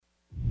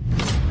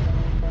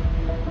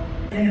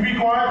Can you be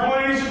quiet,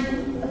 please?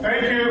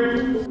 Thank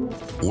you.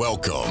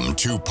 Welcome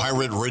to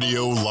Pirate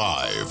Radio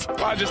Live.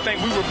 I just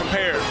think we were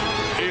prepared.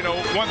 You know,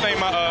 one thing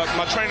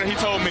my trainer, he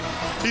told me,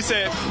 he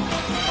said,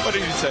 what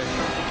did he say?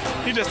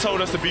 He just told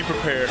us to be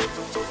prepared. All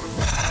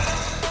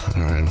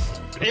right.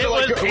 It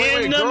was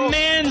in the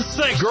men's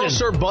section. Girl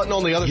shirt button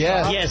on the other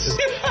side. Yes.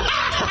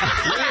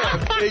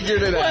 Yeah,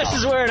 figured it out. Wes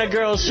is wearing a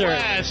girl's shirt.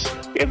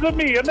 It's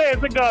me,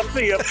 Nancy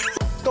Garcia.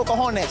 Go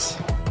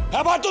cojones. How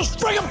about those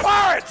friggin'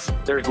 Pirates?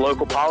 There's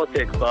local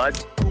politics,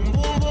 bud. Boom, boom,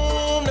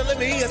 boom. Now let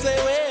me hear say,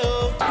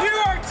 well. You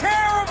are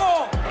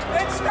terrible!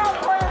 And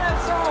stop playing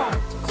that song!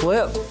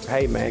 Clip.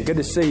 Hey, man, good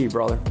to see you,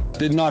 brother.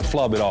 Did not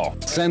flub at all.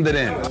 Send it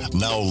in.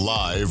 Now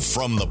live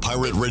from the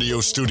Pirate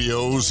Radio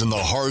studios in the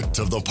heart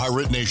of the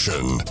Pirate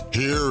Nation,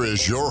 here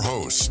is your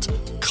host,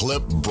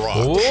 Clip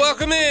Brock.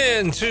 Welcome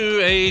in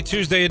to a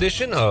Tuesday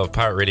edition of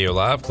Pirate Radio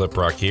Live. Clip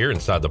Brock here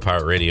inside the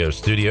Pirate Radio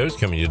studios,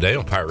 coming to you today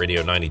on Pirate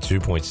Radio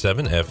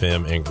 92.7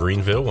 FM in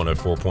Greenville,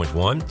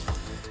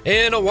 104.1.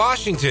 In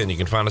Washington, you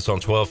can find us on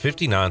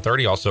 1250,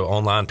 930, also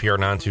online,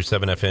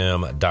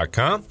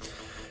 pr927fm.com.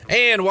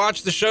 And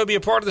watch the show, be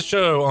a part of the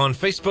show on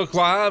Facebook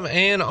Live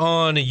and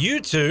on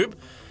YouTube,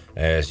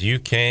 as you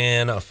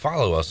can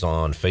follow us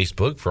on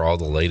Facebook for all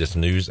the latest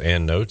news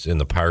and notes in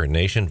the Pirate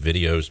Nation,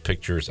 videos,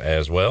 pictures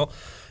as well.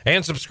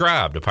 And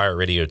subscribe to Pirate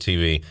Radio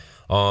TV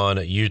on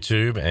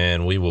YouTube,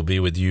 and we will be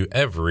with you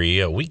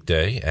every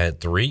weekday at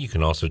 3. You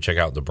can also check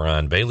out the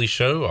Brian Bailey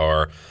Show,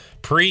 our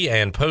pre-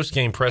 and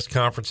post-game press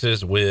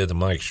conferences with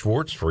Mike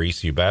Schwartz for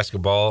ECU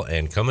basketball.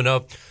 And coming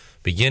up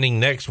beginning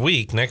next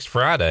week, next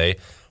Friday,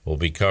 we'll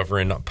be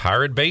covering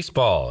Pirate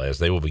baseball as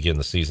they will begin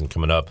the season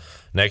coming up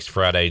next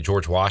Friday.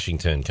 George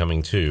Washington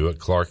coming to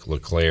Clark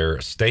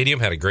LeClaire Stadium.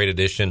 Had a great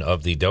edition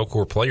of the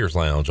Delcor Players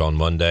Lounge on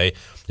Monday.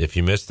 If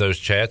you missed those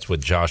chats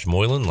with Josh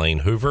Moylan, Lane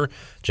Hoover,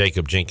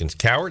 Jacob Jenkins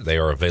Coward, they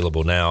are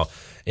available now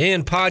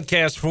in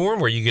podcast form,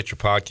 where you get your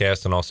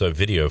podcast, and also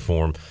video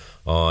form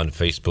on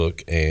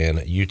Facebook and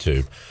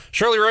YouTube.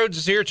 Shirley Rhodes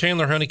is here.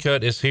 Chandler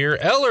Honeycutt is here.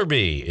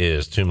 Ellerby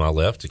is to my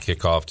left to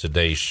kick off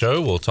today's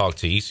show. We'll talk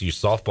to ECU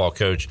softball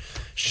coach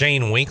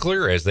Shane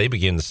Winkler as they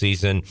begin the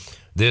season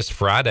this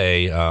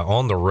Friday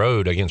on the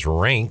road against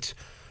ranked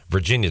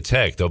Virginia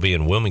Tech. They'll be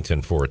in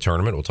Wilmington for a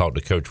tournament. We'll talk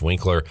to Coach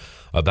Winkler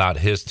about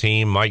his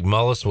team. Mike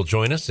Mullis will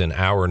join us in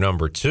hour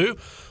number 2.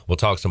 We'll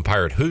talk some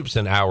Pirate hoops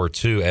in hour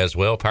 2 as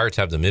well. Pirates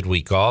have the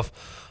midweek off,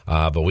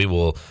 but we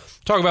will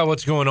talk about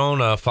what's going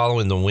on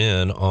following the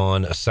win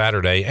on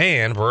Saturday.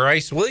 And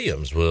Bryce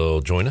Williams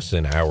will join us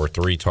in hour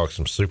 3, talk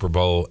some Super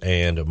Bowl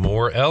and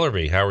more.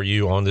 Ellerby, how are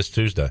you on this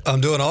Tuesday?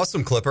 I'm doing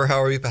awesome, Clipper.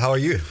 How are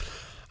you?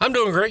 I'm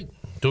doing great.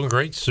 Doing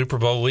great. Super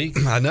Bowl week.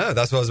 I know.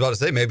 That's what I was about to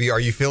say. Maybe are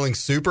you feeling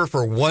super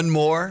for one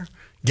more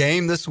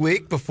game this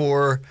week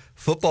before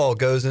football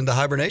goes into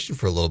hibernation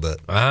for a little bit?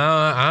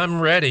 I'm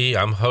ready.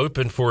 I'm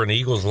hoping for an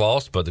Eagles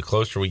loss, but the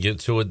closer we get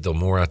to it, the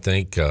more I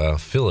think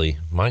Philly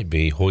might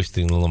be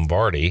hoisting the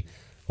Lombardi.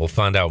 We'll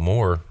find out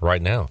more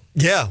right now.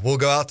 Yeah, we'll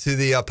go out to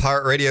the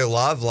Pirate Radio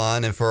live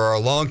line, and for our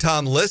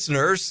longtime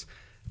listeners,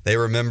 they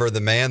remember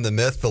the man, the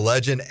myth, the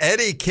legend.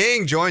 Eddie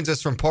King joins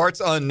us from Parts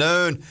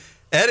Unknown.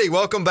 Eddie,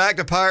 welcome back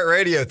to Pirate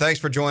Radio. Thanks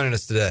for joining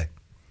us today.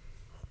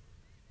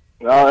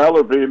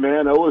 Ellerby,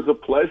 man, always a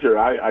pleasure.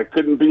 I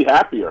couldn't be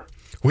happier.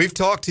 We've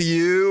talked to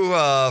you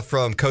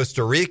from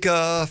Costa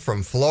Rica,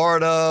 from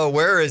Florida.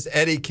 Where is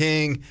Eddie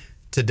King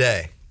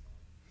today?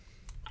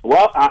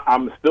 Well,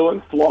 I'm still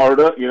in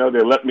Florida. You know,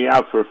 they let me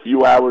out for a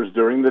few hours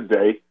during the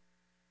day.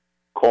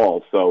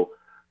 Call. So,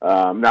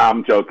 no,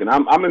 I'm joking.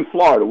 I'm in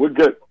Florida. We're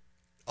good.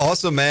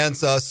 Awesome, man.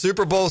 So,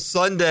 Super Bowl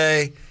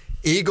Sunday,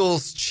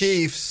 Eagles,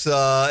 Chiefs.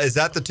 Is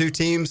that the two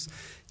teams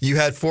you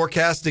had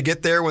forecast to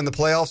get there when the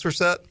playoffs were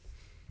set?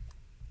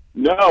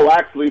 No,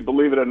 actually,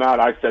 believe it or not,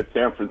 I said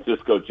San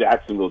Francisco,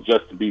 Jacksonville,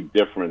 just to be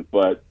different.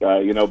 But,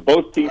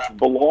 both teams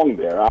belong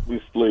there.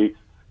 Obviously,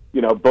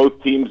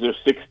 both teams are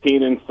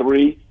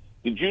 16-3.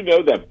 Did you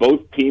know that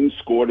both teams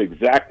scored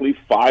exactly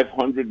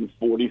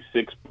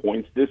 546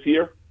 points this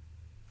year?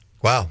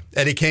 Wow.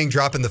 Eddie King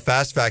dropping the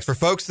fast facts. For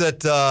folks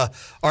that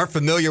aren't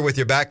familiar with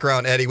your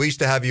background, Eddie, we used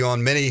to have you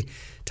on many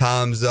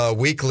times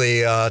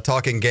weekly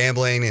talking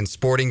gambling and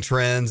sporting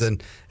trends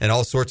and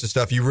all sorts of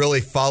stuff. You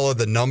really follow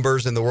the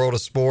numbers in the world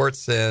of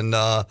sports, and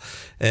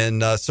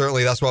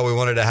certainly that's why we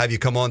wanted to have you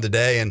come on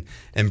today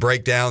and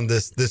break down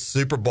this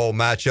Super Bowl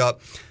matchup.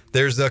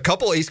 There's a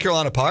couple East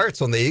Carolina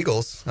Pirates on the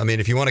Eagles. I mean,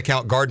 if you want to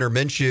count Gardner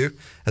Minshew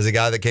as a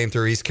guy that came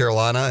through East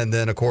Carolina, and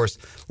then, of course,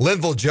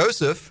 Linval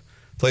Joseph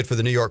played for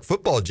the New York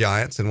Football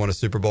Giants and won a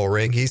Super Bowl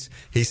ring. He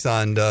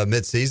signed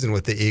midseason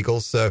with the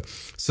Eagles. So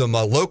some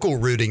local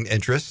rooting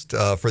interest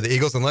for the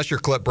Eagles, unless you're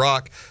Clip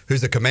Brock,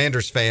 who's a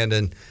Commanders fan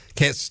and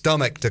can't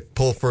stomach to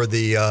pull for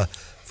the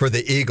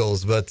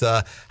Eagles. But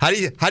how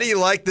do you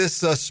like this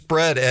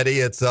spread, Eddie?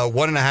 It's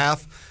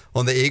 1.5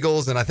 on the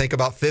Eagles, and I think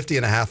about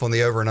 50.5 on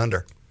the over and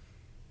under.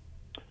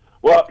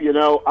 Well,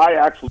 I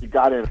actually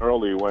got in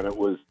early when it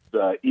was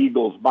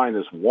Eagles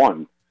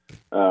 -1.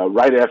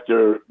 right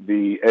after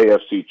the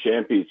AFC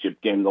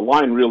Championship game. The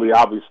line really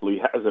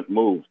obviously hasn't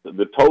moved.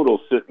 The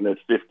total's sitting at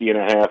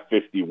 50.5,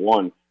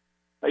 51.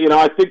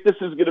 I think this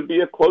is going to be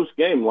a close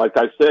game. Like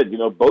I said,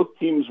 both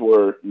teams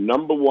were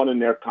number one in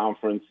their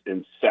conference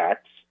in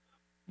sacks.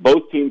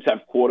 Both teams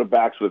have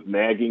quarterbacks with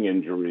nagging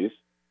injuries.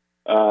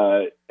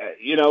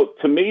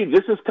 To me,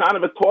 this is kind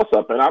of a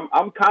toss-up, and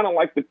I'm kind of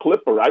like the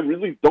Clipper. I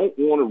really don't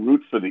want to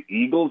root for the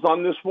Eagles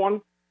on this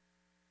one,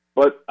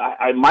 but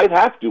I might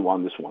have to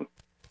on this one.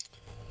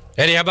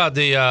 Eddie, how about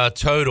the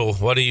total?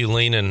 What are you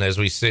leaning as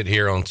we sit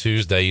here on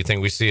Tuesday? You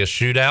think we see a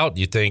shootout?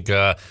 You think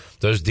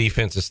those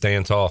defenses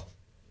stand tall?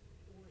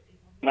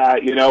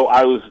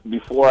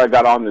 Before I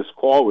got on this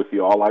call with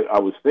you all, I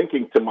was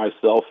thinking to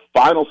myself,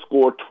 final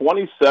score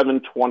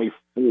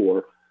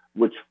 27-24,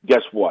 which,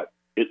 guess what?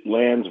 It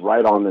lands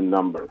right on the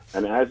number.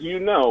 And as you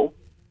know,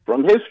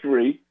 from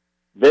history,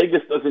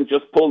 Vegas doesn't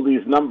just pull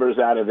these numbers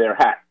out of their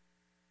hat.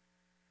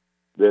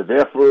 They're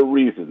there for a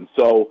reason.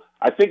 So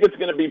I think it's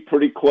going to be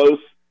pretty close.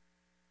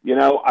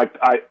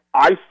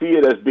 I see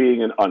it as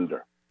being an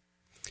under.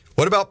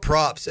 What about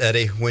props,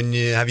 Eddie?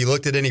 Have you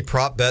looked at any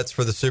prop bets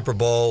for the Super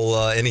Bowl?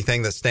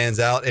 Anything that stands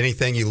out?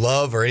 Anything you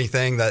love, or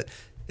anything that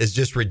is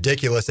just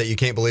ridiculous that you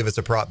can't believe it's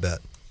a prop bet?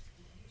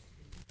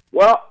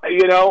 Well,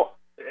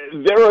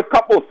 there are a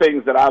couple of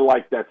things that I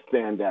like that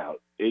stand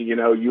out.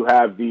 You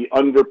have the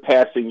under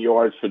passing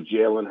yards for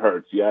Jalen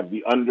Hurts. You have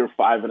the under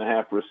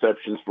 5.5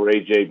 receptions for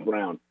A.J.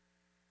 Brown.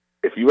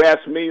 If you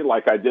ask me,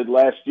 like I did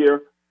last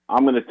year,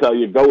 I'm going to tell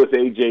you, go with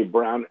A.J.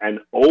 Brown and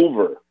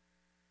over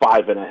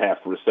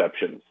 5.5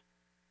 receptions.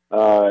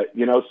 So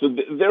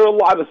there are a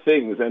lot of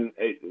things. And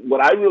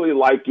what I really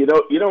like, me,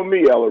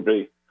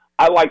 Ellerby,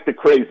 I like the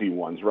crazy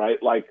ones, right?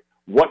 Like,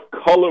 what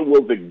color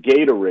will the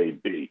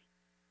Gatorade be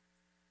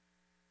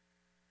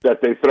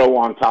that they throw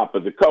on top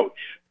of the coach?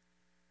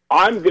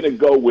 I'm going to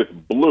go with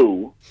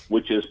blue,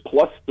 which is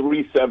plus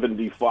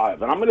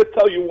 375. And I'm going to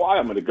tell you why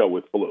I'm going to go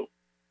with blue.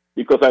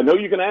 Because I know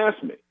you're going to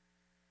ask me.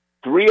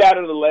 3 out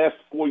of the last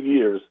 4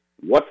 years,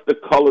 what's the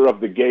color of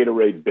the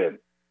Gatorade bin?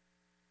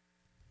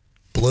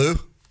 Blue?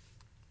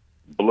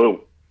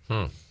 Blue.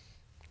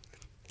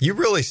 You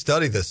really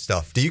study this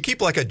stuff. Do you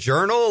keep like a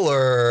journal,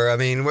 or,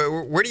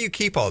 where do you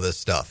keep all this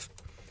stuff?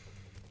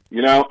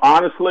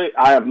 Honestly,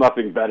 I have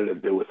nothing better to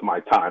do with my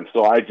time,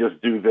 so I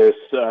just do this.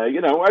 I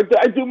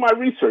do my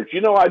research.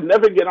 I'd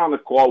never get on a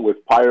call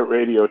with Pirate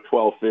Radio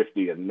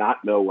 1250 and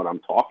not know what I'm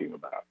talking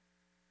about.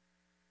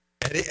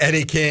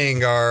 Eddie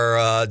King,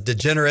 our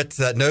degenerate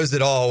that knows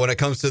it all when it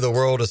comes to the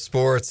world of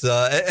sports.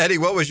 Eddie,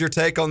 what was your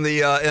take on the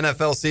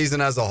NFL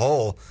season as a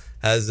whole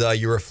as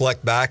you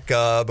reflect back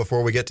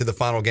before we get to the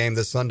final game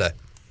this Sunday?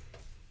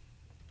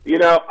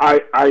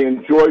 I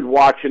enjoyed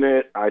watching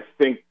it. I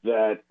think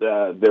that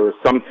there were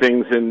some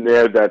things in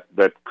there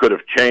that could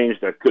have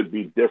changed, that could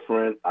be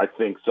different. I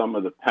think some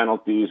of the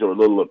penalties are a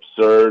little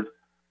absurd.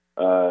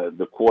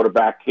 The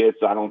quarterback hits,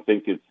 I don't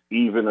think it's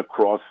even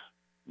across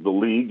the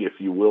league, if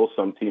you will.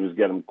 Some teams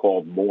get them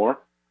called more.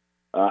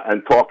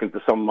 And talking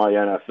to some of my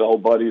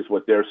NFL buddies,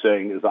 what they're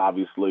saying is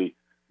obviously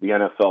the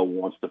NFL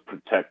wants to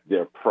protect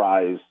their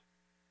prize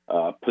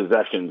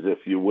possessions,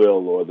 if you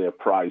will, or their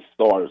prize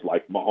stars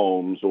like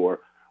Mahomes or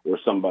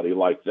somebody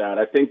like that.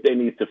 I think they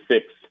need to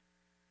fix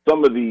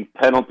some of the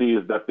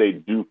penalties that they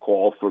do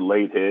call for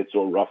late hits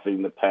or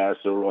roughing the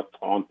passer or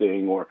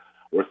taunting or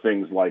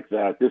things like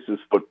that. This is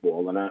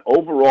football. And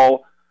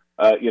overall,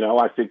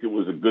 I think it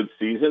was a good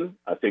season.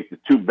 I think the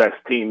two best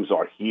teams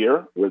are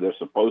here where they're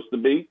supposed to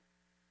be.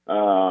 But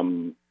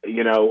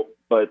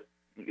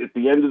at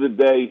the end of the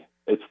day,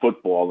 it's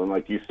football. And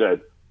like you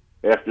said,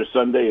 after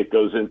Sunday, it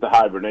goes into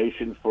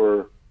hibernation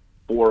for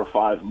 4 or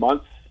 5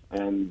 months.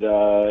 And,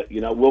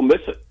 we'll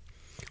miss it.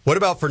 What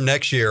about for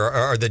next year?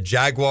 Are the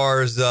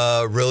Jaguars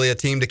really a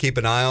team to keep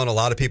an eye on? A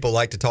lot of people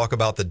like to talk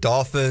about the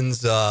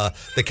Dolphins.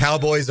 The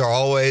Cowboys are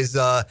always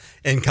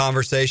in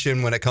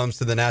conversation when it comes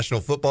to the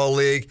National Football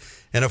League.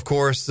 And, of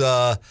course,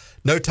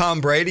 no Tom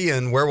Brady,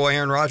 and where will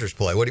Aaron Rodgers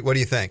play? What do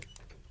you think?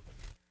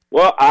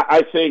 Well,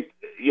 I think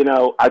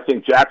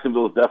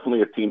Jacksonville is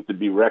definitely a team to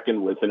be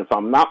reckoned with. And if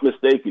I'm not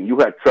mistaken, you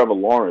had Trevor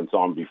Lawrence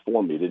on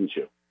before me, didn't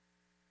you?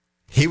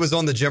 He was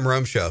on the Jim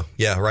Rome show,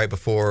 right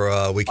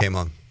before we came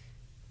on.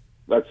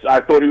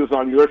 I thought he was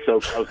on your show.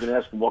 I was going to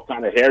ask him what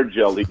kind of hair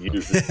gel he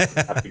uses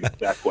after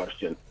that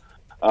question.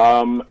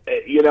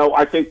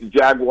 I think the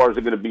Jaguars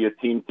are going to be a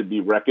team to be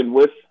reckoned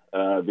with.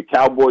 The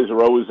Cowboys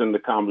are always in the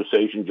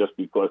conversation just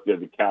because they're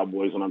the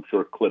Cowboys, and I'm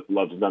sure Cliff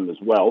loves them as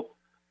well.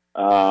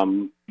 At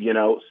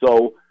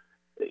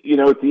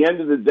the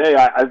end of the day,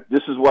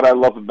 this is what I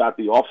love about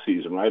the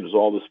offseason, right, is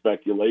all the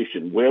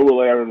speculation. Where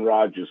will Aaron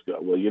Rodgers go?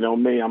 Well, you know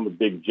me, I'm a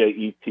big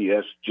Jets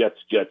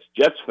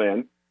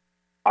fan.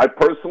 I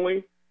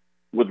personally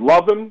would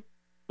love him,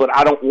 but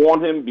I don't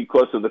want him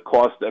because of the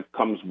cost that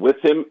comes with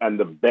him and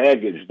the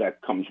baggage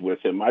that comes with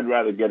him. I'd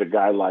rather get a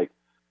guy like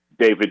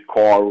David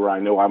Carr, where I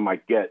know I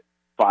might get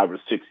 5 or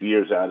 6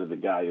 years out of the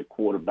guy, a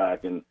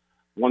quarterback. And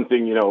one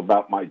thing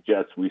about my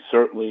Jets, we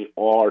certainly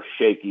are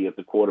shaky at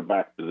the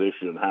quarterback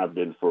position and have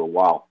been for a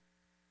while.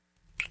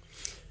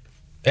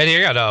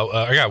 Eddie,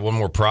 I got one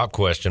more prop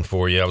question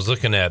for you. I was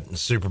looking at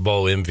Super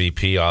Bowl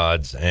MVP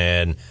odds,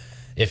 and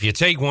if you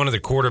take one of the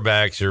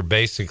quarterbacks, you're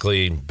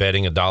basically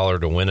betting $1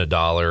 to win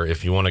 $1.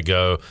 If you want to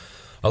go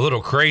a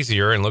little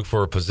crazier and look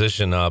for a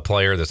position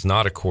player that's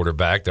not a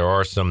quarterback, there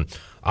are some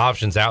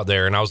options out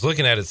there. And I was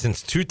looking at it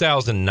since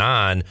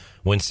 2009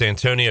 when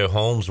Santonio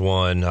Holmes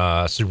won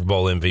Super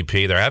Bowl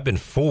MVP. There have been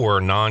 4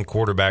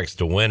 non-quarterbacks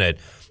to win it.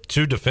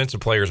 2 defensive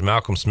players,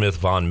 Malcolm Smith,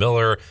 Von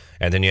Miller,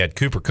 and then you had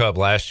Cooper Kupp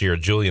last year,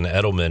 Julian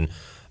Edelman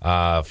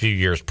a few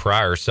years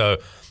prior. So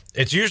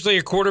it's usually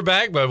a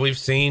quarterback, but we've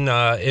seen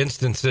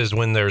instances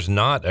when there's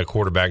not a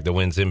quarterback that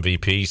wins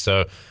MVP.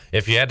 So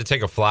if you had to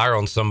take a flyer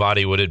on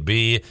somebody, would it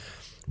be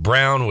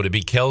Brown? Would it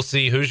be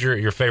Kelsey? Who's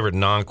your favorite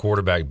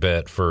non-quarterback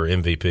bet for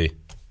MVP?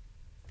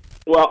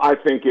 Well, I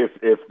think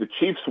if the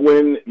Chiefs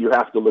win, you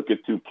have to look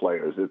at 2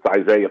 players. It's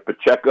Isaiah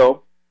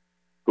Pacheco,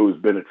 who's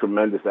been a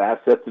tremendous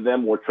asset to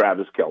them, or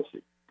Travis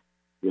Kelce.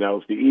 You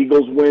know, if the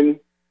Eagles win,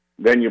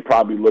 then you're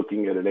probably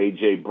looking at an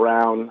A.J.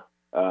 Brown,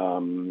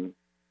 maybe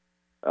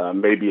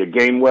a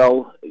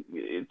Gainwell.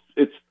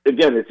 It's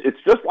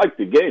just like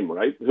the game,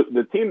 right?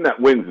 The team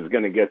that wins is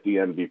going to get the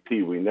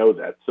MVP. We know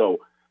that. So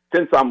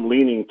since I'm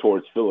leaning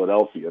towards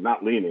Philadelphia,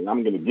 I'm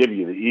going to give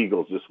you the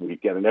Eagles this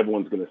weekend, and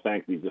everyone's going to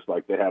thank me just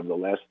like they have the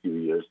last few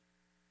years.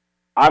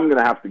 I'm going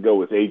to have to go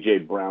with A.J.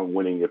 Brown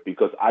winning it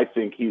because I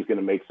think he's going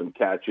to make some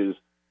catches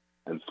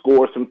and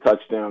score some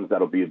touchdowns.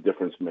 That'll be a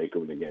difference maker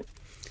in the game.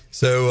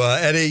 So,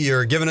 Eddie,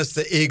 you're giving us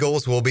the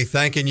Eagles. We'll be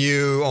thanking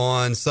you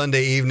on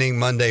Sunday evening,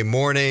 Monday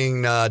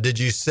morning. Did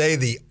you say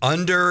the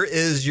under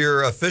is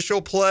your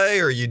official play,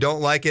 or you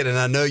don't like it? And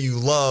I know you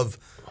love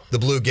the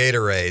Blue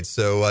Gatorade.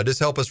 So just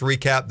help us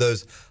recap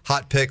those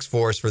hot picks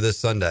for us for this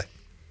Sunday.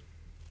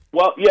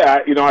 Well, yeah,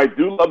 I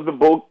do love the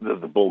Blue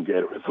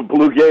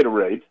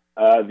Gatorade.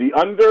 The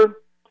under,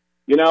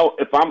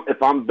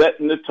 if I'm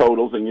betting the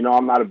totals, and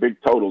I'm not a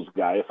big totals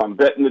guy. If I'm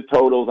betting the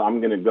totals, I'm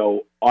going to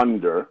go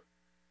under.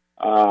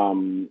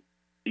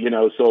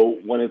 So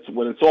when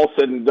it's all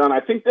said and done, I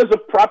think there's a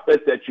prop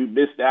bet that you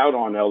missed out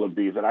on,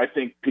 Ellaby, that I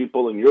think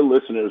people and your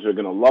listeners are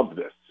going to love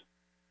this.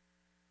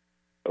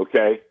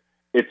 Okay,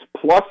 it's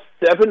plus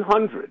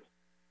 700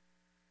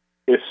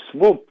 if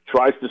Swoop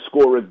tries to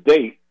score a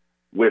date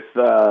with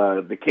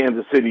the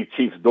Kansas City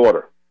Chiefs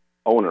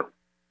owner.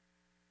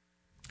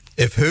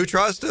 If who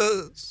tries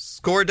to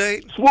score a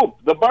date? Swoop,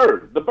 the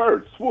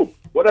bird, Swoop,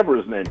 whatever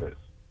his name is.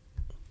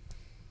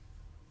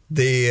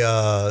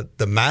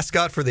 The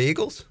mascot for the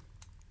Eagles?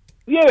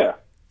 Yeah.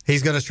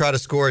 He's going to try to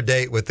score a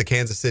date with the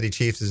Kansas City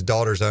Chiefs'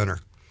 daughter's owner.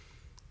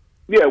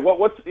 Yeah,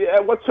 what's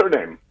her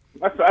name?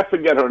 I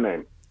forget her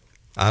name.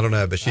 I don't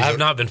know, but I have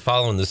not been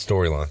following this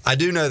storyline. I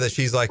do know that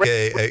she's like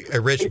a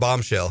rich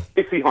bombshell.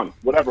 Casey Hunt,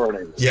 whatever her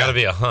name is. It's got to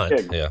be a Hunt.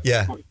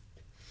 Yeah.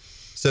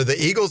 So the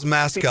Eagles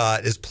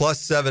mascot is plus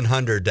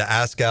 700 to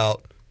ask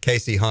out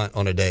Casey Hunt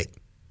on a date.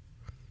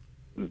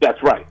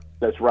 That's right.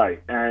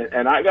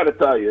 And I got to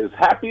tell you, as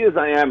happy as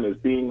I am as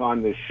being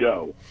on this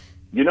show,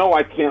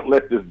 I can't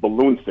let this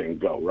balloon thing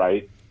go,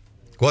 right?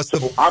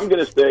 I'm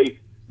going to say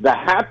the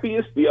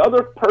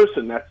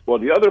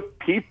other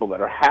people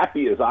that are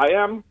happy as I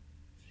am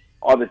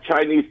are the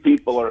Chinese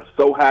people are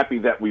so happy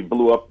that we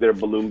blew up their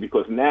balloon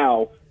because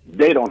now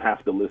they don't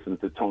have to listen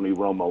to Tony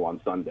Romo on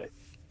Sunday.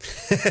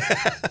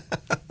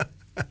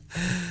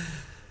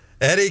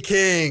 Eddie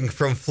King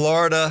from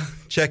Florida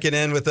checking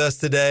in with us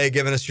today,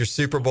 giving us your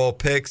Super Bowl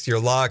picks, your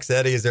locks.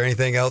 Eddie, is there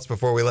anything else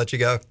before we let you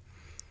go?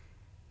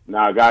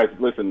 Nah, guys,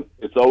 listen,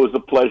 it's always a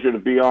pleasure to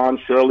be on.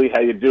 Shirley,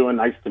 how you doing?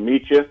 Nice to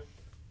meet you.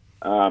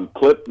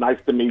 Clip, nice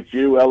to meet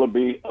you.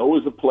 Ellaby,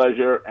 always a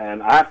pleasure.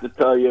 And I have to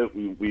tell you,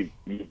 we've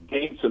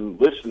gained some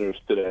listeners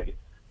today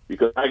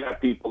because I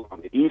got people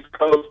on the East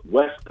Coast,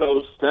 West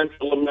Coast,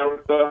 Central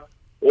America,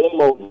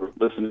 all over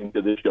listening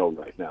to this show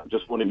right now.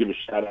 Just want to give a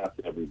shout out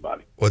to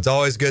everybody. Well, it's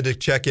always good to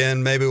check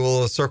in. Maybe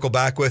we'll circle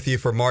back with you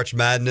for March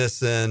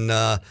Madness, and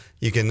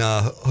you can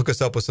hook us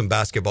up with some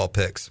basketball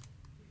picks.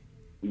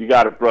 You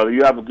got it, brother.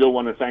 You have a good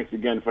one, and thanks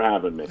again for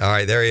having me. All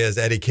right, there he is,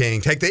 Eddie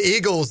King. Take the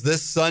Eagles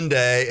this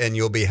Sunday, and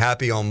you'll be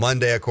happy on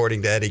Monday,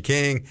 according to Eddie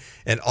King.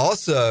 And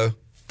also,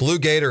 Blue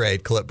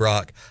Gatorade, Clip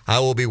Brock. I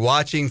will be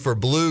watching for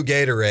Blue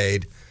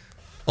Gatorade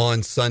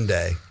on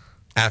Sunday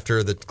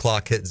after the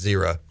clock hits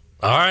 0.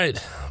 All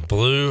right,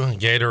 Blue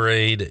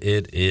Gatorade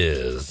it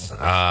is.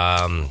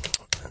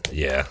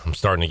 Yeah, I'm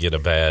starting to get a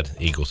bad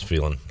Eagles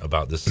feeling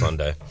about this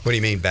Sunday. What do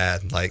you mean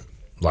bad? Like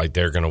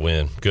they're going to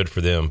win. Good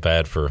for them,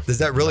 bad for Does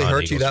that really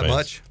hurt you that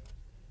much?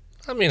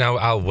 I mean,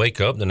 I'll wake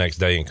up the next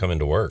day and come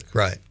into work.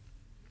 Right.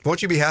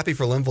 Won't you be happy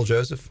for Linville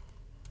Joseph?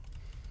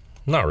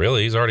 Not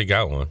really. He's already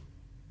got one.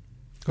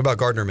 What about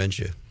Gardner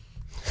Minshew?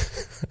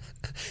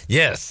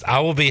 Yes,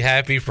 I will be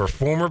happy for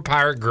former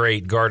Pirate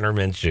great Gardner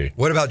Minshew.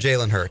 What about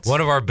Jalen Hurts? One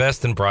of our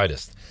best and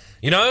brightest.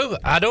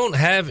 I don't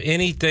have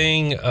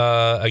anything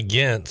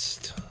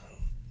against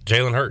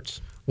Jalen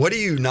Hurts. What do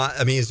you not?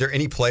 I mean, is there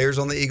any players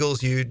on the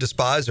Eagles you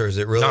despise, or is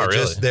it really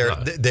just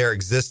their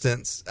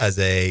existence as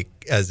a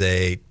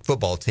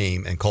football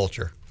team and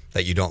culture?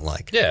 that you don't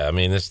like? Yeah, I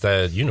mean, it's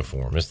the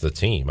uniform. It's the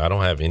team. I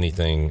don't have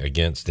anything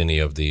against any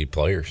of the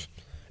players.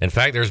 In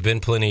fact, there's been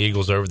plenty of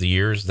Eagles over the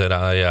years that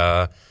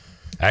I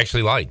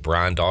actually like.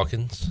 Brian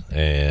Dawkins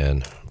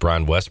and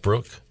Brian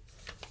Westbrook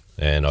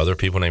and other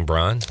people named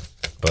Brian.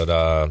 But,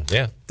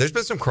 yeah. There's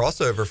been some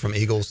crossover from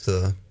Eagles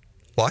to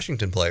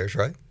Washington players,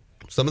 right?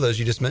 Some of those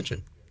you just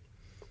mentioned.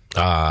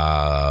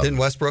 Didn't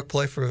Westbrook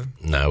play for?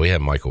 No, we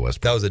had Michael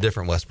Westbrook. That was a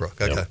different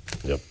Westbrook. Okay.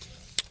 Yep.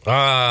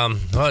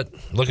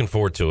 But looking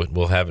forward to it.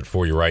 We'll have it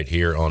for you right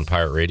here on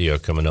Pirate Radio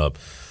coming up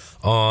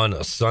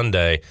on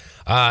Sunday.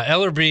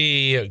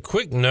 Ellerby,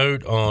 quick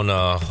note on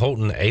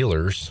Holton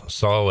Ahlers.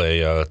 Saw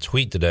a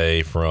tweet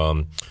today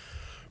from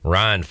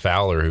Ryan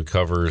Fowler, who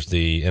covers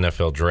the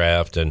NFL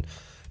draft, and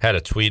had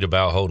a tweet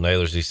about Holton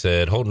Ahlers. He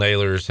said, Holton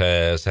Ahlers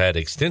has had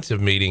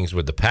extensive meetings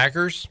with the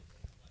Packers,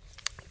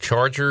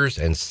 Chargers,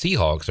 and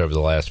Seahawks over the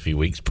last few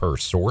weeks, per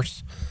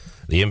source.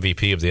 The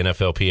MVP of the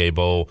NFLPA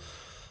Bowl,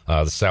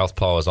 the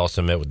Southpaw, has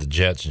also met with the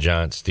Jets,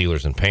 Giants,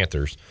 Steelers, and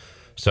Panthers.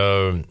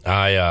 So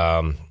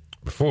I,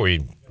 before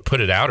we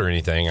put it out or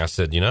anything, I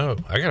said, I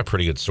got a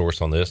pretty good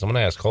source on this. I'm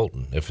going to ask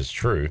Holton if it's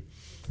true,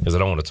 because I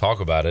don't want to talk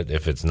about it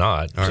if it's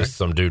not. All just right.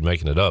 some dude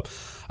making it up.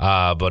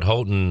 But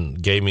Holton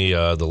gave me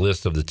the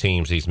list of the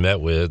teams he's met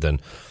with,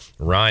 and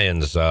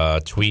Ryan's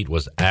tweet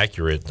was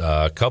accurate.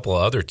 A couple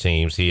of other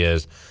teams he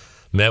has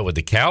met with: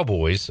 the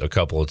Cowboys a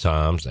couple of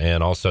times,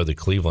 and also the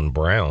Cleveland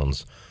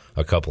Browns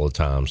a couple of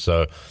times.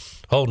 So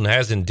Holton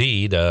has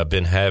indeed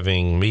been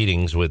having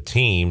meetings with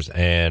teams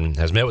and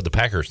has met with the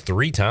Packers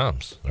 3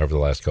 times over the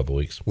last couple of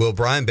weeks. Will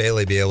Brian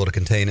Bailey be able to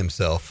contain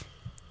himself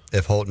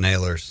if Holton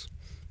Ahlers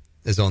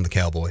is on the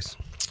Cowboys?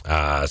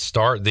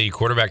 Start the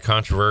quarterback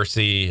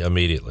controversy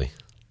immediately.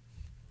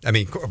 I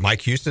mean,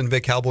 Mike Houston,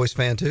 big Cowboys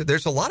fan too.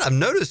 There's a lot I've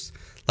noticed,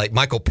 like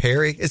Michael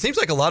Perry. It seems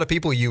like a lot of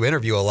people you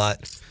interview a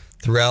lot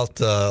throughout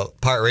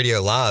Pirate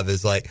Radio Live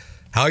is like,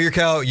 how are your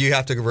cow? You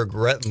have to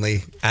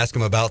regretfully ask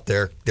them about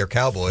their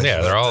Cowboys.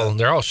 Yeah,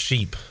 they're all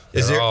sheep.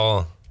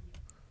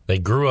 They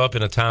grew up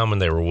in a time when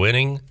they were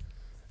winning,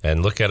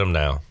 and look at them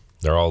now.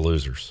 They're all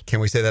losers.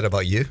 Can we say that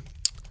about you?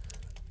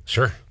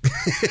 Sure.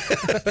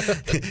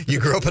 You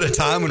grew up at a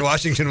time when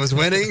Washington was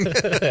winning.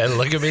 And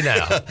look at me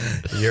now.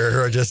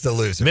 You're just a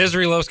loser.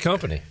 Misery loves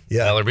company.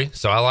 Yeah. Ellerby.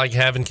 So I like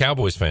having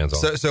Cowboys fans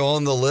on. So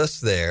on the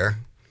list there,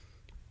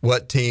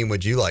 what team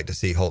would you like to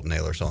see Holton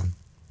Ahlers on?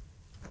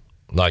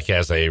 Like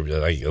as a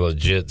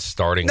legit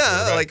starting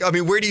quarterback?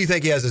 Where do you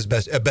think he has his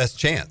best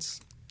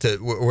chance?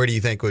 Where do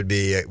you think would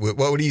be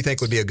what do you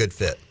think would be a good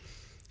fit?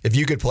 If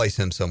you could place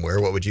him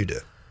somewhere, what would you do?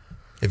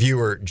 If you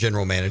were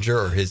general manager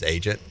or his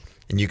agent,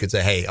 and you could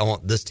say, hey, I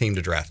want this team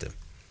to draft him.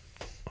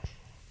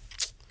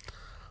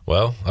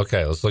 Well,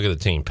 okay, let's look at the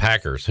team.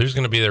 Packers. Who's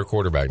going to be their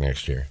quarterback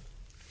next year?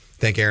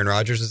 Think Aaron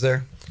Rodgers is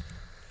there?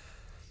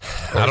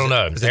 I don't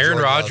know. Aaron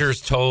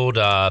Rodgers told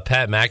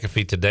Pat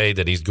McAfee today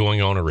that he's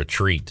going on a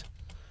retreat.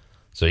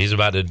 So he's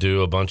about to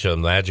do a bunch of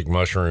magic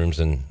mushrooms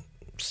and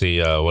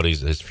see what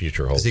his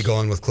future holds. Is he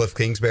going with Cliff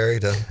Kingsbury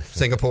to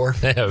Singapore?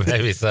 Yeah,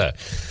 maybe so.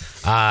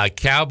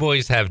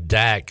 Cowboys have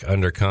Dak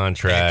under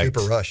contract. And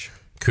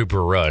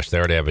Cooper Rush. They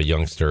already have a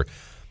youngster.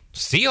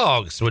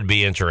 Seahawks would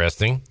be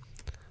interesting.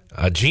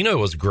 Geno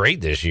was great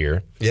this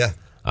year. Yeah.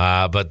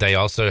 But they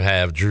also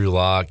have Drew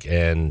Lock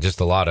and just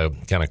a lot of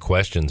kind of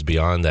questions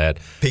beyond that.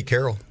 Pete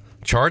Carroll.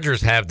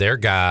 Chargers have their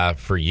guy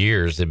for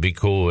years. It'd be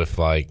cool if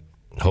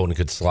Holton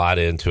could slide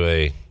into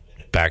a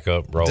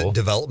backup role.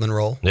 Development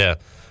role. Yeah,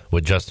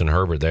 with Justin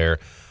Herbert there.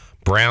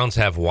 Browns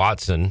have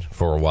Watson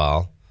for a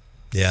while.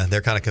 Yeah,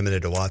 they're kind of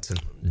committed to Watson.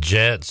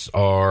 Jets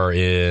are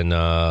in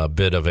a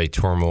bit of a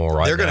turmoil right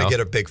now. They're going to get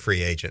a big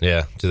free agent.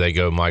 Yeah. Do they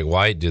go Mike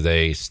White? Do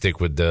they stick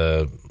with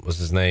what's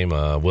his name,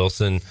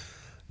 Wilson?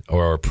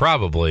 Or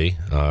probably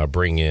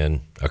bring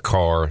in a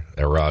Carr,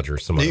 a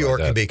Rodgers, somebody New York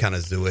like that. could be kind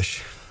of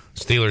Jewish.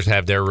 Steelers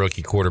have their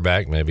rookie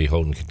quarterback. Maybe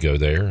Holton could go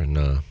there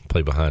and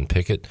play behind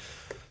Pickett.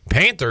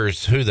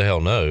 Panthers, who the hell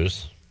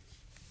knows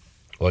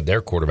what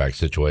their quarterback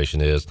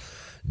situation is.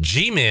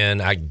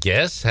 G-Men, I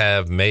guess,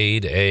 have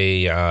made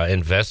a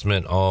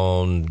investment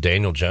on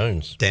Daniel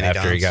Jones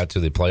after he got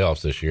to the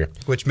playoffs this year.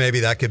 Which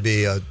maybe that could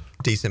be a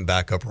decent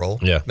backup role.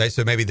 Yeah.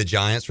 So maybe the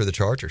Giants or the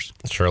Chargers.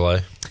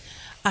 Shirley?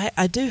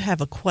 I do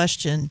have a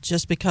question,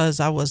 just because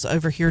I was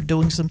over here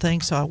doing some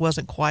things, so I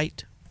wasn't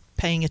quite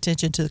paying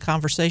attention to the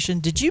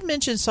conversation. Did you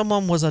mention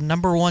someone was a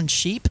number one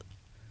sheep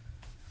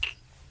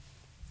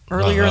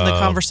earlier in the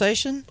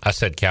conversation? I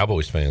said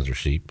Cowboys fans are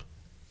sheep.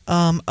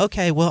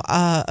 Okay, well,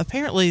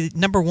 apparently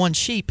number one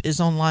sheep is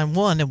on line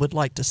 1 and would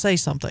like to say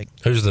something.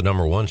 Who's the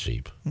number one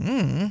sheep?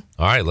 All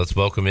right, let's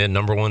welcome in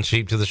number one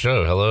sheep to the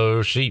show.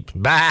 Hello, sheep.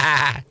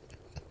 Bye.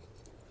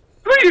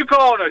 Who are you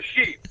calling a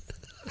sheep?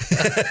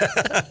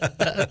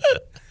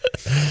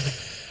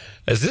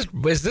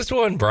 Is this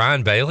one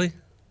Brian Bailey?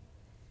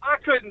 I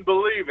couldn't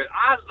believe it.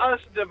 I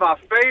listened to my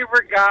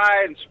favorite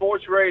guy in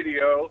sports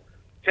radio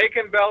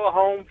taking Bella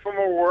home from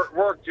a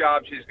work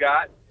job she's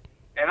got,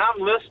 and I'm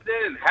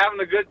listening and having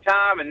a good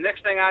time, and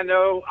next thing I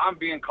know, I'm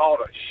being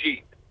called a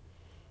sheep.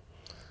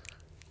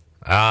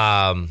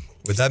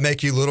 Would that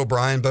make you little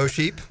Brian Bo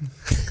Sheep?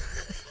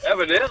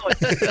 Evidently.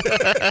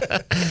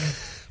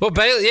 Well,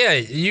 Bailey, yeah,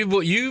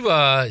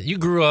 you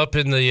grew up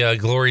in the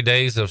glory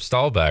days of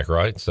Staubach,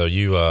 right? So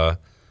you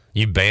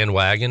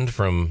bandwagoned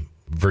from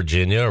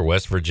Virginia or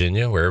West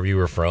Virginia, wherever you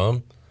were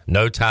from.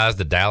 No ties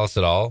to Dallas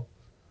at all.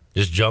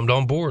 Just jumped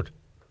on board.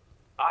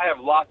 I have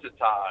lots of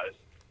ties.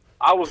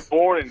 I was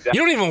born in Dallas.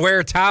 You don't even wear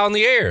a tie on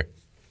the air.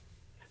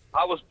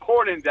 I was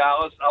born in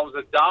Dallas. I was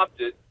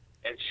adopted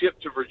and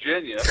shipped to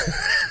Virginia.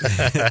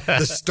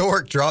 The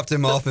stork dropped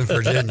him off in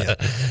Virginia.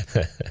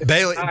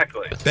 Bailey,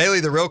 exactly. Bailey,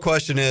 the real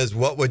question is,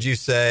 what would you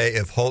say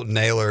if Holton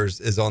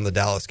Ahlers is on the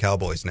Dallas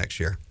Cowboys next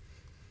year?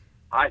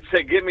 I'd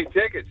say give me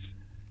tickets.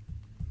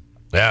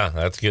 Yeah,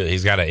 that's good.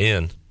 He's got an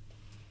in.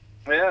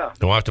 Yeah.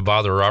 Don't have to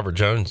bother Robert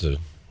Jones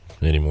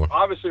anymore.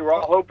 Obviously, we're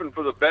all hoping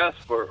for the best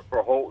for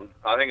Holton.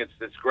 I think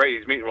it's great.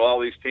 He's meeting with all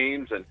these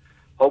teams, and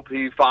hope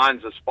he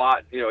finds a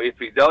spot. You know, if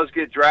he does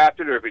get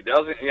drafted or if he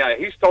doesn't, yeah,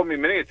 he's told me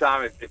many a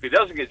time if he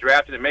doesn't get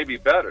drafted, it may be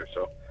better.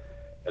 So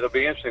it'll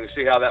be interesting to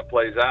see how that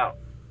plays out.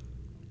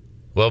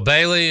 Well,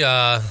 Bailey,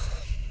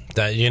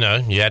 that you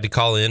had to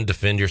call in,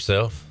 defend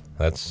yourself.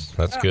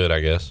 That's good, I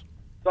guess.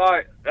 All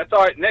right, that's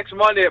all right. Next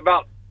Monday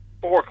about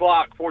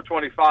 4:00,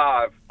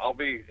 4:25, I'll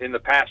be in the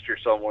pasture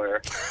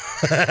somewhere,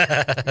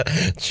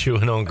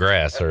 chewing on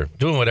grass or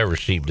doing whatever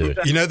sheep do.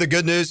 You know the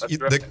good news.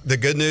 Right. The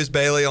good news,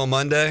 Bailey, on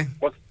Monday.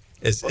 What's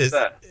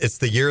that? It's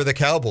the year of the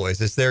Cowboys.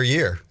 It's their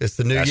year. It's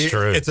the new That's year.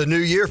 True. It's a new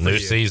year for new you.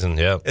 Season.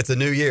 Yep. It's a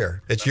new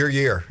year. It's your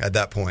year at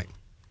that point.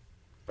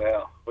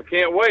 Well, we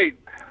can't wait.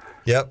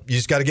 Yep. You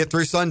just got to get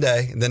through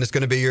Sunday, and then it's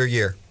going to be your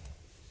year.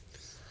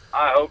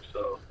 I hope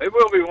so. It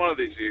will be one of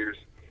these years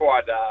before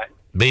I die.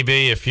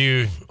 BB, if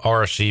you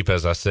are a sheep,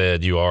 as I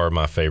said, you are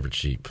my favorite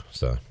sheep.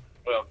 So.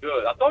 Well,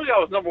 good. I told you I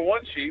was number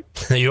one sheep.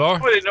 You are? I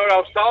didn't know what I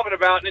was talking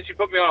about, and then she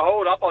put me on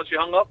hold. I thought she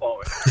hung up on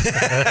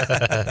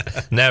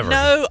me. Never.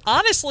 No,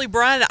 honestly,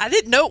 Brian, I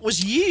didn't know it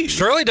was you.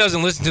 Shirley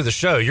doesn't listen to the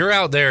show. You're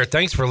out there.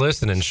 Thanks for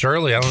listening.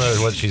 Shirley, I don't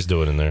know what she's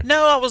doing in there.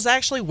 No, I was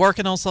actually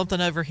working on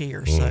something over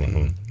here.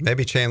 So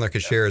Maybe Chandler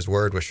could share his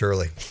word with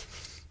Shirley.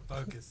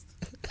 Focused.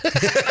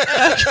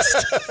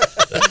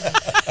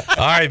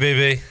 All right,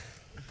 BB.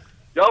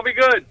 Y'all be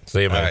good.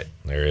 See you, man. All right.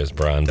 There is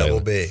Brian Double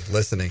Bailey. B,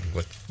 listening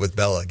with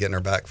Bella, getting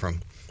her back from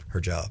her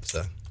job. So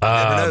you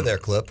never know there,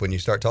 Clip, when you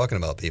start talking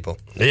about people.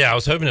 Yeah, I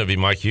was hoping it would be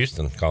Mike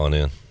Houston calling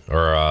in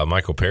or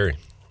Michael Perry.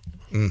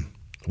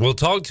 We'll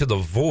talk to the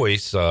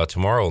voice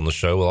tomorrow on the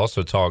show. We'll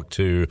also talk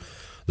to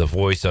the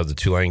voice of the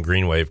Tulane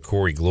Green Wave,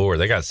 Corey Glore.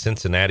 They got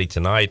Cincinnati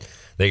tonight.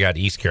 They got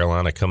East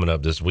Carolina coming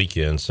up this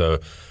weekend. So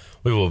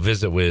we will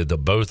visit with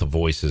both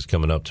voices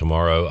coming up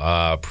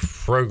tomorrow.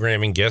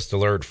 Programming guest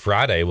alert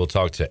Friday. We'll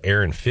talk to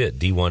Aaron Fitt,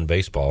 D1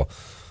 Baseball.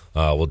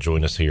 Will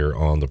join us here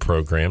on the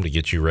program to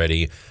get you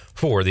ready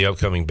for the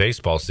upcoming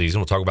baseball season.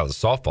 We'll talk about the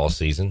softball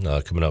season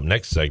coming up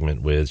next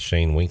segment with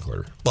Shane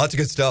Winkler. Lots of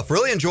good stuff.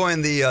 Really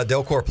enjoying the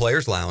Delcor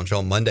Players Lounge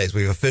on Mondays.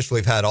 We've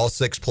officially had all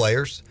 6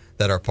 players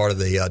that are part of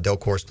the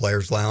Delcor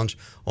Players Lounge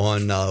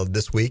on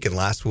this week and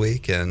last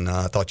week, and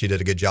I thought you did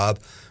a good job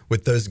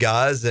with those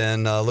guys,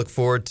 and look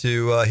forward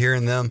to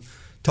hearing them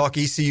talk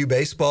ECU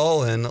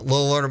baseball and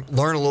learn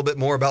a little bit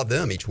more about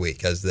them each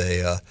week as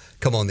they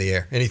come on the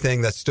air.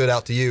 Anything that stood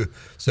out to you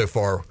so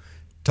far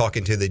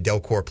talking to the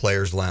Delcor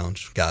Players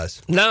Lounge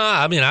guys? No,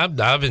 I mean,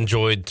 I've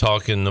enjoyed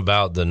talking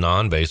about the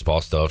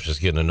non-baseball stuff,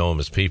 just getting to know them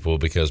as people,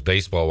 because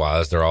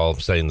baseball-wise, they're all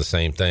saying the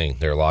same thing.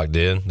 They're locked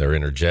in. They're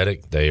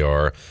energetic. They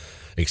are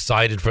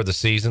excited for the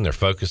season. They're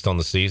focused on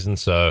the season.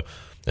 So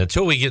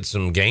until we get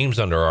some games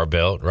under our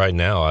belt right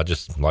now, I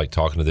just like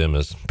talking to them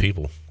as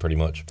people, pretty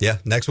much. Yeah,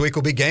 next week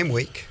will be game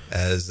week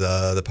as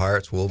the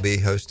Pirates will be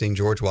hosting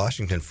George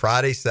Washington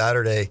Friday,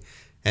 Saturday,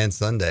 and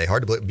Sunday.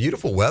 Hard to believe.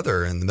 Beautiful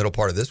weather in the middle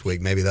part of this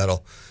week. Maybe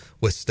that'll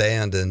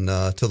withstand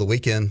until the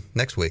weekend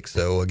next week.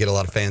 So we'll get a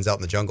lot of fans out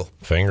in the jungle.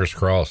 Fingers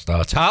crossed.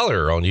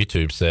 Tyler on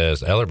YouTube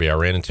says, Ellerby, I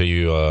ran into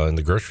you in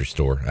the grocery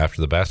store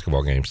after the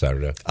basketball game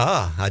Saturday.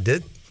 Ah, I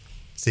did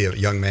see a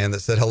young man that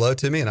said hello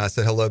to me, and I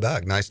said hello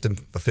back. Nice to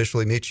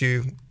officially meet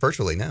you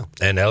virtually now.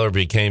 And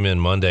Ellerby came in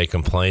Monday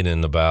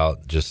complaining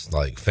about just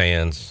like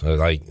fans.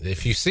 Like,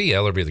 if you see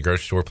Ellerby at the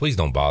grocery store, please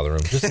don't bother him.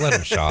 Just let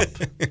him shop.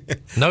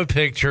 No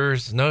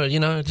pictures. No,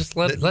 just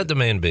let the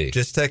man be.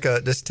 Just take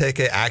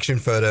a action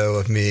photo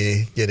of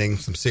me getting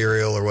some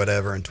cereal or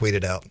whatever and tweet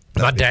it out.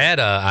 My dad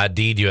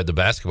ID'd you at the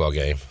basketball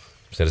game.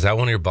 Said, is that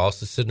one of your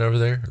bosses sitting over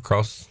there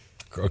across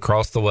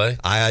the way?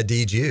 I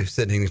ID'd you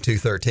sitting in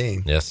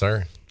 213. Yes,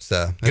 sir.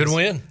 So good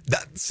win.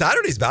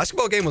 Saturday's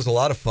basketball game was a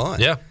lot of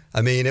fun. Yeah.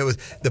 I mean, it was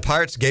the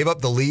Pirates gave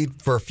up the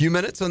lead for a few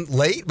minutes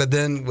late, but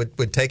then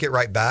would take it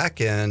right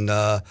back. And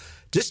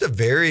just I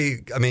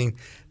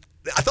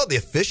thought the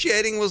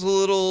officiating was a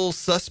little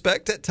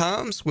suspect at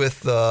times with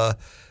the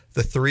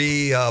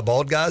 3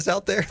 bald guys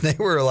out there. They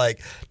were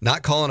like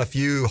not calling a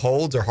few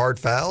holds or hard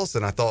fouls.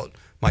 And I thought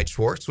Mike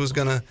Schwartz was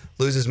going to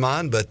lose his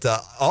mind. But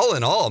all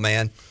in all,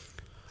 man,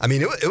 I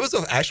mean, it was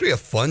actually a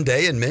fun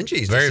day in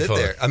Minges to sit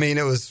there. I mean,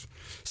 it was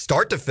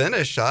start to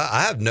finish,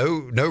 I have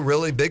no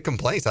really big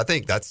complaints. I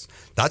think that's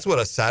what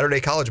a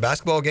Saturday college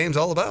basketball game's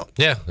all about.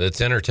 Yeah,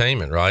 it's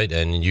entertainment, right?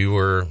 And you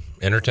were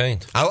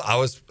entertained. I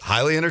was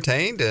highly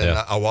entertained, and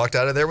I walked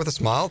out of there with a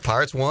smile.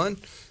 Pirates won.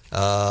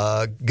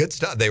 Good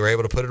stuff. They were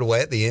able to put it away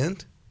at the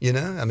end. You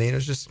know, I mean, it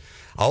was just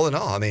all in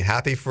all. I mean,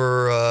 happy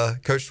for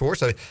Coach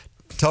Schwartz. I mean,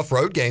 tough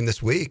road game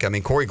this week. I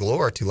mean, Corey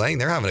Glore, Tulane,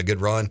 they're having a good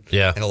run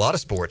in a lot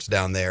of sports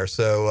down there.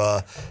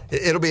 So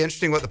it'll be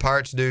interesting what the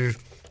Pirates do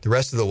the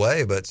rest of the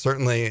way, but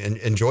certainly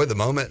enjoy the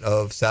moment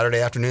of Saturday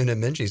afternoon at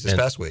Minges this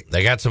past week.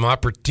 They got some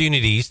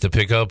opportunities to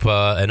pick up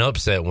an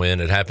upset win.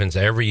 It happens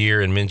every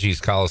year in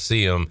Minges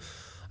Coliseum.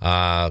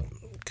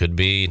 Could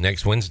be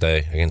next Wednesday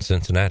against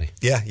Cincinnati.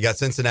 Yeah, you got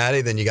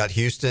Cincinnati, then you got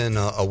Houston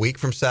a week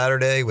from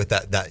Saturday with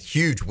that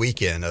huge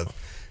weekend of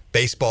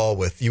baseball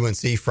with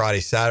UNC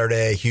Friday,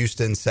 Saturday,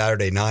 Houston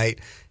Saturday night.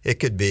 It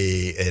could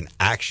be an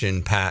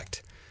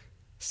action-packed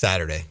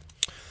Saturday.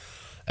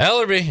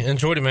 Ellerby,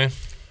 enjoyed it, man.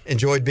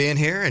 Enjoyed being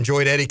here.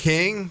 Enjoyed Eddie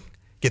King.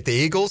 Get the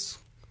Eagles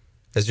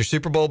as your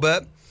Super Bowl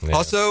bet. Yeah.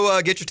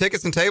 Also, get your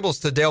tickets and tables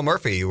to Dale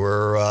Murphy.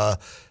 We're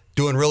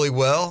doing really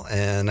well,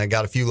 and I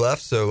got a few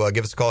left, so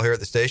give us a call here at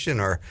the station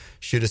or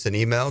shoot us an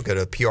email. Go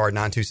to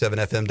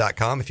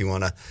pr927fm.com if you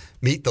want to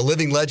meet the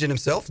living legend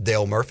himself,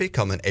 Dale Murphy,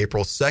 coming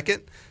April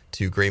 2nd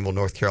to Greenville,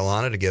 North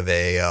Carolina to give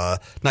a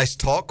nice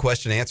talk,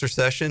 question-answer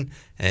session,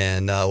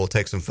 and we'll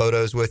take some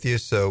photos with you.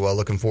 So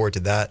looking forward to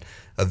that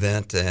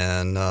event,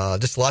 and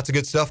just lots of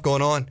good stuff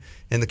going on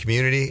in the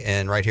community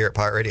and right here at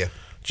Pirate Radio.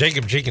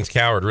 Jacob Jenkins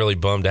Coward really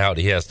bummed out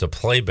he has to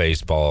play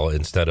baseball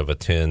instead of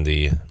attend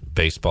the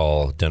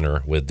baseball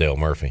dinner with Dale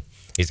Murphy.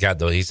 He said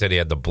he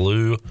had the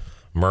blue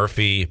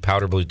Murphy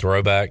powder blue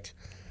throwback,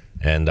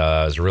 and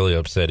is really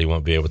upset he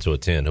won't be able to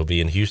attend. He'll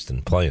be in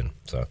Houston playing.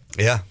 So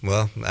yeah,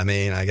 well, I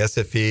mean, I guess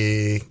if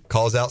he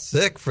calls out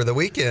sick for the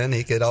weekend,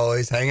 he could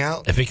always hang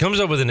out. If he comes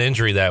up with an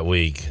injury that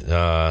week,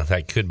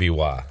 that could be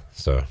why.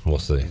 So we'll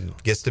see.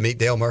 Gets to meet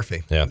Dale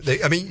Murphy. Yeah.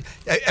 I mean,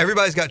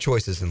 everybody's got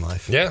choices in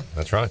life. Yeah,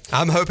 that's right.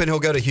 I'm hoping he'll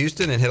go to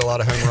Houston and hit a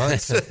lot of home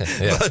runs.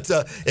 Yeah. But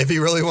if he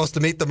really wants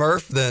to meet the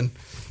Murph, then,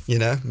 you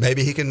know,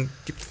 maybe he can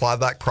fly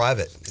back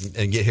private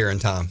and get here in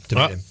time to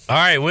meet him. All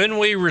right, when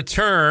we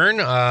return,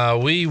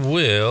 we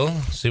will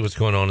see what's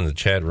going on in the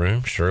chat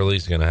room.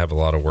 Shirley's going to have a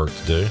lot of work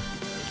to do.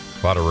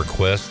 A lot of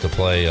requests to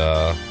play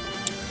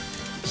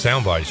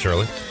soundbite,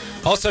 Shirley.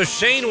 Also,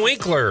 Shane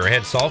Winkler,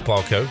 head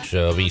softball coach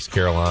of East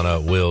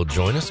Carolina, will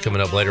join us.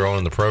 Coming up later on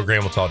in the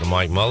program, we'll talk to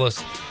Mike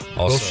Mullis.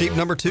 Also, will Sheep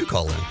number 2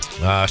 call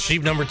in?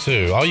 Sheep number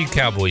 2. All you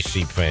Cowboys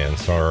Sheep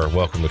fans are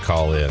welcome to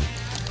call in.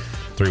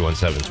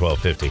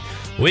 317-1250.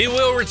 We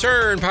will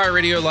return Pirate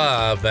Radio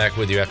Live. Back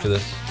with you after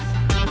this.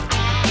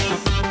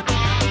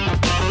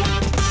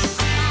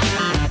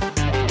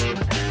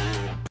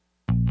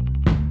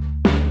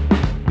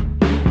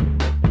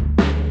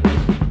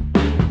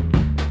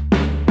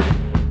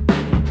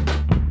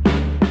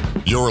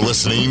 You're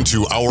listening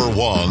to Hour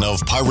 1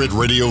 of Pirate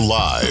Radio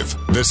Live.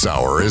 This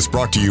hour is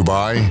brought to you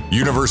by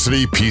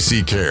University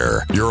PC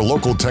Care, your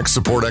local tech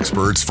support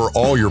experts for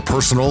all your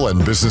personal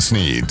and business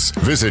needs.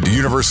 Visit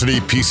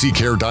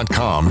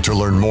universitypccare.com to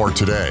learn more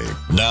today.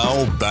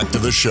 Now, back to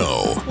the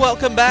show.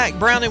 Welcome back.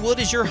 Brown & Wood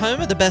is your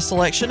home of the best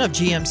selection of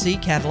GMC,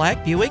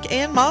 Cadillac, Buick,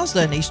 and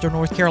Mazda in Eastern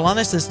North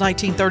Carolina since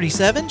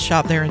 1937.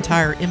 Shop their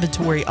entire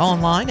inventory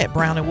online at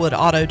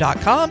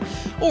brownandwoodauto.com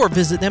or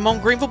visit them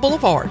on Greenville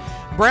Boulevard.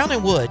 Brown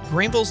 & Wood,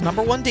 Greenville's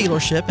 #1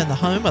 dealership and the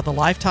home of the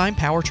lifetime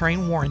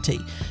powertrain warranty.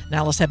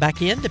 Now let's head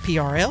back in to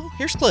PRL.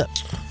 Here's Clip.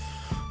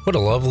 What a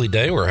lovely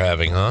day we're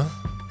having, huh?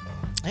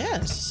 Yeah,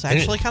 it's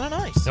actually kind of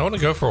nice. I want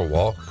to go for a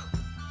walk.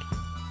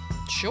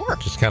 Sure.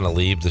 Just kind of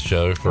leave the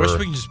show for... I wish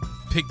we can just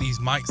pick these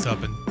mics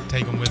up and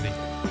take them with me.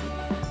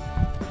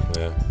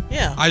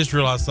 Yeah. I just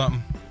realized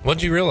something.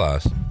 What'd you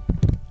realize?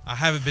 I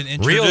haven't been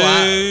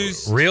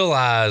introduced. Real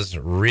eyes realize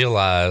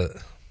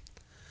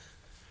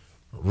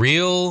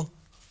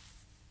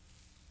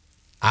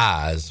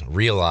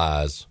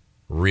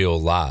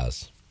real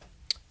lies.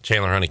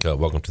 Chandler Honeycutt,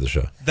 welcome to the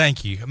show.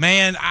 Thank you.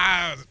 Man,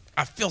 I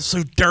feel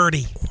so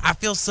dirty. I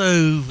feel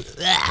so...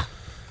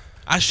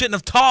 I shouldn't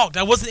have talked.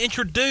 I wasn't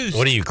introduced.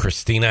 What are you,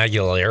 Christina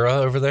Aguilera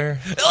over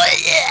there?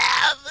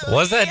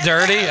 Was that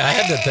dirty? I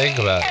had to think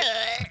about it.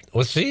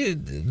 Was she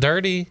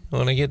dirty?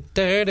 Want to get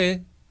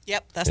dirty?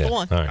 Yep, that's the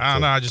one. Right, I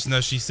don't know. I just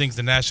know she sings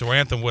the national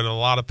anthem with a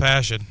lot of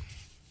passion.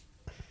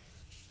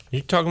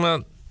 You talking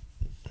about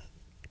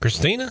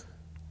Christina?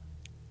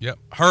 Yep,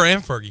 her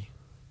and Fergie.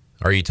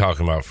 Are you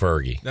talking about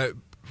Fergie? No,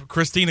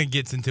 Christina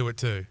gets into it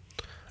too.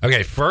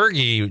 Okay,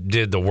 Fergie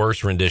did the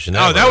worst rendition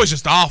ever. Oh, that was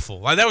just awful.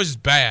 Like, that was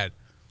just bad.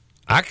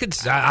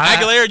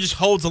 Aguilera just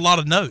holds a lot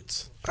of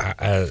notes.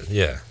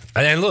 Yeah,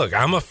 and look,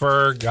 I'm a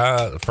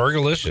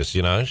Fergalicious.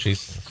 You know, she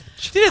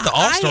did it at the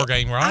All-Star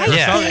game, right?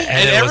 Yeah,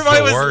 and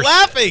everybody was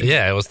laughing.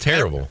 Yeah, it was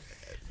terrible.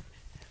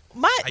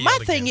 My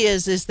thing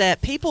is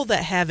that people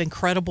that have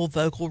incredible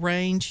vocal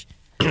range,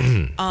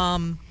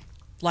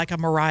 like a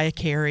Mariah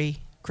Carey,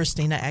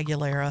 Christina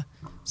Aguilera,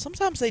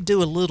 sometimes they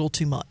do a little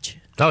too much.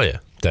 Oh yeah,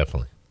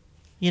 definitely.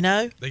 You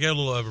know, they get a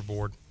little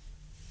overboard.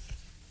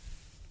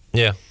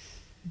 Yeah.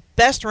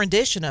 Best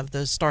rendition of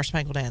the Star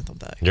Spangled Anthem,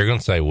 though. You're going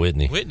to say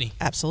Whitney. Whitney.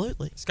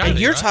 Absolutely. gotta And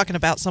be, you're right? talking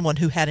about someone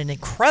who had an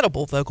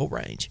incredible vocal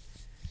range.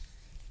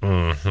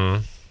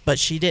 Mm-hmm. But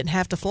she didn't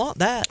have to flaunt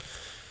that.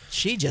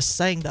 She just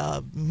sang the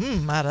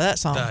out of that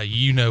song.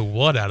 You know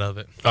what out of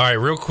it. All right,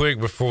 real quick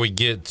before we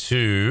get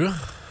to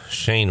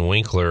Shane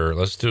Winkler,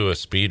 let's do a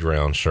speed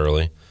round,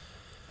 Shirley.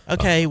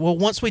 Okay, well,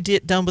 once we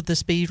get done with the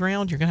speed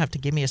round, you're going to have to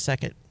give me a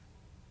second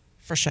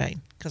for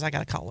Shane because I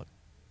got to call him.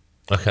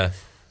 Okay.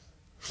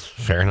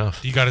 Fair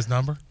enough. Do you got his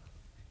number?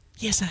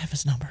 Yes, I have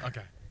his number.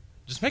 Okay.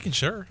 Just making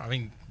sure. I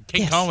mean,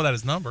 can't call him without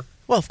his number.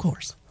 Well, of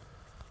course.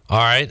 All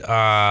right.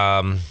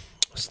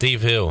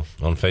 Steve Hill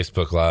on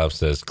Facebook Live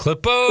says,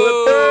 Clippo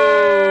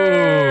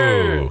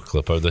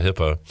the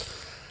Hippo.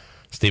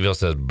 Steve Hill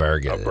says,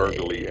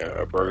 burglary.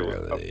 A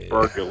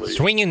burglary.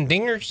 Swinging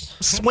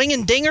dingers.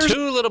 Swinging dingers.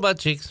 2 little butt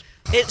cheeks.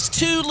 It's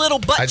 2 little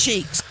butt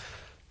cheeks.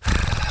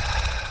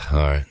 All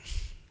right.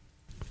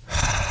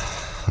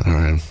 All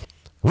right.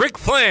 Ric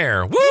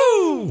Flair.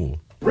 Woo!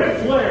 Ric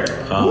Flair.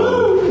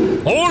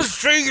 Woo! I want to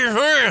shake his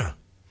hand.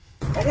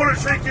 I want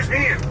to shake his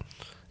hand.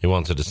 He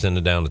wants to send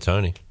it down to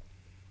Tony.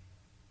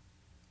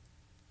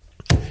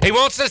 He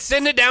wants to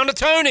send it down to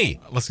Tony.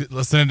 Let's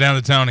send it down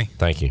to Tony.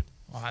 Thank you.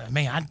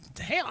 Man,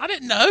 I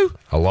didn't know.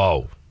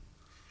 Hello.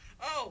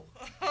 Oh.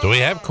 Do we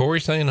have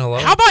Corey saying hello?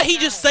 How about he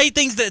just say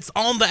things that's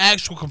on the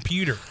actual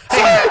computer?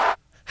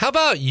 How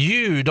about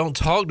you don't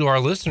talk to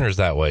our listeners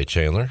that way,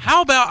 Chandler?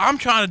 How about I'm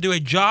trying to do a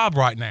job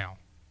right now?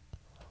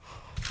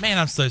 Man,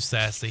 I'm so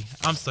sassy.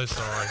 I'm so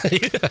sorry.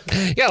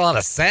 You got a lot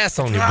of sass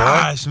on you, boy.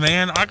 Gosh,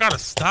 man, I gotta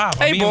stop.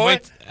 Hey, boy.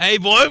 Hey,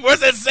 boy, where's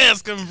that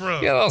sass coming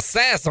from? You got a little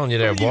sass on you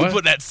there, boy. You can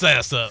put that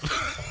sass up.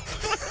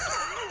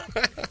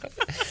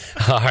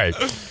 All right.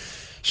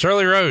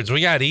 Shirley Rhodes,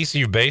 we got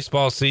ECU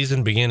baseball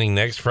season beginning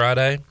next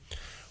Friday.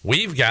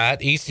 We've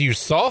got ECU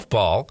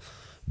softball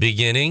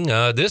beginning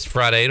this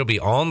Friday. It'll be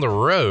on the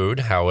road,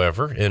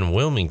 however, in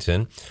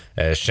Wilmington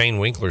as Shane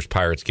Winkler's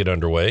Pirates get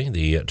underway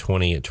the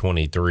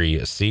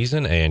 2023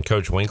 season. And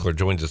Coach Winkler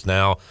joins us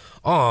now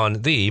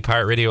on the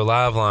Pirate Radio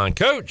Live line.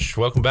 Coach,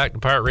 welcome back to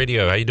Pirate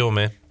Radio. How you doing,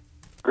 man?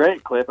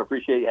 Great, Cliff. I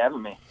appreciate you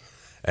having me.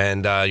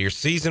 And your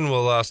season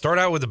will start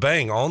out with a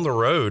bang on the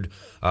road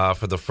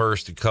for the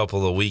first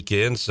couple of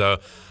weekends. So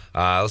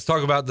let's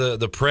talk about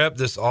the prep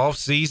this off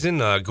season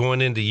going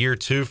into year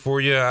 2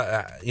 for you.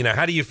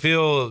 How do you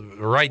feel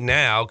right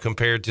now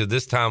compared to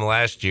this time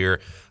last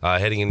year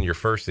heading into your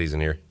first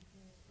season here?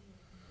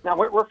 Now,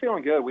 we're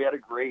feeling good. We had a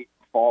great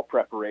fall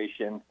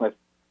preparation with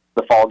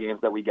the fall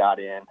games that we got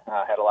in.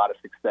 Had a lot of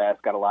success,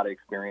 got a lot of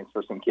experience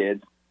for some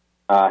kids.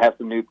 Have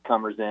some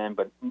newcomers in,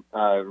 but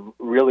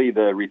really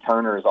the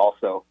returners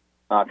also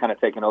kind of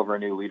taking over a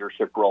new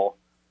leadership role.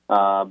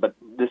 But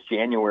this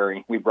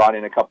January, we brought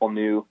in a couple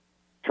new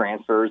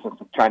transfers and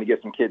trying to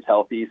get some kids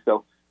healthy.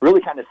 So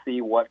really kind of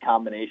see what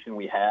combination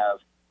we have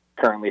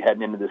currently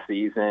heading into the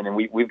season. And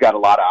we've got a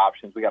lot of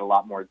options. We got a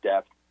lot more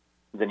depth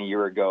than a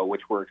year ago,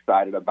 which we're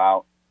excited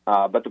about.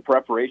 But the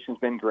preparation's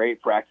been great.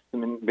 Practice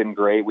has been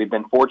great. We've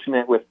been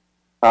fortunate with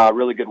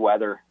really good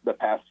weather the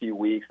past few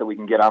weeks that we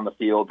can get on the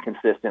field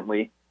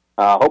consistently.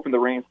 Hoping the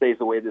rain stays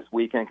away this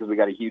weekend because we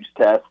got a huge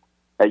test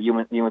at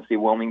UNC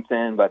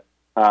Wilmington. But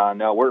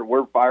no,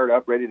 we're fired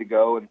up, ready to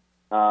go, and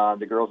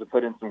the girls have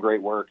put in some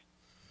great work.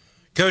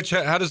 Coach,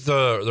 how does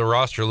the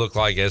roster look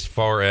like as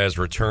far as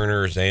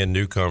returners and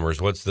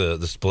newcomers? What's the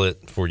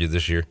split for you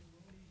this year?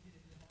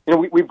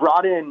 We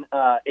brought in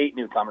 8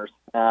 newcomers,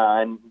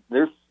 and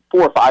there's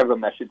 4 or 5 of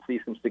them that should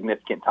see some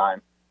significant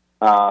time.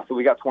 So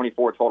we got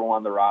 24 total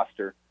on the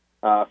roster.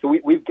 So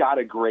we've got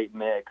a great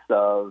mix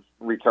of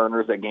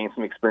returners that gained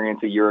some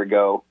experience a year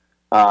ago,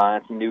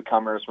 and some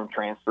newcomers from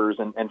transfers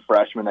and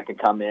freshmen that can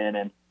come in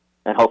and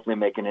hopefully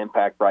make an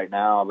impact right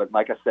now. But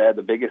like I said,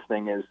 the biggest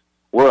thing is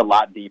we're a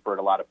lot deeper at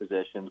a lot of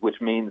positions,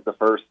 which means the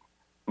first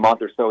month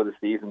or so of the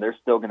season, there's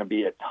still going to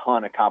be a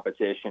ton of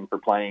competition for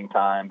playing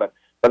time. But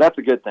that's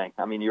a good thing.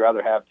 I mean, you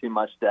rather have too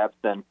much depth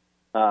than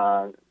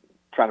trying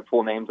to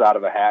pull names out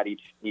of a hat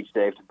each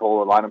day to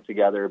pull a lineup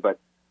together. But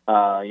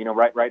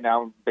right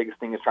now, biggest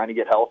thing is trying to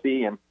get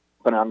healthy and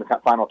put on the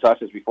final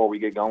touches before we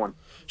get going.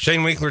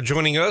 Shane Winkler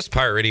joining us,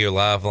 Pirate Radio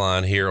Live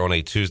line here on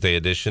a Tuesday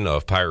edition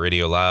of Pirate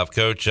Radio Live.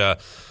 Coach,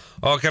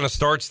 all kind of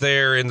starts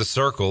there in the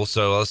circle.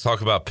 So let's talk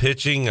about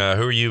pitching.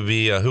 Who will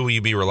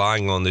you be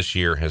relying on this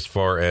year as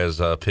far as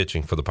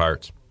pitching for the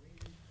Pirates?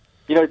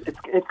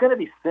 It's going to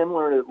be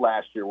similar to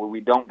last year where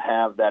we don't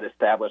have that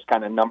established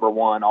kind of number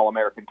one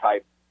All-American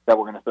type that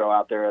we're going to throw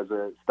out there as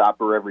a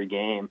stopper every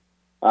game.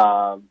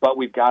 But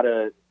we've got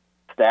a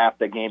staff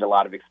that gained a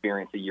lot of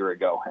experience a year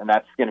ago, and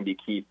that's going to be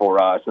key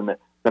for us. And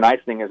the nice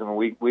thing is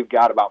we've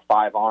got about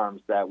 5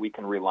 arms that we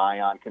can rely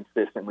on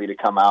consistently to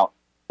come out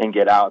and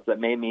get out. So that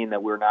may mean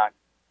that we're not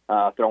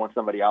throwing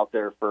somebody out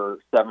there for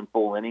 7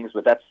 full innings,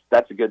 but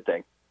that's a good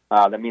thing.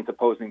 That means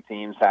opposing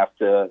teams have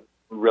to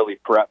really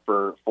prep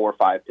for 4 or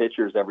 5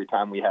 pitchers every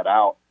time we head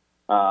out.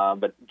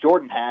 But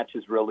Jordan Hatch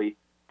has really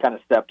kind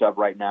of stepped up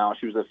right now.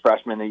 She was a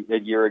freshman a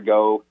year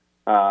ago,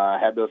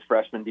 had those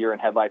freshman deer in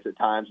headlights at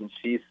times, and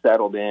she's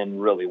settled in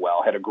really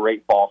well. Had a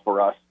great fall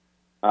for us.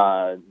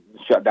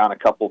 Shut down a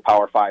couple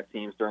Power 5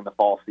 teams during the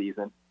fall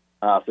season.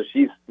 So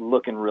she's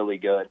looking really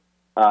good.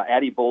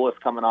 Addie Bullis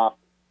coming off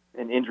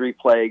an injury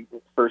plague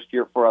first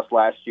year for us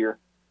last year.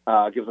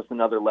 Gives us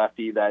another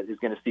lefty that is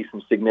going to see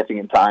some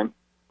significant time.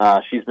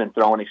 She's been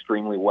throwing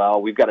extremely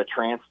well. We've got a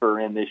transfer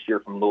in this year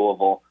from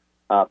Louisville,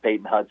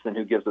 Peyton Hudson,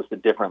 who gives us a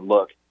different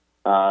look.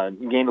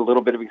 Gained a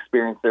little bit of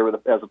experience there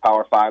as a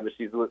Power 5, but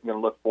she's going to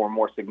look for a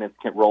more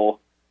significant role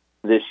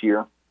this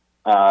year.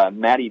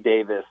 Maddie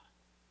Davis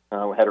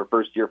had her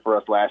first year for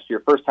us last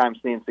year. First time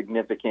seeing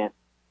significant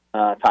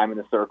time in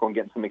the circle and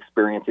getting some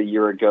experience a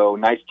year ago.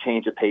 Nice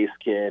change of pace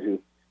kid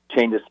who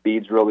changes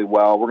speeds really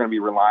well. We're going to be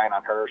relying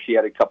on her. She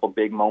had a couple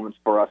big moments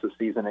for us a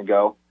season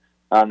ago.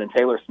 And then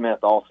Taylor Smith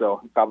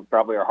also,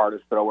 probably our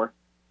hardest thrower.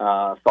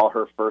 Saw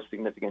her first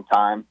significant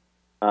time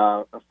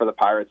for the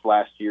Pirates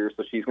last year,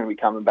 so she's going to be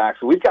coming back.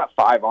 So we've got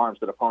 5 arms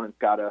that opponents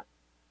got to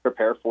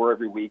prepare for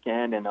every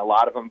weekend, and a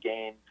lot of them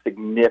gained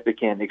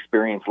significant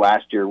experience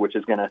last year, which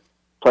is going to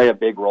play a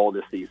big role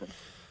this season.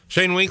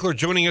 Shane Winkler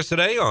joining us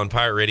today on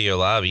Pirate Radio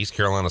Live. East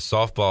Carolina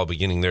softball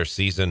beginning their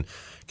season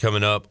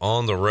coming up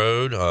on the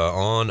road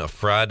on a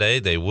Friday.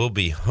 They will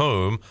be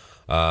home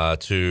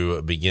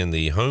to begin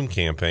the home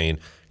campaign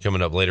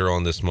coming up later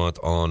on this month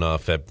on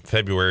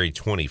February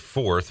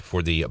 24th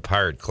for the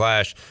Pirate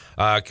Clash.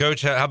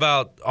 Coach, how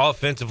about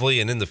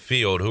offensively and in the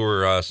field? Who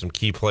are some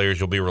key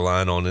players you'll be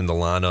relying on in the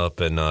lineup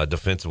and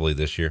defensively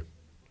this year?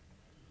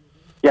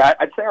 Yeah,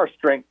 I'd say our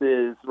strength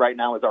is right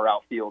now is our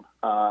outfield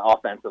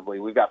offensively.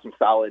 We've got some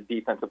solid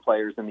defensive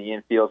players in the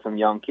infield, some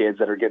young kids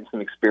that are getting some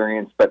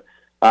experience. But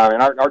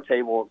and our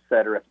table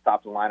setter at the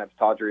top of the lineup is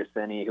Tadria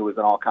Finney, who was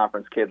an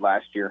all-conference kid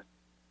last year,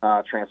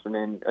 transferred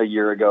in a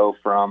year ago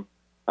from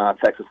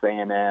Texas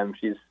A&M.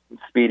 She's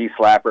speedy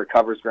slapper,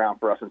 covers ground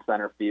for us in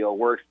center field.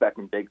 We're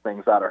expecting big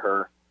things out of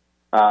her.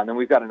 And then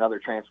we've got another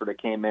transfer that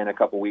came in a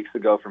couple weeks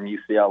ago from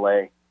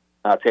UCLA.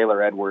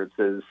 Taylor Edwards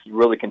has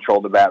really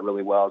controlled the bat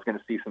really well. Is going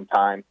to see some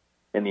time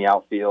in the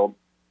outfield.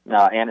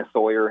 Anna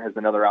Sawyer is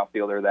another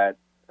outfielder, that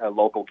a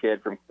local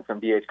kid from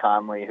D.H.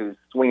 Conley, who's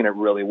swinging it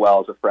really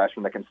well as a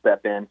freshman that can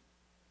step in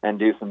and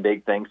do some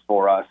big things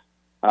for us.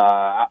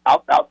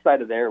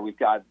 Outside of there, we've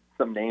got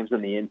some names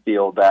in the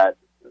infield that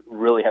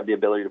really have the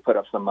ability to put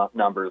up some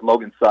numbers.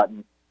 Logan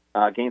Sutton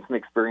gained some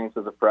experience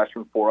as a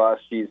freshman for us.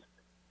 She's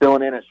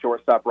filling in at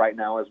shortstop right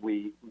now as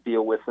we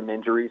deal with some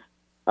injuries,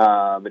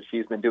 but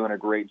she's been doing a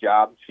great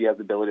job. She has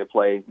the ability to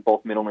play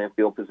both middle and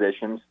infield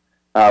positions.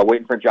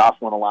 Waiting for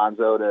Jocelyn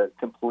Alonzo to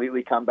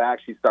completely come back.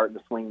 She's starting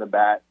to swing the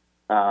bat.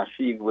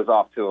 She was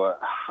off to a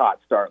hot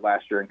start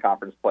last year in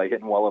conference play,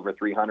 hitting well over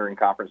 300 in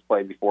conference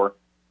play before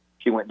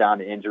she went down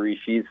to injury.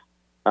 She's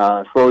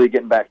slowly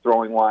getting back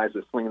throwing-wise,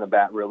 but swinging the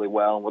bat really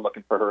well, and we're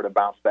looking for her to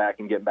bounce back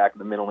and get back in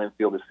the middle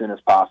infield as soon as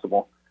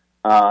possible.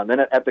 Then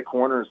at the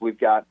corners, we've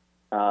got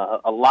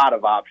a lot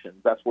of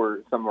options. That's where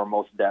some of our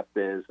most depth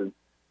is. And,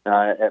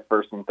 at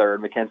first and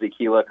third, Mackenzie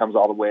Keela comes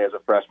all the way as a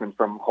freshman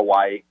from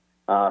Hawaii.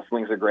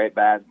 Swings a great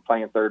bat,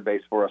 playing third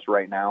base for us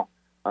right now.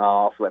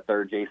 Also at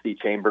third, J.C.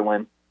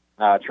 Chamberlain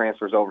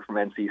transfers over from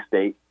NC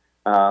State.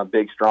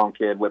 Big, strong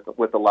kid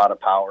with a lot of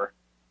power.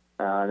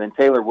 And then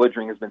Taylor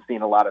Woodring has been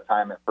seeing a lot of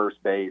time at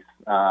first base.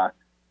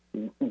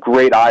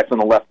 Great eye from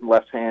the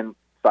left-hand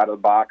side of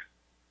the box.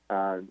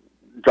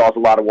 Draws a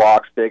lot of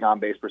walks, big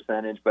on-base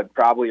percentage, but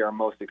probably our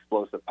most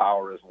explosive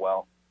power as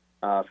well.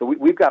 So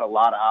we've got a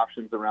lot of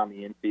options around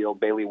the infield.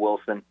 Bailey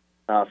Wilson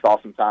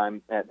saw some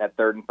time at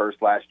third and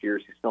first last year.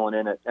 She's filling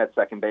in at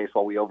second base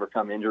while we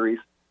overcome injuries.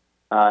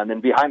 And then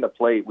behind the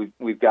plate,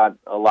 we've got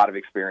a lot of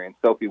experience.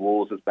 Sophie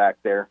Wools is back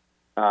there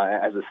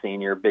as a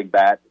senior, big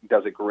bat,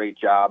 does a great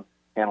job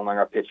handling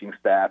our pitching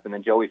staff. And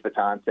then Joey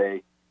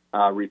Fatante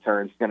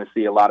returns, going to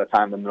see a lot of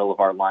time in the middle of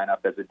our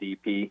lineup as a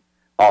DP.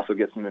 Also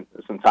gets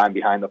some time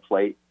behind the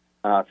plate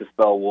to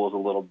spell Wools a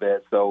little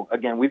bit. So,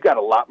 again, we've got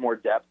a lot more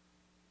depth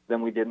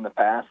than we did in the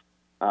past.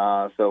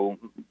 So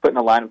putting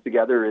a lineup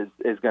together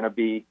is going to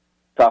be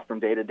tough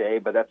from day to day,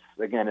 but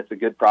it's a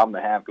good problem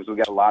to have because we've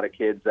got a lot of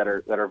kids that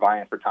are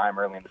vying for time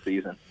early in the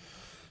season.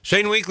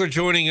 Shane Winkler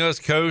joining us,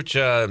 Coach.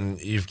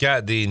 You've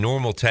got the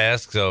normal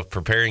tasks of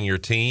preparing your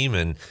team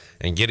and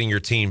getting your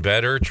team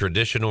better,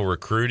 traditional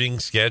recruiting,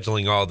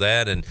 scheduling, all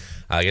that. And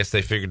I guess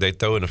they figured they'd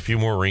throw in a few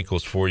more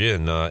wrinkles for you,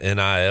 and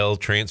NIL,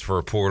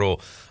 transfer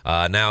portal,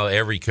 now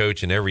every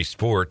coach in every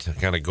sport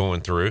kind of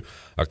going through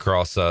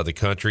across the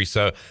country.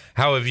 So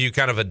how have you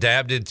kind of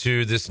adapted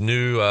to this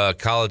new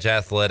college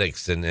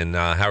athletics, and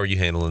how are you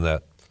handling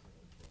that?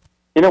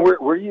 You know,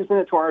 we're using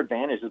it to our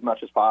advantage as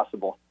much as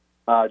possible.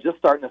 Just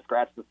starting to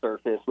scratch the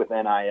surface with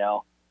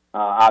NIL.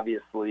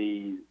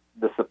 Obviously,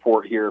 the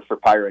support here for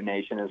Pirate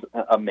Nation is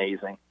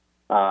amazing.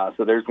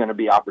 So there's going to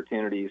be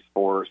opportunities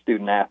for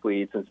student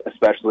athletes,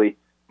 especially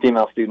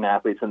female student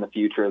athletes in the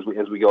future as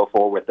we go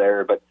forward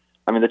there. But,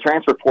 I mean, the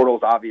transfer portal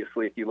is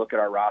obviously, if you look at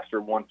our roster,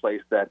 one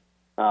place that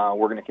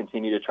we're going to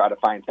continue to try to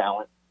find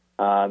talent.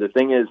 The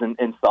thing is,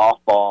 in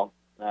softball,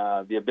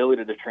 the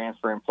ability to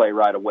transfer and play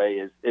right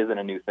away isn't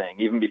a new thing.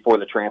 Even before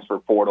the transfer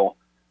portal,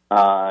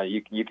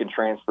 you can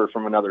transfer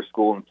from another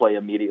school and play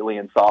immediately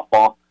in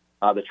softball.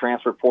 The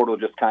transfer portal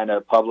just kind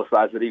of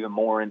publicizes it even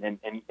more and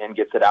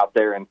gets it out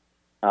there, and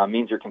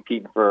means you're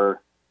competing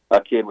for a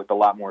kid with a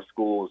lot more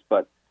schools.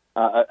 But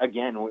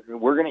again,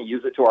 we're going to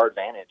use it to our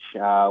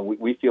advantage.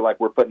 We feel like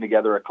we're putting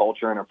together a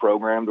culture and a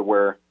program to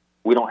where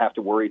we don't have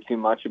to worry too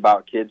much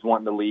about kids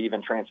wanting to leave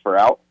and transfer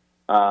out.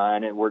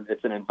 And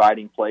it's an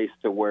inviting place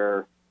to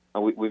where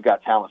we've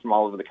got talent from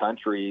all over the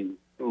country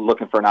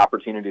looking for an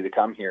opportunity to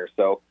come here.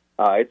 So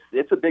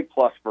it's a big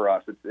plus for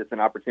us. It's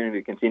an opportunity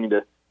to continue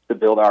to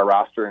build our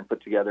roster and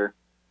put together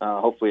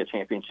hopefully a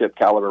championship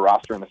caliber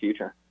roster in the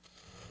future.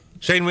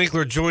 Shane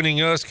Winkler joining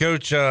us,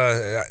 Coach.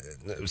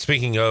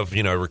 Speaking of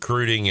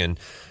recruiting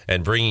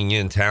and bringing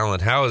in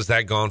talent, how has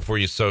that gone for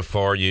you so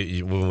far?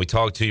 You when we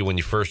talked to you when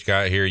you first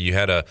got here, you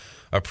had a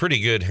pretty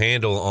good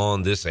handle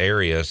on this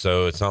area,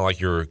 so it's not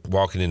like you're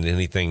walking into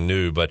anything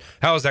new. But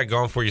how has that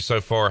gone for you so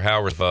far?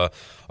 How are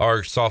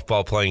our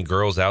softball playing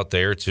girls out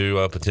there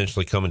to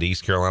potentially come into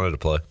East Carolina to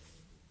play?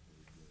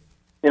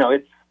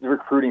 The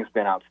recruiting's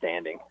been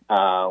outstanding.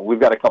 We've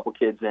got a couple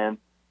kids in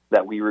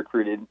that we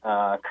recruited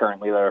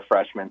currently that are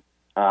freshmen.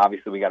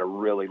 Obviously, we got a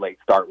really late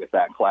start with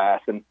that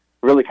class, and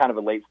really kind of a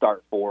late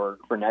start for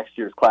next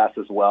year's class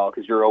as well,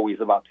 because you're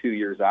always about 2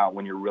 years out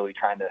when you're really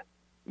trying to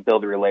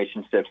build the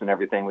relationships and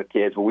everything with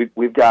kids. But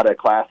we've got a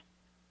class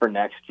for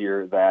next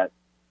year that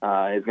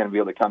is going to be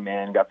able to come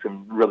in, got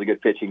some really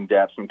good pitching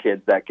depth, some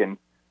kids that can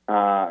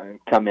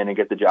come in and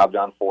get the job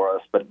done for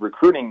us. But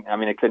recruiting, I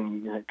mean, it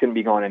couldn't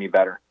be going any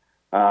better.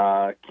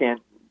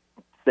 Can't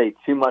say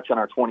too much on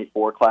our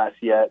 24 class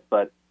yet,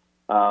 but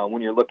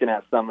when you're looking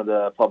at some of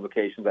the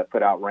publications that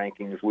put out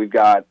rankings, we've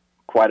got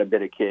quite a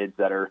bit of kids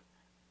that are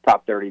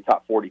top 30,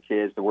 top 40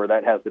 kids, to where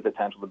that has the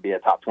potential to be a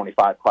top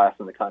 25 class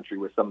in the country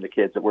with some of the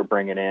kids that we're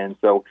bringing in.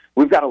 So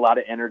we've got a lot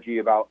of energy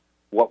about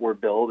what we're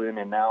building,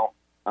 and now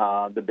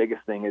the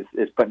biggest thing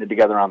is putting it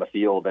together on the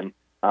field and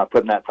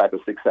putting that type of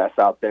success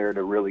out there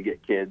to really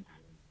get kids,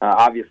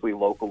 obviously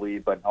locally,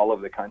 but all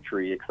over the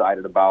country,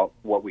 excited about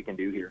what we can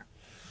do here.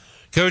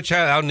 Coach,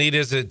 how neat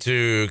is it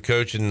to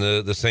coach in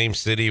the same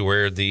city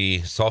where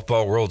the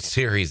Softball World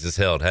Series is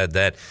held? Had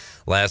that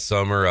last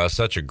summer,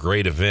 such a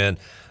great event,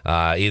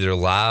 either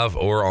live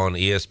or on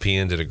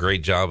ESPN. Did a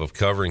great job of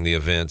covering the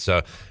event.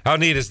 So how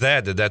neat is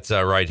that that's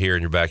right here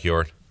in your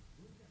backyard?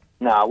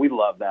 No, we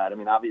love that. I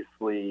mean,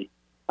 obviously,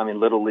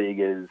 Little League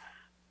is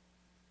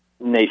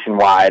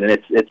nationwide,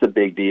 and it's a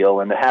big deal,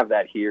 and to have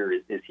that here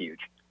is huge.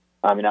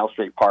 I mean,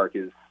 Elstree Park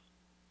is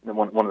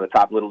one of the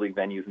top Little League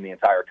venues in the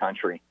entire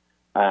country.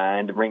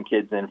 And to bring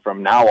kids in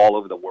from now all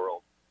over the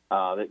world,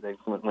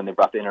 when they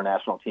brought the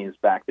international teams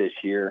back this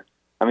year,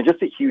 I mean,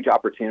 just a huge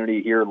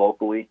opportunity here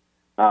locally.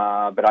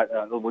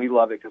 But we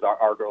love it because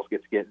our girls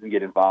get to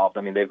get involved.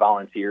 I mean, they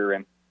volunteer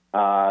and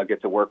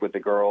get to work with the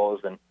girls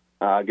and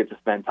get to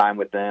spend time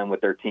with them with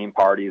their team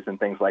parties and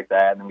things like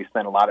that. And we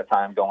spend a lot of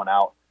time going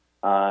out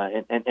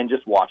and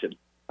just watching.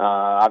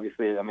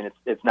 Obviously, I mean,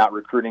 it's not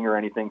recruiting or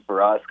anything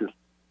for us because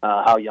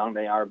how young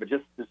they are, but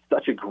just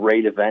such a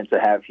great event to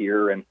have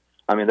here. And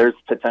I mean, there's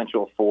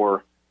potential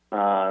for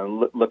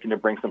looking to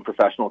bring some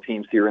professional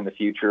teams here in the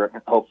future,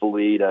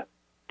 hopefully to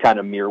kind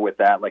of mirror with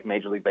that, like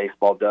Major League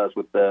Baseball does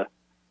with the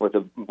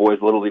Boys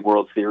Little League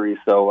World Series.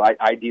 So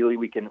ideally,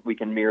 we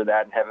can mirror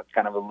that and have it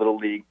kind of a Little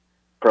League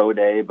Pro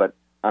Day. But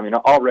I mean,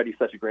 already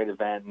such a great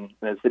event, and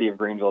the city of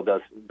Greenville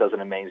does an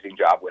amazing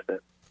job with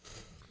it.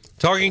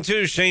 Talking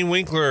to Shane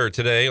Winkler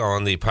today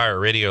on the Pirate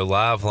Radio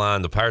Live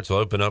Line. The Pirates will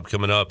open up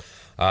coming up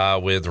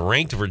with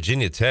ranked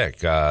Virginia Tech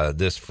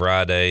this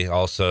Friday.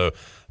 Also,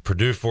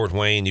 Purdue, Fort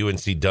Wayne,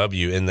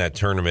 UNCW in that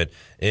tournament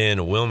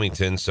in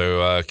Wilmington.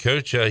 So,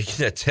 Coach, you get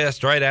a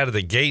test right out of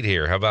the gate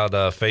here. How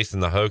about facing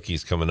the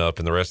Hokies coming up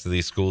and the rest of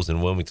these schools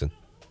in Wilmington?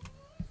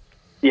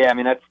 Yeah, I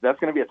mean, that's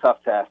going to be a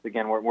tough test.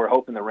 Again, we're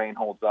hoping the rain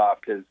holds off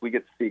because we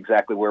get to see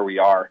exactly where we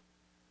are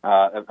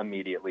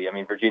immediately. I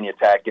mean, Virginia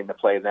Tech getting to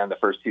play them the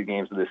first two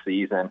games of the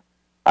season.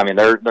 I mean,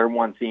 they're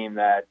one team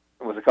that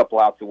was a couple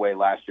outs away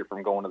last year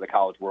from going to the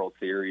College World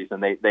Series,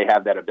 and they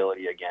have that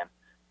ability again.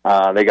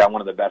 They got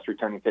one of the best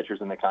returning pitchers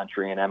in the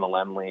country in Emma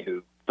Lemley,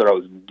 who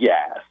throws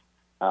gas.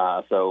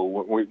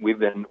 So we've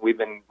been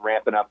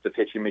ramping up the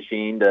pitching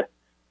machine to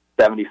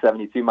 70,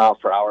 72 miles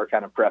per hour,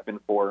 kind of prepping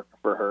for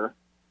her.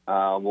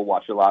 We'll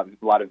watch a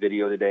lot of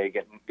video today,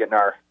 getting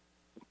our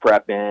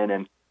prep in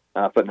and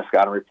putting the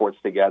scouting reports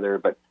together.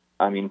 But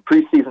I mean,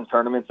 preseason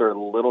tournaments are a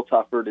little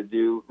tougher to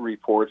do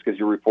reports because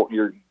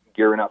you're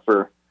gearing up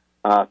for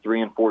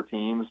 3 and 4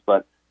 teams,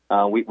 but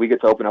we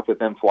get to open up with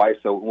them twice,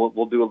 so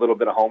we'll do a little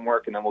bit of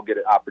homework, and then we'll get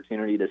an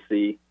opportunity to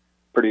see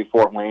Purdue,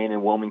 Fort Wayne,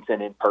 and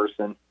Wilmington in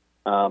person.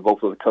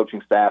 Both with the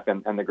coaching staff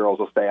and the girls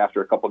will stay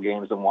after a couple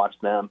games and watch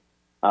them.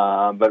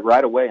 But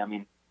right away, I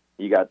mean,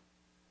 you got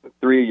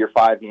 3 of your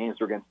 5 games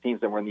were against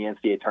teams that were in the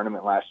NCAA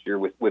tournament last year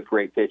with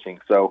great pitching.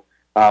 So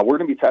we're going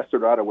to be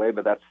tested right away,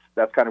 but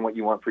that's kind of what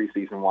you want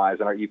preseason wise.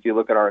 And if you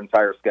look at our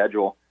entire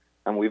schedule,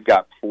 and we've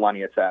got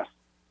plenty of tests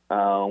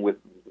with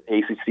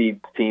ACC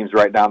teams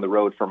right down the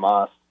road from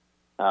us.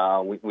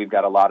 We've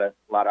got a lot of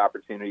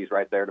opportunities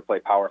right there to play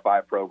Power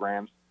 5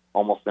 programs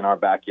almost in our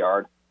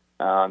backyard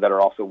that are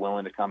also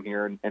willing to come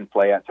here and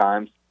play at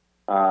times.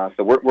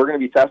 So we're going to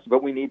be tested,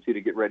 but we need to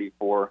get ready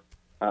for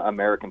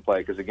American play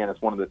because, again,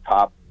 it's one of the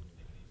top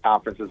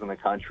conferences in the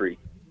country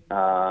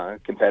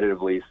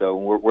competitively. So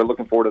we're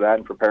looking forward to that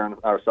and preparing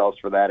ourselves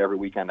for that every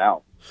weekend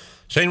out.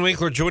 Shane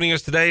Winkler joining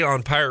us today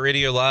on Pirate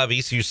Radio Live.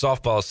 ECU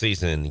softball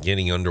season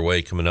getting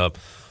underway coming up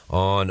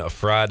on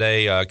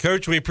Friday.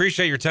 Coach, we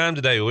appreciate your time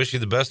today. We wish you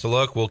the best of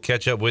luck. We'll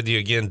catch up with you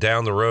again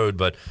down the road,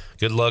 but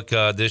good luck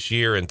this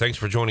year, and thanks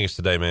for joining us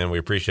today, man. We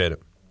appreciate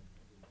it.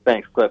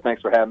 Thanks, Cliff.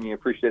 Thanks for having me.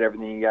 Appreciate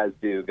everything you guys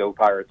do. Go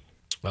Pirates.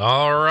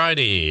 All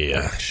righty.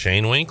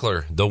 Shane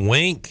Winkler, the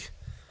Wink.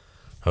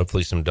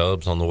 Hopefully some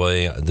dubs on the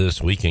way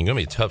this weekend. Going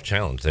to be a tough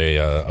challenge. They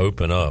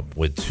open up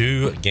with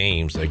 2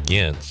 games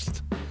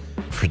against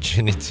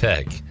Virginia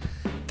Tech,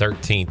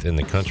 13th in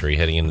the country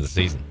heading into the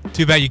season.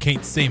 Too bad you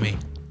can't see me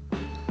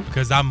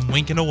because I'm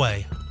winking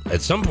away.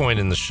 At some point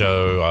in the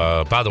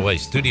show, by the way,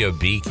 Studio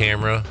B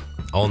camera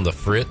on the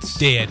Fritz.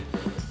 Dead.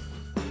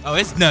 Oh,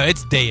 it's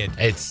dead.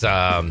 It's,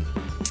 I'm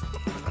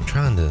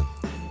trying to,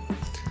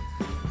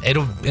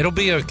 it'll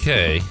be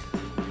okay.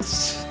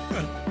 It's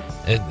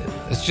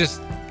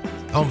just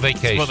on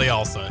vacation. That's what they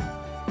all say.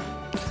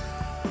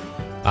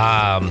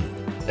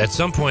 At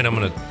some point, I'm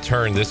going to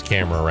turn this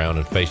camera around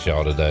and face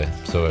y'all today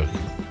so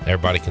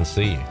everybody can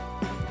see you.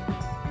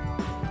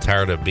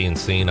 Tired of being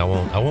seen. I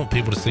want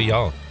people to see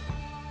y'all.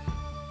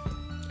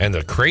 And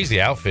the crazy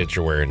outfit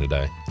you're wearing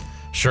today.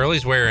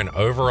 Shirley's wearing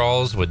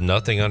overalls with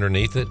nothing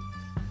underneath it.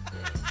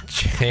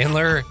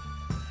 Chandler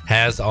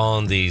has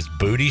on these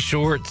booty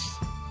shorts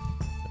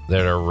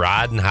that are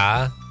riding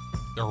high.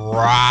 They're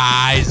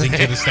rising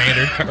to the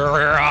standard. They're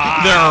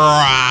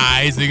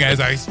rising as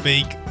I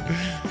speak.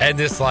 And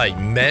this like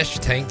mesh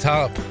tank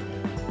top.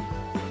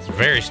 It's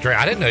very strange.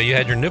 I didn't know you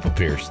had your nipple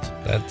pierced.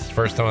 That's the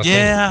first time I seen it.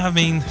 Yeah, I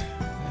mean,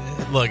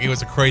 look, it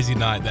was a crazy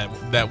night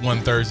that one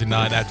Thursday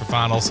night after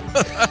finals.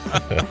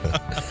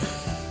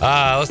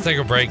 Let's take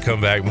a break,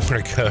 come back. More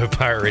to go.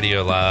 Pirate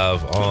Radio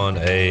Live on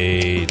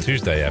a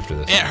Tuesday after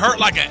this. It hurt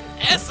like a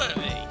SOB.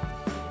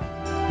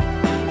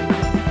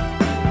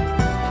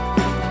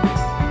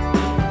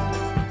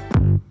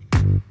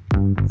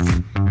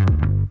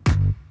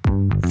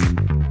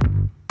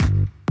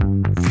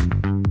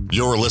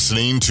 You're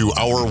listening to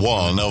Hour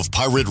 1 of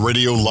Pirate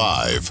Radio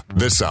Live.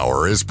 This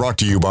hour is brought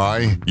to you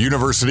by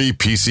University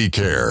PC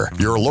Care,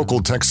 your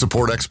local tech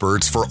support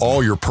experts for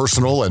all your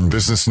personal and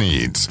business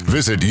needs.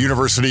 Visit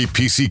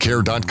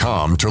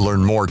universitypccare.com to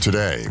learn more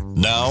today.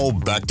 Now,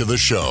 back to the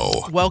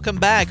show. Welcome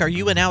back. Are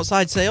you in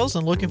outside sales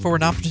and looking for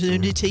an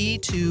opportunity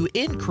to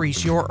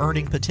increase your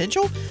earning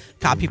potential?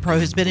 CopyPro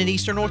has been in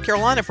Eastern North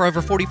Carolina for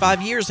over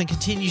 45 years and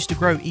continues to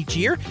grow each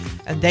year,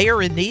 and they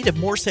are in need of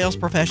more sales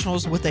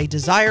professionals with a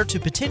desire to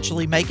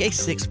potentially make a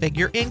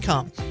 6-figure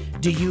income.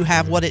 Do you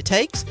have what it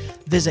takes?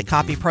 Visit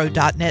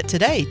copypro.net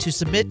today to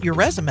submit your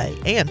resume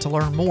and to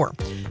learn more.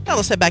 Now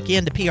let's head back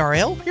into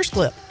PRL. Here's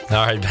Flip.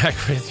 All right, back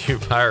with you,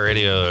 Pirate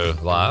Radio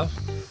Live.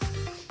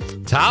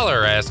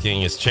 Tyler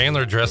asking, is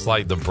Chandler dressed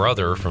like the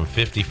brother from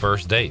 50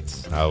 First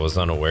Dates? I was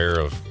unaware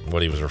of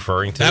what he was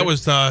referring to. That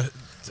was a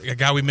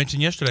guy we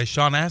mentioned yesterday,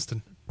 Sean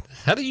Astin.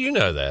 How do you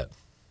know that?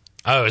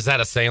 Oh, is that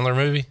a Sandler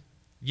movie?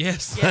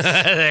 Yes.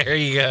 There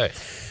you go.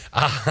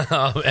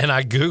 And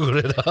I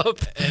Googled it up.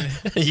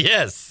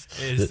 Yes.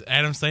 It's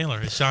Adam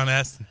Sandler. It's Sean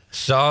Astin.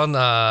 Sean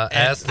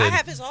Astin. I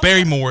have his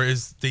Barrymore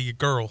is the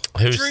girl.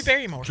 Drew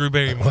Barrymore. Drew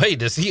Barrymore. Wait,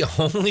 does he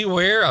only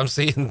wear? I'm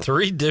seeing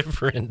 3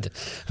 different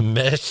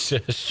mesh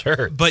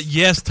shirts. But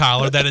yes,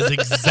 Tyler, that is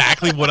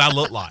exactly what I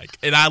look like.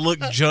 And I look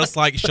just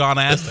like Sean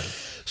Astin.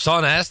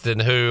 Sean Astin,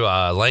 who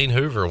Lane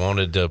Hoover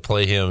wanted to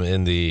play him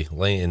in the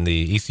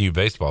ECU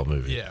baseball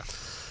movie. Yeah.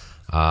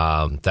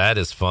 That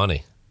is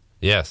funny.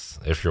 Yes,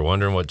 if you're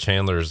wondering what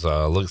Chandler's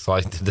looks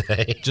like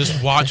today,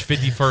 just watch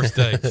 50 First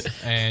Dates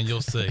and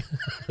you'll see.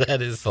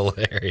 That is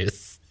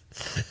hilarious.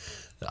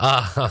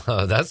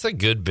 That's a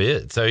good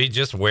bit. So he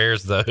just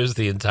wears those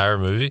the entire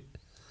movie,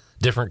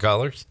 different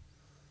colors.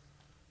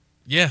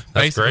 Yeah,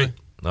 that's basically. great.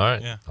 All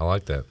right, yeah. I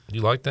like that.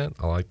 You like that?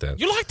 I like that.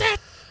 You like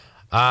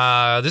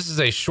that? This is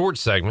a short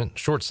segment,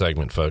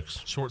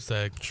 folks. Short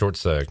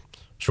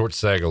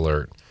seg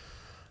alert.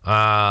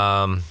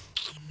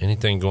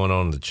 Anything going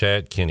on in the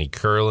chat? Kenny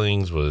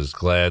Curlings was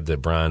glad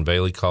that Brian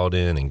Bailey called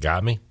in and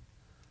got me.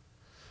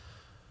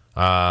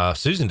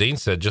 Susan Dean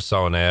said, just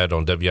saw an ad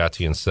on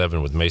WITN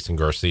 7 with Mason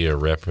Garcia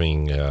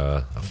repping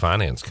a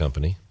finance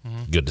company.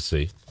 Mm-hmm. Good to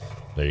see.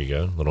 There you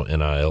go. Little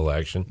NIL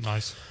action.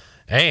 Nice.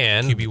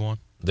 And QB1.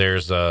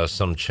 There's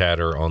some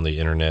chatter on the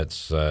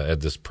internets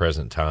at this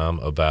present time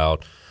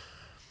about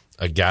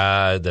a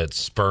guy that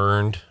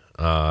spurned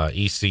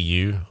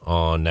ECU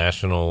on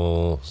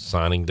National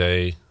Signing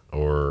Day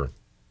or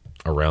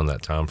around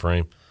that time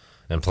frame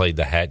and played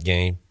the hat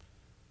game.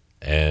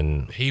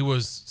 And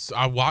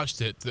I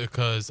watched it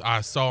because I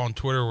saw on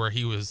Twitter where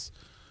he was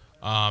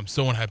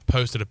someone had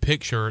posted a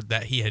picture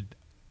that he had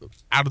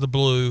out of the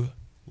blue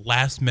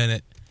last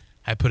minute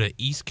had put an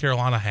East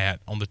Carolina hat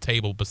on the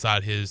table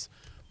beside his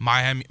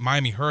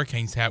Miami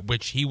Hurricanes hat,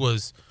 which he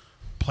was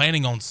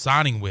planning on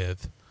signing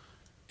with.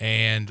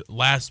 And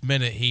last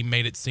minute, he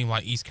made it seem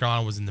like East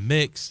Carolina was in the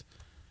mix.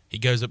 He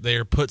goes up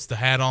there, puts the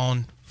hat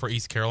on for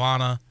East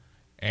Carolina,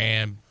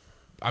 and,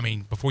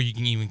 before you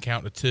can even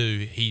count to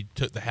two, he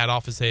took the hat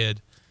off his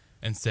head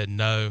and said,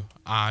 "No,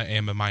 I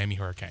am a Miami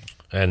Hurricane."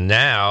 And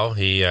now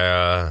he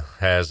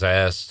has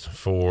asked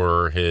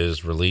for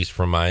his release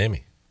from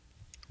Miami.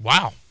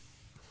 Wow.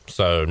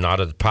 So not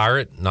a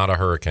Pirate, not a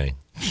Hurricane.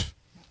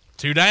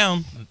 2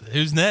 down.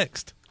 Who's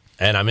next?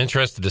 And I'm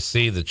interested to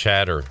see the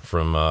chatter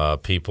from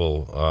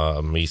people,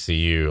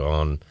 ECU,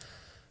 on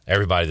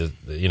everybody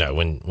that,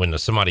 when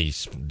somebody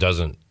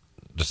doesn't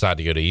decide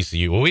to go to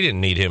ECU. Well, we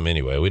didn't need him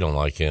anyway. We don't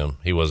like him.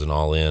 He wasn't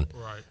all in.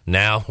 Right.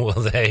 Now will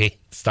they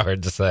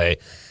start to say,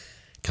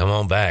 come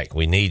on back.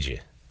 We need you.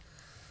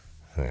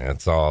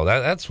 That's all.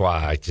 That's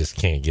why I just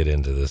can't get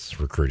into this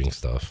recruiting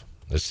stuff.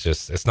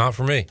 It's not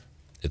for me.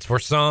 It's for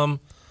some.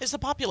 It's a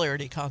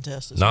popularity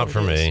contest. Not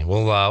for me.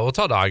 We'll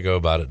talk to Igo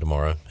about it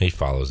tomorrow. He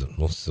follows it.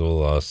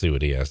 We'll see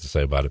what he has to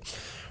say about it.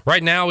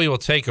 Right now, we will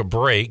take a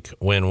break.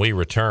 When we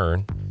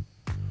return,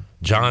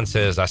 John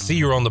says, "I see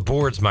you're on the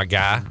boards, my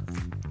guy."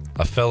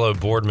 A fellow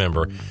board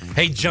member.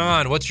 Hey,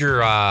 John, what's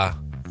your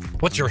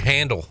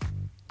handle?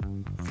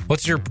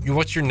 What's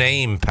your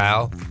name,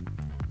 pal?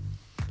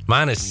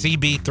 Mine is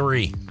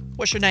CB3.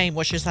 What's your name?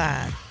 What's your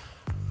sign?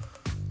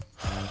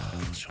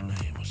 What's your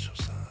name? What's your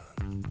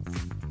sign?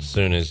 As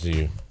soon as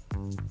you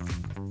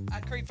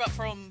creep up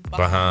from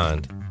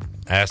behind.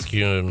 Ask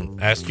you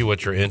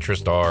what your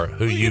interests are,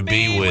 who you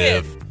be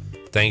with,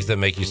 things that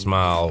make you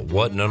smile,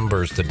 what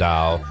numbers to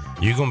dial.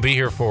 You're going to be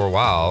here for a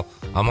while.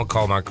 I'm going to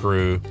call my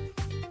crew.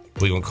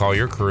 We're going to call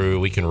your crew.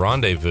 We can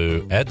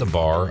rendezvous at the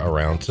bar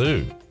around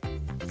 2.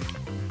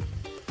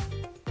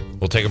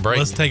 We'll take a break.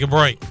 Let's take a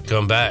break.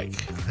 Come back.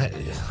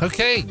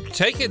 Okay,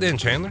 take it then,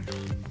 Chandler.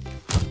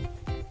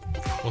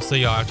 We'll see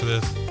y'all after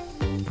this.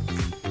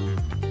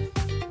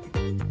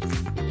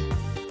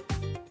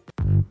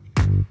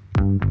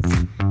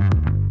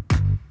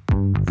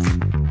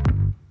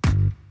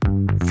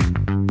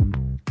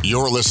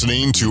 You're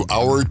listening to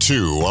Hour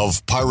 2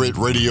 of Pirate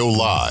Radio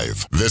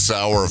Live. This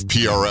hour of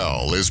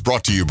PRL is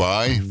brought to you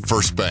by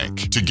First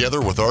Bank.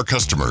 Together with our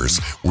customers,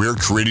 we're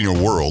creating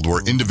a world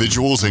where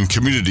individuals and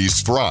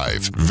communities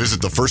thrive.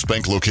 Visit the First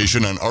Bank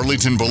location on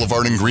Arlington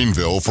Boulevard in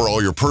Greenville for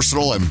all your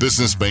personal and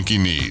business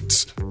banking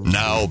needs.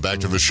 Now, back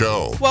to the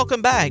show.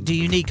 Welcome back. Do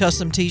you need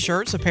custom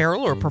t-shirts,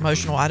 apparel, or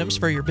promotional items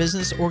for your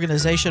business,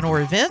 organization, or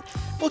event?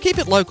 Well, keep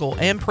it local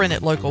and print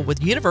it local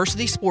with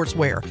University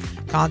Sportswear.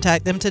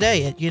 Contact them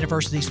today at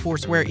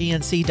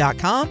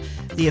universitysportswearenc.com,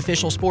 the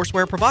official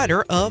sportswear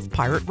provider of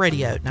Pirate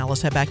Radio. Now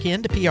let's head back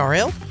into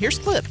PRL. Here's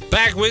Clip.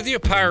 Back with you,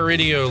 Pirate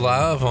Radio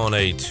Live on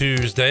a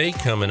Tuesday.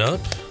 Coming up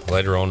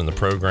later on in the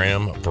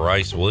program,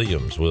 Bryce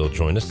Williams will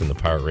join us in the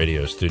Pirate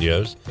Radio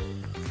studios.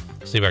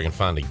 See if I can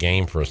find a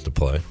game for us to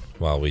play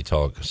while we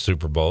talk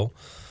Super Bowl.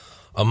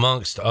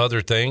 Amongst other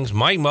things,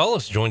 Mike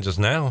Mullis joins us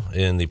now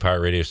in the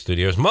Pirate Radio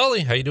studios.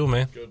 Mully, how you doing,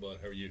 man? Good, bud.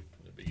 How are you?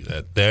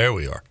 There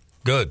we are.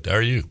 Good. How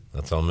are you?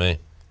 That's on me.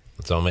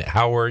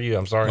 How are you?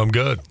 I'm sorry. I'm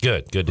good.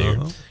 Good to hear.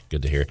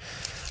 Good to hear.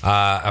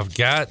 I've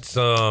got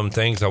some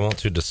things I want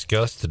to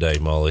discuss today,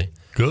 Mully.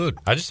 Good.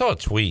 I just saw a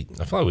tweet.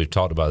 I feel like we've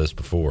talked about this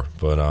before,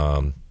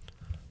 but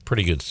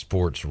pretty good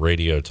sports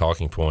radio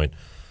talking point.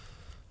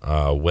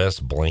 Wes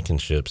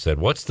Blankenship said,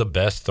 "What's the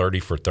best 30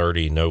 for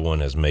 30 no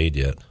one has made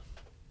yet?"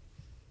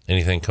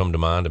 Anything come to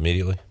mind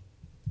immediately?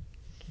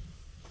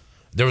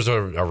 There was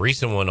a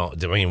recent one.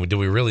 Do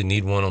we really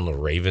need one on the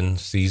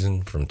Ravens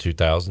season from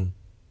 2000?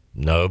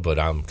 No, but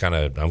I'm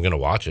going to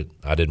watch it.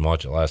 I didn't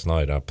watch it last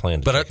night. I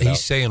planned to. But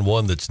he's saying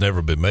one that's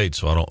never been made,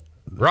 so I don't.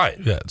 Right.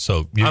 Yeah.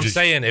 So I'm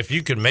saying if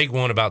you could make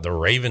one about the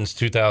Ravens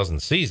 2000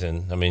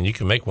 season, you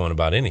can make one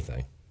about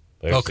anything.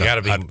 There's got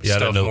to be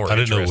stuff more interesting. I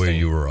didn't know where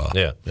you were.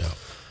 Yeah.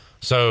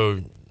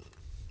 So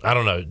I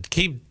don't know.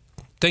 Keep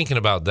thinking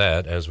about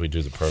that as we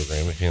do the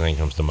program. If anything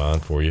comes to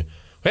mind for you.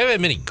 We haven't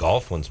had many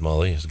golf ones,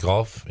 Mully. Is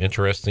golf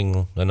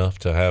interesting enough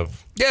to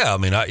have? Yeah,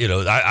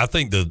 I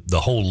think the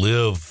whole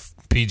Live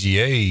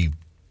PGA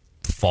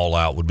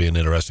fallout would be an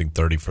interesting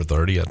 30 for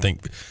 30. I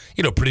think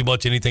pretty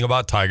much anything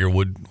about Tiger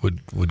would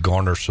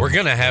garner some. We're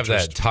going to have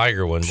that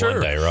Tiger one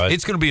one day, right?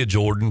 It's going to be a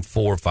Jordan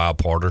 4 or 5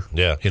 parter.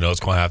 Yeah,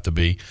 it's going to have to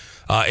be,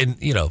 and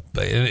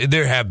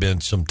there have been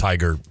some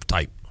Tiger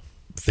type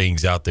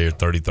things out there,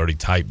 30-30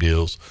 type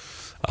deals.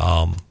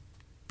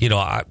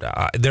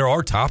 There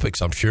are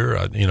topics, I'm sure.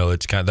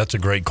 It's that's a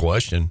great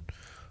question.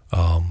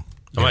 There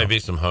might be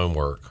some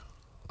homework.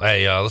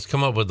 Hey, let's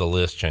come up with the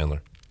list,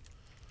 Chandler,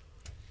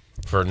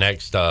 for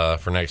next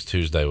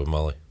Tuesday with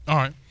Mully. All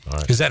right.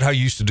 Is that how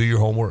you used to do your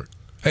homework?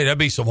 Hey, that'd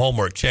be some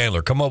homework,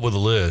 Chandler. Come up with a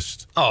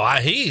list. Oh,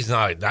 he's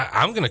not.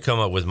 I'm going to come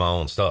up with my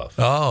own stuff.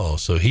 Oh,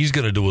 so he's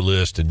going to do a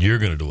list and you're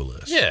going to do a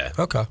list. Yeah.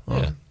 Okay.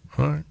 All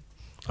right.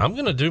 I'm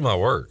going to do my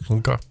work.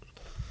 Okay.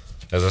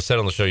 As I said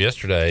on the show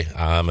yesterday,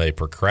 I'm a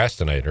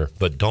procrastinator,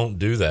 but don't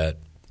do that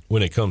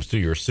when it comes to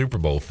your Super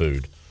Bowl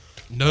food.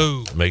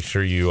 No. Make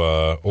sure you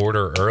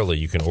order early.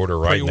 You can order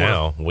right Pre-order.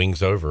 now,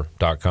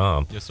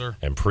 wingsover.com. Yes, sir.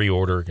 And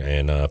pre-order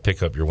and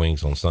pick up your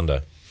wings on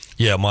Sunday.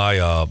 Yeah,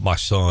 my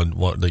son,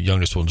 the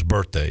youngest one's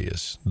birthday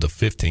is the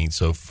 15th.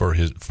 So for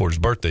his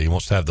birthday, he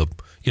wants to have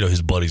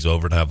his buddies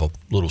over and have a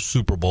little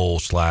Super Bowl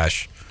 /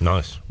 nice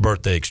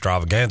birthday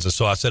extravaganza.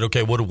 So I said,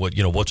 okay,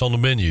 what's on the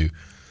menu?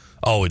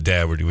 Oh,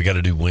 Dad, we got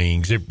to do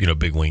wings. They're,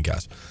 big wing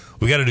guys.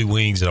 We got to do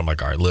wings. And I'm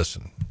like, all right,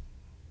 listen,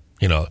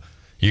 you're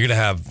going to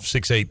have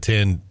 6, 8,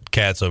 10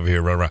 cats over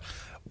here running around.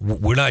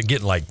 We're not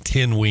getting like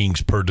 10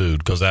 wings per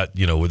dude because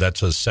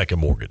that's a second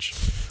mortgage.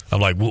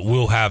 I'm like,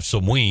 we'll have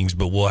some wings,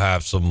 but we'll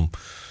have some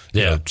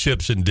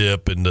chips and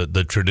dip and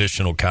the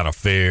traditional kind of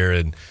fare,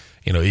 and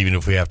even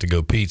if we have to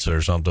go pizza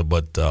or something.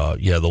 But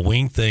the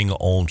wing thing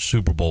on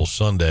Super Bowl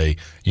Sunday,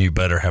 you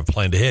better have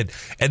planned ahead.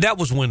 And that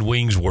was when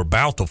wings were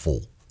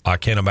bountiful. I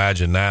can't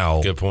imagine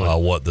now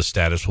what the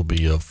status will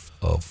be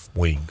of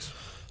wings.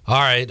 All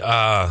right,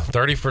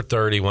 30 for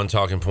 30, one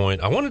talking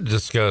point. I wanted to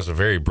discuss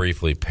very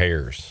briefly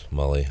pears,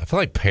 Mully. I feel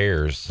like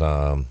pears,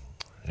 they're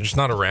just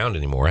not around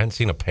anymore. I hadn't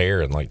seen a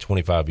pear in like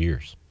 25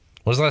 years.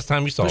 When was the last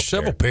time you saw There's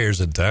several pears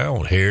in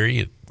town.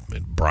 Harry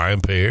and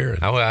Brian Pear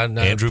and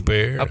Andrew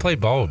Pear. I played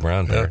ball with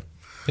Brian Pear.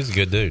 He's a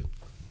good dude.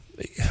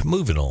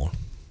 Moving on.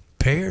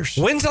 Pears?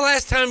 When's the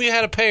last time you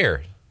had a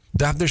pear?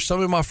 There's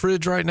some in my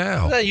fridge right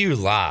now. You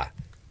lie.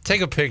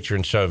 Take a picture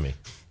and show me.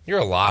 You're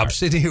a liar. I'm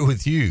sitting here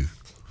with you.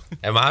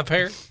 Am I a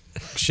pear?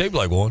 Shaped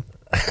like one.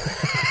 When's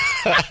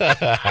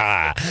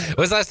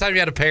the last time you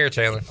had a pear,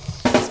 Chandler?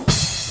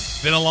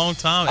 Been a long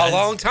time. A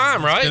long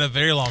time, right? It's been a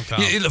very long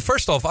time. Yeah,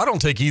 first off, I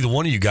don't take either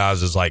one of you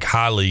guys as like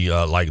highly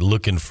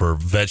looking for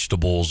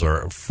vegetables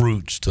or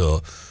fruits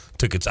to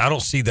I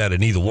don't see that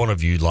in either one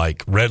of you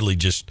like readily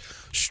just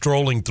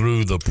strolling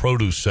through the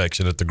produce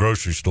section at the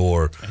grocery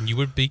store. And you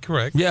would be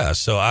correct. Yeah,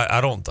 so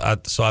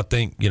I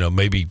think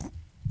maybe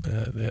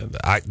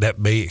that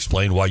may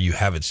explain why you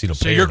haven't seen a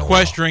pear. You're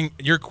questioning.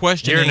 You're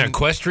an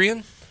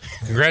equestrian?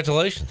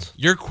 Congratulations.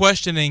 You're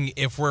questioning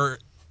if we're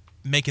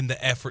making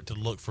the effort to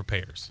look for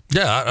pears.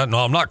 Yeah, no,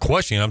 I'm not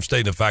questioning. I'm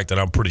stating the fact that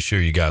I'm pretty sure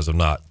you guys have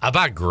not. I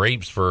buy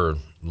grapes for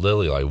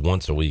Lily like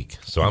once a week,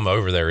 so I'm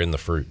over there in the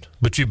fruit.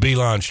 But you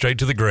beeline straight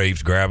to the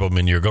grapes, grab them,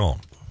 and you're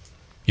gone.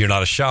 You're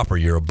not a shopper.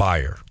 You're a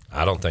buyer.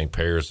 I don't think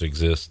pears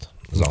exist.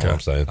 That's all I'm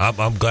saying.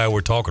 I'm glad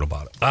we're talking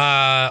about it.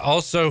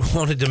 Also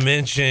wanted to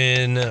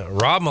mention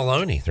Rob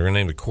Maloney. They're going to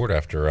name the court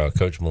after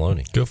Coach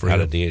Maloney. Good for him.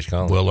 Out of D.H.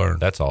 Collins. Well earned.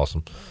 That's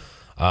awesome.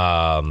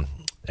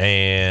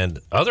 And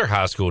other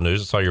high school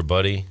news, I saw your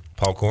buddy,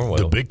 Paul Cornwell.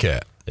 The big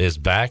cat. Is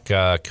back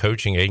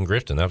coaching Aiden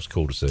Grifton. That was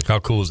cool to see. How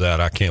cool is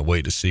that? I can't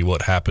wait to see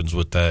what happens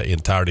with the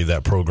entirety of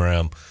that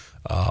program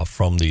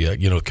from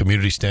the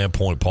community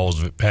standpoint.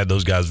 Paul's had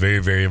those guys very,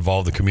 very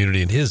involved in the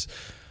community,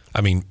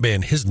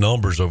 and his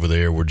numbers over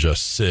there were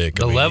just sick.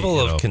 The level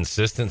of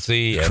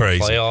consistency and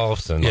crazy.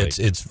 Playoffs, and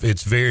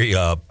it's very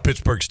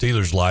Pittsburgh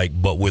Steelers like,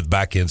 but with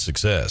back end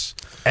success.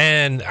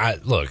 And I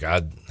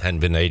hadn't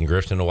been to Aiden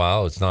Grifton in a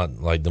while. It's not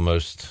like the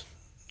most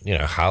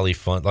highly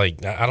fun.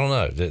 Like I don't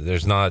know.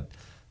 There's not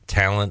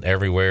talent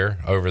everywhere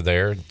over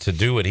there to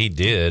do what he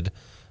did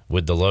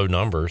with the low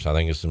numbers. I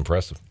think it's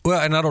impressive.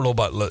 Well, and I don't know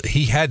about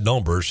he had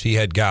numbers. He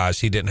had guys.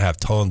 He didn't have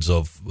tons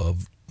of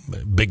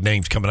big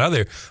names coming out of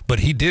there, but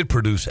he did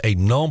produce a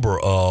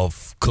number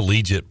of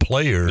collegiate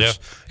players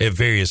at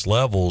various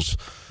levels.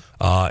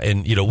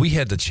 And we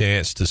had the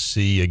chance to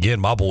see, again,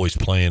 my boys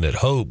playing at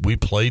Hope. We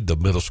played the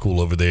middle school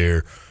over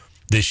there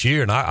this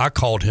year, and I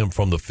called him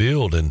from the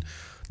field, and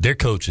their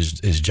coach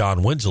is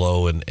John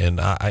Winslow. And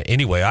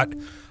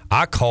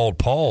I called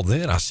Paul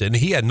then. I said, and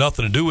he had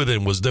nothing to do with it,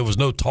 and there was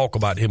no talk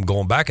about him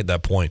going back at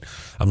that point.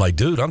 I'm like,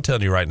 dude, I'm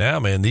telling you right now,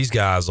 man, these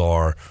guys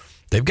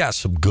they've got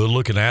some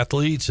good-looking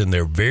athletes, and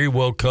they're very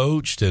well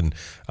coached and,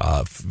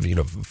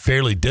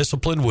 fairly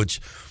disciplined, which,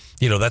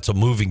 that's a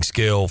moving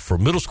scale for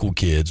middle school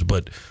kids.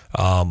 But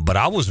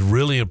I was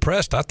really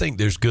impressed. I think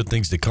there's good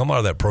things to come out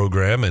of that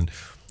program. And,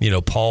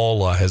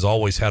 Paul has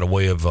always had a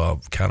way of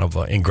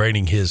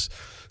ingraining his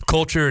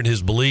culture and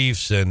his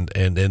beliefs and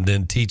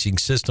then teaching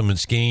system and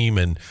scheme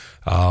and,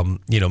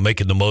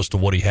 making the most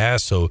of what he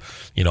has. So,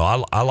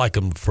 I like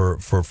him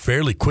for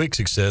fairly quick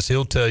success.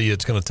 He'll tell you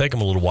it's going to take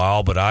him a little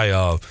while, but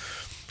I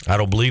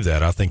don't believe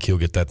that. I think he'll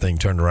get that thing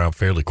turned around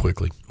fairly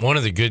quickly. One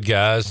of the good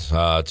guys,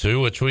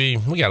 too, which we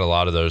got a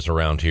lot of those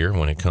around here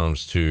when it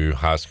comes to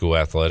high school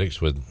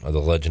athletics with the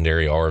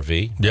legendary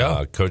RV.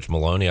 Yeah. Coach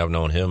Maloney, I've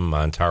known him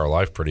my entire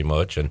life pretty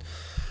much. And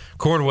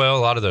Cornwell, a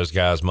lot of those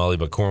guys, Mully,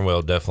 but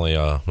Cornwell definitely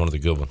one of the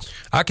good ones.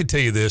 I can tell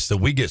you this, that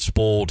we get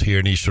spoiled here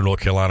in Eastern North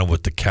Carolina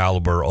with the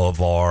caliber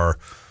of our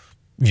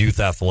youth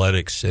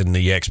athletics and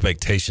the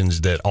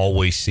expectations that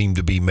always seem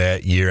to be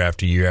met year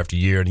after year after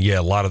year. And,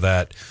 a lot of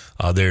that,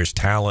 there's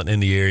talent in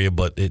the area,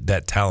 but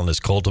that talent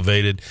is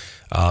cultivated.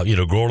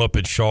 Growing up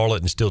in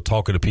Charlotte and still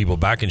talking to people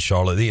back in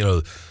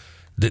Charlotte,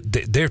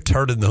 they're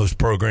turning those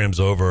programs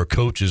over.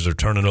 Coaches are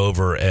turning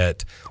over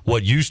at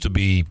what used to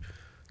be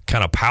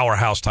kind of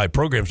powerhouse type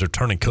programs. They're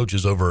turning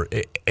coaches over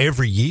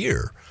every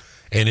year,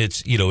 and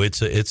it's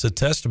a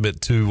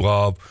testament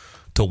to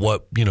to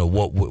what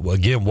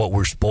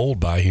we're spoiled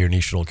by here in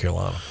Eastern North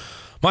Carolina.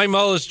 Mike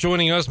Mully is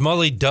joining us.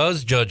 Mully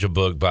does judge a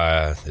book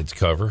by its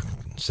cover.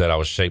 Said I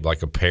was shaped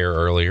like a pear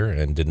earlier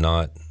and did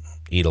not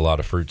eat a lot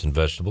of fruits and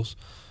vegetables.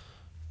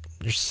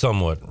 You're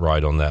somewhat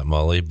right on that,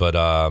 Mully.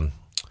 But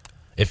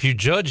if you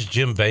judge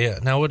Jim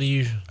Boeheim, now what do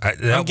you?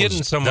 I'm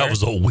getting somewhere. That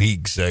was a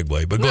weak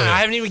segue, but go ahead. I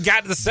haven't even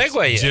got to the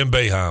segue yet. Jim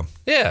Boeheim.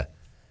 Yeah.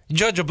 You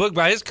judge a book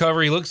by his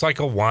cover, he looks like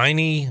a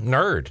whiny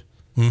nerd.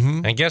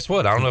 Mm-hmm. And guess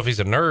what? I don't know if he's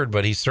a nerd,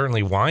 but he's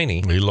certainly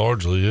whiny. He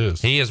largely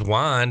is. He has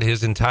whined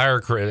his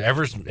entire career,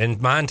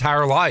 in my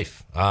entire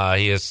life.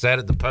 He has sat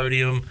at the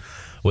podium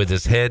with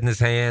his head in his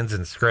hands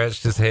and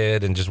scratched his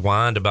head and just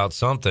whined about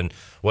something,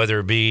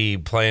 whether it be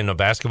playing a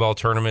basketball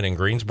tournament in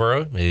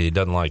Greensboro. He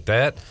doesn't like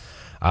that.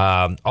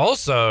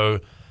 Also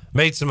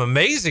made some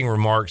amazing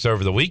remarks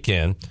over the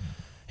weekend.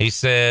 He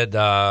said,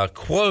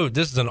 quote,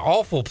 "This is an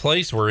awful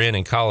place we're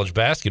in college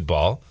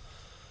basketball.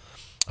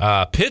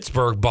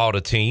 Pittsburgh bought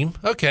a team.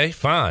 Okay,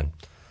 fine.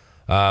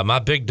 My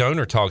big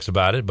donor talks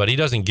about it, but he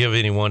doesn't give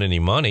anyone any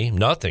money.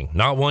 Nothing.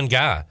 Not one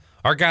guy.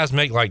 Our guys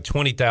make like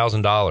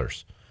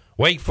 $20,000.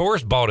 Wake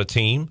Forest bought a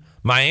team.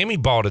 Miami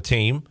bought a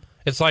team.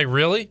 It's like,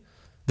 really?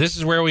 This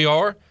is where we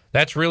are?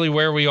 That's really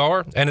where we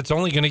are? And it's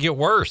only going to get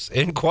worse,"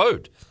 end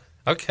quote.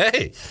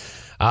 Okay.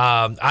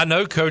 I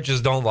know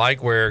coaches don't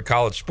like where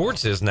college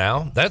sports is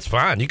now. That's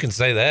fine. You can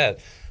say that.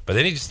 But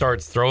then he just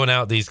starts throwing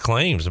out these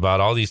claims about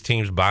all these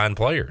teams buying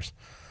players.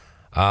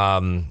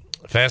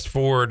 Fast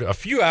forward a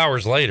few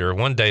hours later,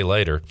 one day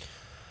later,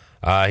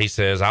 he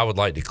says, "I would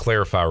like to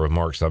clarify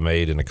remarks I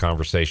made in a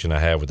conversation I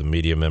had with a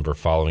media member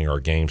following our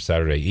game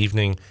Saturday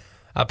evening.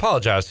 I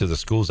apologize to the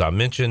schools I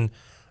mentioned.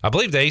 I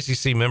believe the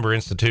ACC member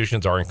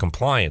institutions are in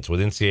compliance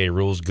with NCAA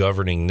rules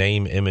governing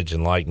name, image,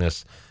 and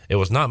likeness. It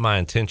was not my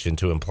intention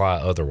to imply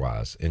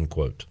otherwise," end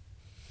quote.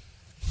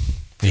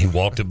 He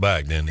walked it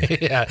back, didn't he?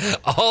 Yeah,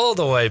 all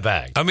the way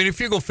back. I mean, if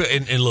you're going to –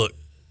 and look,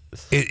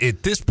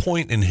 at this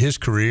point in his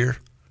career,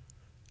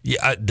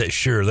 yeah,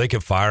 sure, they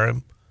could fire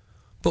him.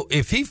 But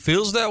if he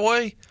feels that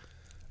way,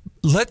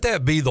 let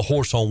that be the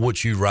horse on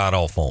which you ride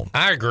off on.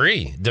 I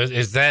agree.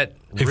 Is that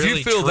if really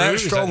you feel true? that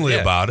strongly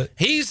about it?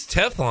 He's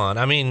Teflon.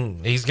 I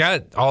mean, he's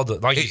got all the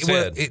 – like you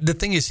said. Well, the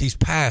thing is, he's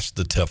past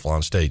the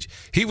Teflon stage.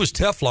 He was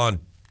Teflon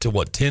to,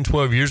 10,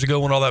 12 years ago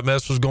when all that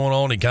mess was going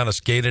on. He kind of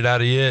skated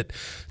out of it.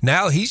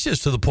 Now he's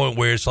just to the point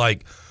where it's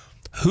like,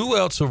 who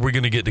else are we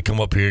going to get to come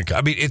up here?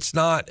 I mean, it's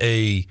not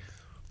the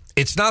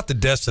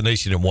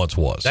destination it once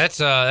was. That's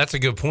a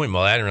good point, Mo.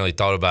 I hadn't really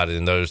thought about it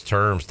in those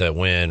terms, that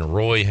when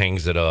Roy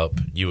hangs it up,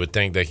 you would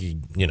think that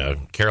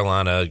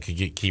Carolina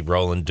could keep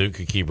rolling, Duke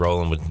could keep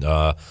rolling with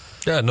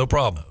yeah, no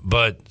problem.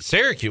 But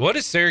Syracuse, what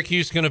is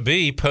Syracuse going to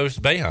be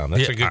post Boeheim?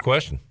 That's a good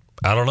question.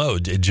 I don't know.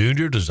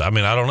 Junior does. I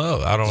mean, I don't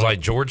know. It's like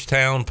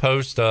Georgetown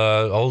post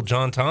old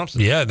John Thompson.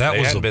 Yeah,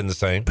 hadn't been the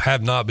same.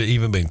 Have not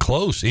even been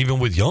close, even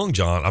with young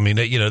John. I mean,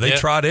 they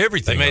tried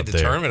everything. They made the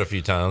tournament a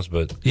few times,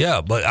 but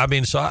yeah, but I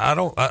mean, so I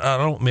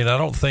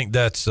don't think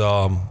that's.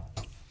 And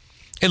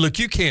look,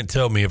 you can't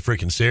tell me in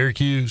freaking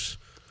Syracuse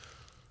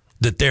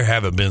that there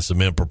haven't been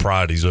some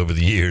improprieties over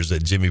the years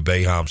that Jimmy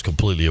Boeheim's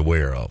completely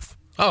aware of.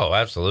 Oh,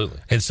 absolutely.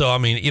 And so, I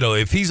mean,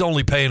 if he's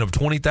only paying him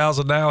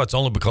 $20,000 now, it's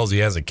only because he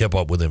hasn't kept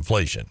up with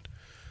inflation.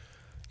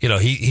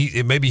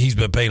 He maybe he's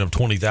been paying them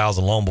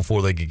 $20,000 long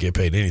before they could get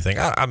paid anything.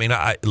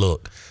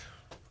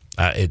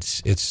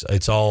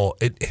 It's all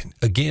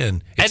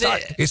again.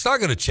 It's not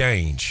going to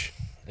change.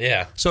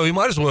 Yeah. So he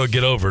might as well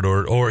get over it,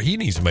 or he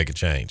needs to make a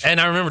change. And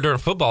I remember during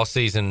football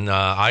season,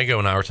 Igo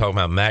and I were talking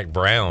about Mac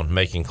Brown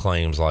making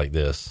claims like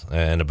this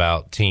and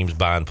about teams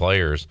buying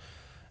players,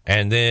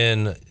 and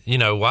then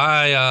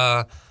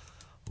why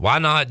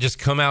not just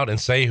come out and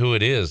say who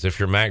it is if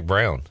you're Mac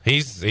Brown?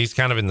 He's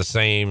kind of in the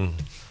same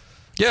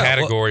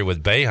category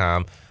with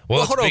Boeheim.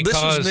 Well, hold on. This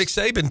was Nick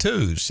Saban,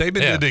 too.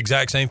 Saban did the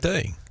exact same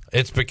thing.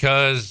 It's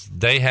because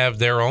they have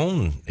their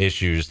own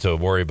issues to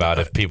worry about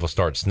if people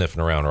start sniffing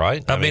around,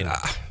 right? I mean,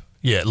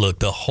 look,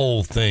 the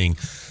whole thing.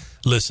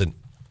 Listen,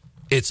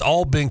 it's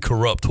all been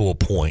corrupt to a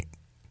point.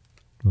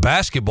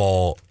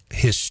 Basketball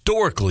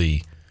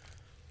historically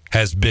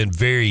has been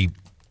very,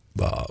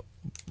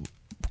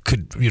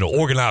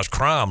 organized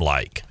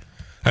crime-like.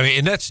 I mean,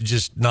 and that's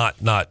just not.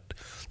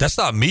 That's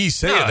not me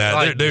saying that.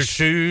 Like there's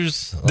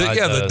shoes.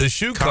 The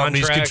shoe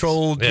companies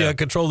control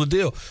the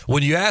deal.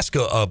 When you ask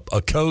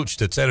a coach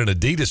that's at an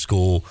Adidas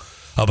school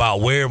about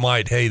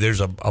there's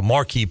a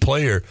marquee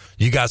player,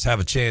 you guys have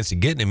a chance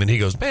of getting him, and he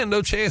goes, "Man,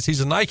 no chance.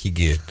 He's a Nike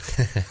kid."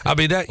 I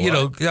mean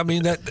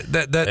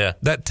that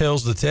that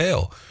tells the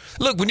tale.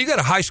 Look, when you got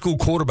a high school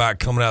quarterback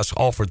coming out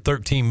offered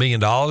 $13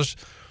 million,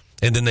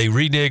 and then they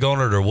renege on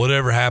it or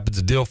whatever happens,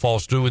 the deal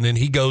falls through, and then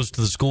he goes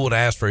to the school and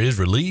asks for his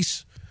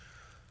release.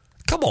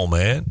 Come on,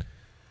 man.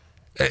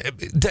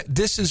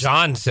 This is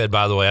John said,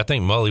 by the way, I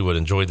think Mully would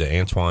enjoy the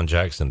Antoine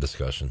Jackson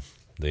discussion,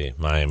 the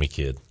Miami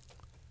kid.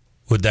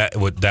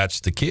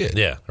 That's the kid.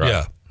 Yeah,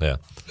 right.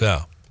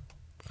 Yeah.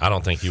 I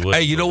don't think you would.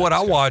 Hey, you know what?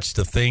 I watched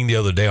a thing the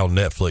other day on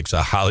Netflix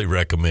I highly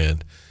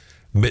recommend.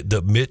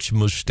 the Mitch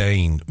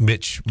Mustaine,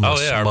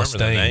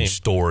 Mustaine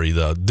story,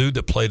 the dude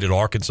that played at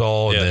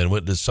Arkansas and then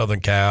went to Southern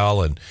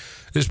Cal, and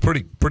it's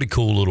pretty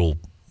cool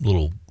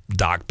little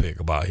doc pic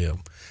about him.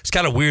 It's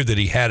kind of weird that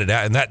he had it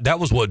out, and that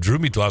was what drew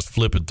me to. I was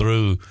flipping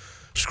through,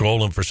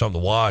 scrolling for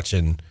something to watch,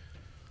 and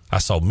I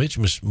saw Mitch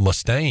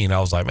Mustaine. I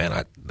was like,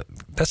 man,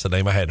 that's a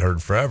name I hadn't heard in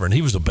forever, and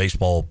he was a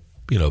baseball,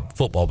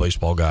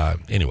 baseball guy.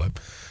 Anyway,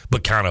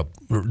 but kind of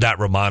that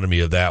reminded me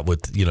of that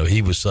with,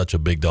 he was such a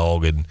big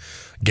dog and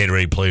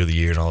Gatorade Player of the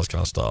Year and all this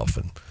kind of stuff.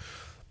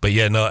 But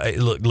yeah, no,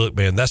 look,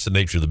 man, that's the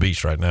nature of the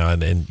beast right now,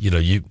 and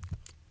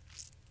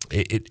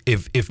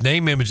if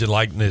name, image, and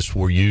likeness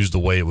were used the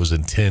way it was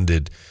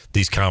intended,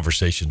 these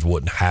conversations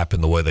wouldn't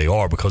happen the way they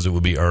are because it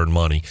would be earned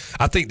money.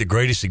 I think the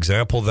greatest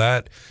example of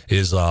that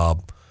is, my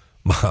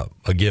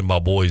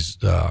boys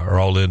are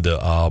all into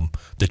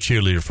the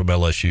cheerleader from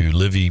LSU,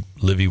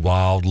 Livy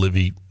Wild,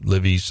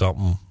 Livy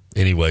something.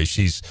 Anyway,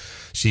 she's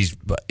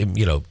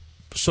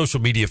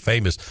social media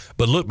famous.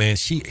 But look, man,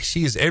 she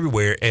is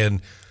everywhere,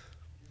 and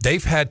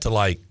they've had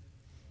to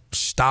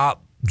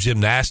stop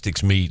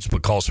gymnastics meets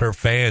because her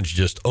fans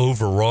just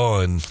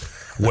overrun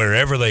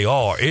wherever they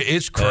are.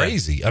 It's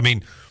crazy. I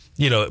mean,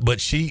 but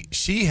she's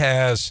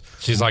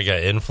like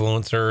an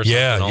influencer or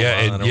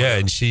something.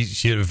 And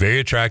she's a very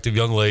attractive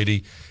young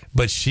lady,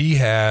 but she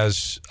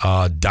has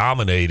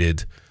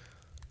dominated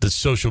the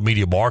social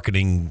media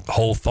marketing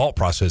whole thought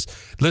process.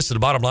 Listen, the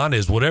bottom line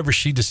is whatever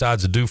she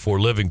decides to do for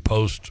a living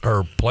post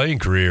her playing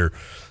career,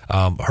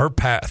 her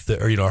path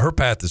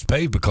is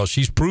paved because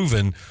she's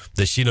proven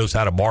that she knows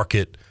how to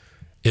market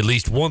at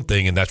least one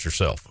thing, and that's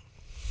herself.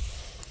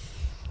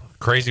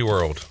 Crazy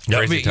world.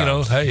 Crazy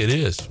times. Hey, it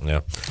is.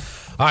 Yeah.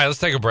 All right, let's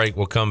take a break.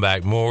 We'll come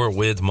back more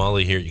with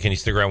Mully here. Can you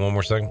stick around one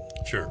more second?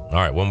 Sure. All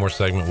right, one more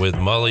segment with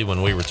Mully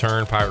when we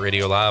return. Pirate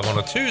Radio Live on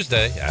a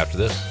Tuesday after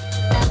this.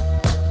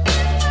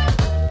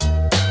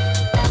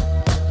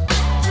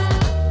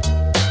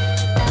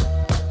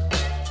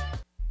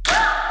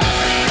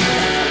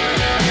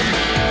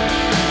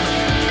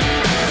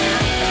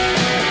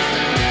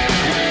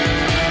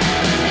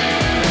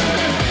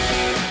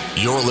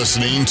 You're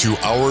listening to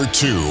Hour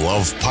 2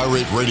 of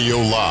Pirate Radio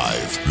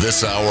Live.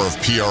 This hour of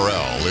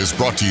PRL is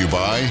brought to you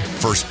by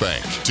First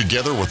Bank.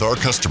 Together with our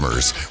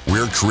customers,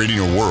 we're creating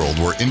a world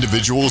where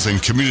individuals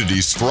and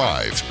communities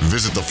thrive.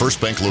 Visit the First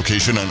Bank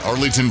location on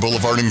Arlington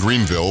Boulevard in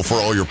Greenville for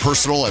all your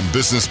personal and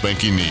business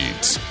banking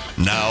needs.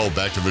 Now,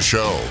 back to the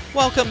show.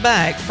 Welcome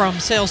back. From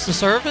sales to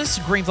service,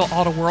 Greenville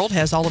Auto World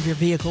has all of your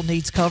vehicle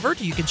needs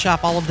covered. You can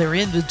shop all of their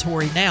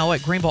inventory now at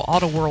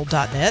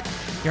greenvilleautoworld.net.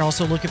 You're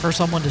also looking for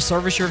someone to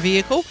service your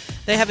vehicle.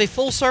 They have a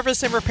full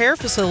service and repair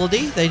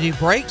facility. They do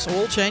brakes,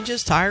 oil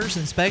changes, tires,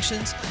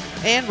 inspections,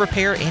 and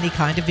repair any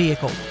kind of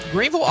vehicle.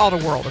 Greenville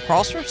Auto World,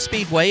 across from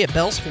Speedway at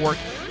Bells Fork,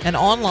 and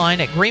online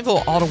at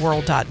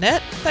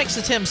greenvilleautoworld.net. Thanks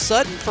to Tim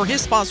Sutton for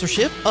his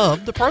sponsorship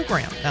of the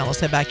program. Now let's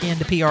head back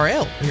into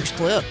PRL. Here's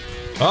Clip.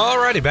 All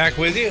righty, back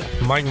with you.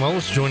 Mike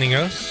Mullis joining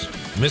us.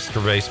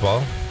 Mr.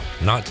 Baseball,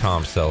 not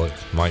Tom Selleck,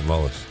 Mike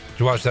Mullis. Did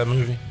you watch that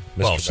movie?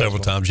 Several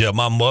times. Yeah,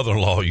 my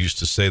mother-in-law used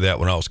to say that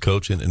when I was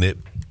coaching, and it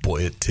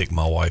ticked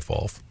my wife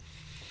off.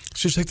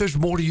 She's like, "There's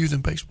more to you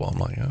than baseball." I'm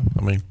like, yeah.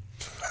 I mean,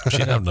 she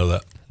didn't know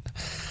that.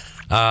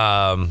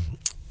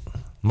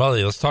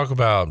 Mully, let's talk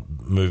about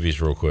movies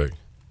real quick.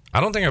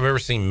 I don't think I've ever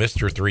seen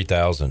Mr.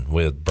 3000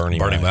 with Bernie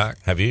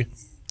Mac. Have you?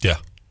 Yeah.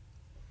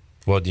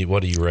 What do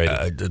you rate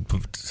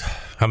it?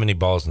 How many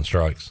balls and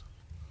strikes?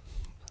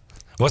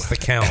 What's the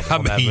count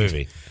on that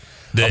movie?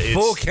 A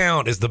full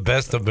count is the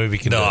best a movie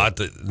can do.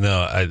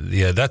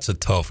 That's a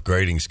tough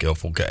grading scale.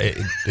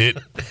 It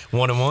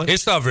 1 and 1.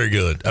 It's not very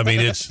good. I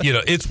mean, it's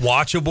it's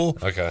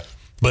watchable. Okay,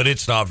 but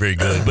it's not very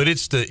good. But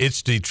it's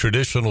the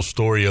traditional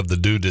story of the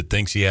dude that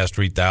thinks he has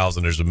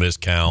 3,000. There's a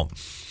miscount.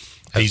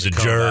 He's a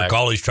jerk. Back.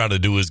 All he's trying to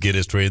do is get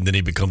his 3, and then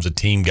he becomes a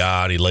team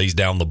guy. And he lays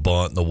down the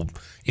bunt.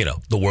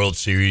 The World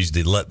Series.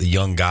 They let the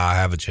young guy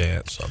have a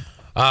chance. So.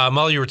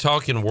 Mully, you were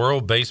talking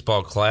World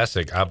Baseball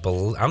Classic.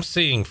 I'm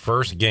seeing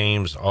first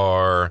game is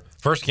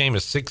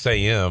 6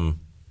 a.m.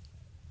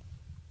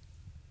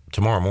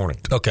 tomorrow morning.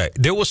 Okay,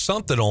 there was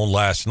something on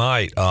last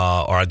night, or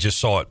I just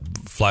saw it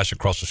flash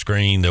across the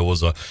screen. There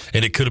was and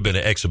it could have been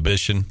an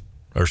exhibition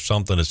or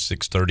something. A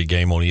 6:30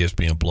 game on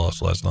ESPN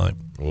Plus last night.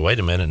 Well, wait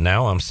a minute.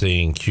 Now I'm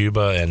seeing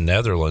Cuba and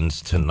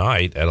Netherlands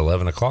tonight at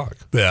 11 o'clock.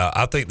 Yeah,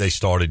 I think they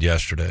started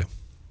yesterday.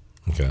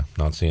 Okay,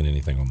 not seeing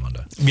anything on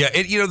Monday. Yeah,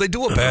 they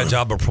do a bad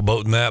job of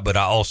promoting that, but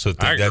I also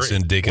think that's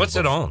indicative. What's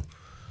it on?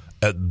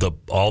 At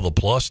all the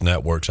Plus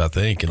networks, I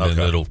think, and then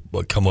it'll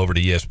come over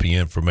to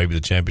ESPN for maybe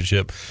the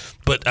championship.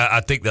 But I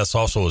think that's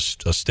also a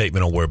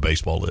statement on where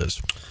baseball is.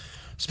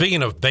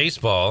 Speaking of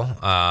baseball,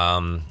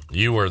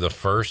 you were the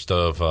first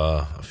of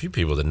a few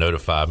people that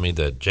notified me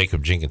that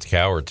Jacob Jenkins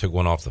Coward took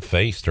one off the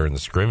face during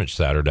the scrimmage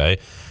Saturday.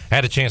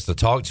 Had a chance to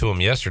talk to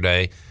him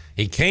yesterday.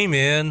 He came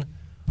in.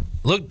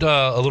 Looked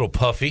a little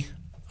puffy,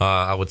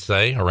 I would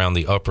say, around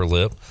the upper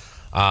lip,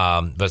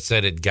 but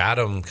said it got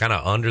him kind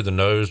of under the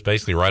nose,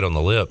 basically right on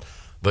the lip.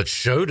 but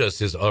showed us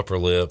his upper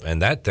lip,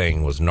 and that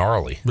thing was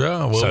gnarly.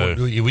 Yeah, well, So-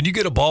 when you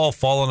get a ball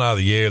falling out of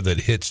the air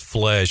that hits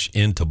flesh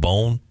into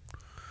bone,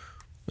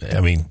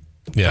 I mean,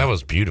 yeah. That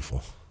was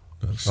beautiful.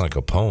 It's like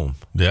a poem.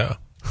 Yeah.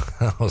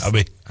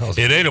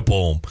 It ain't a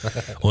poem.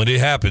 When it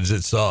happens,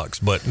 it sucks.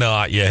 But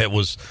no, yeah, it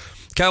was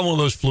kind of one of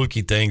those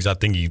fluky things. I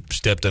think he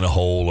stepped in a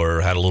hole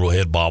or had a little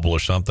head bobble or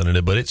something in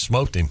it, but it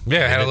smoked him.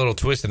 Yeah, it had a little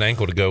twisted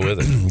ankle to go with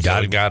it.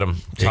 got him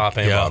top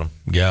and bottom.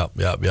 Yeah.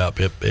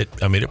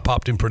 It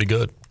popped him pretty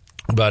good.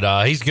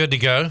 But he's good to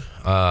go.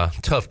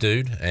 Tough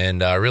dude.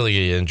 And I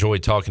really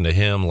enjoyed talking to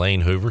him,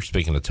 Lane Hoover,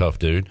 speaking of tough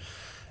dude,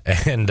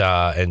 and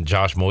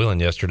Josh Moylan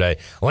yesterday.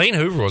 Lane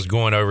Hoover was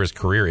going over his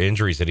career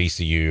injuries at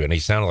ECU, and he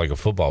sounded like a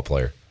football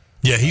player.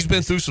 Yeah, he's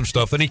been through some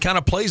stuff, and he kind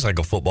of plays like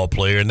a football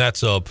player, and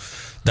that's a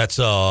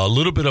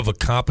little bit of a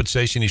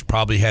compensation he's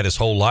probably had his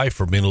whole life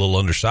for being a little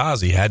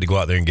undersized. He had to go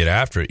out there and get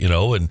after it,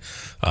 and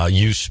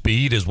use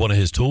speed as one of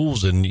his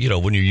tools. And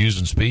when you're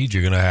using speed,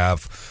 you're going to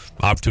have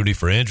opportunity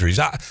for injuries.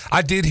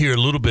 I did hear a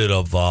little bit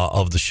of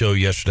the show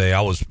yesterday.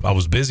 I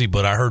was busy,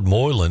 but I heard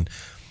Moylan,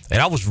 and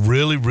I was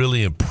really,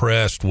 really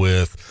impressed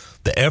with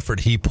the effort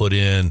he put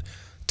in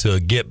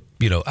to get.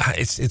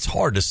 It's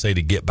hard to say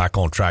to get back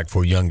on track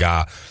for a young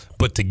guy,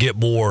 but to get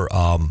more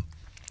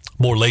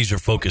laser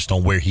focused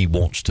on where he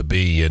wants to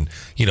be. And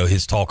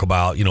his talk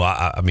about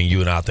I mean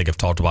you and I think have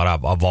talked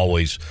about I've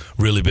always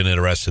really been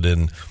interested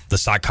in the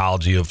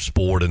psychology of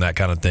sport and that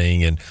kind of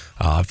thing. And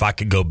if I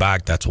could go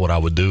back, that's what I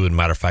would do. And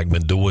matter of fact,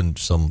 been doing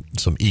some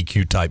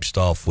EQ type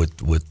stuff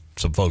with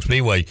some folks. But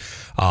anyway,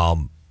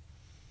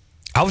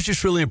 I was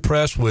just really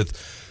impressed with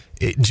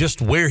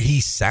just where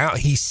he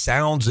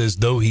sounds as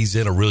though he's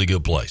in a really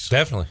good place.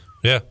 Definitely,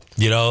 yeah.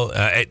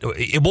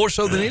 More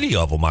so than any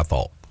of them, I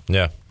thought.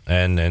 Yeah,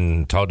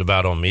 and talked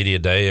about on media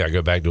day. I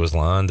go back to his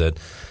line that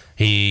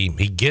he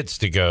gets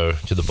to go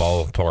to the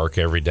ballpark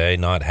every day,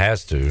 not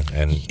has to,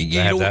 and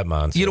have that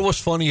mindset. You know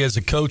what's funny? As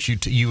a coach,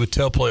 you would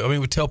tell players. I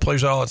mean, we tell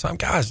players all the time,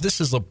 guys, this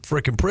is a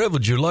freaking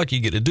privilege. You're lucky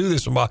you get to do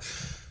this.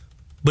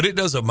 But it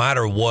doesn't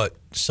matter what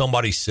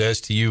somebody says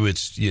to you.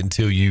 It's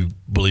until you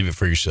believe it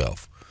for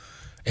yourself.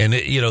 And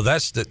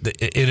that's and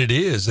it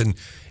is, and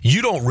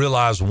you don't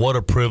realize what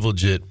a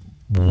privilege it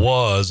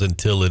was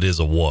until it is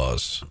a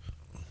was.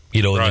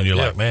 And then you're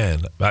like,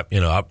 man,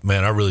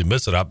 I really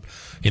miss it. I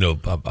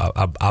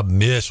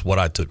miss what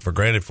I took for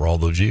granted for all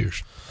those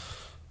years.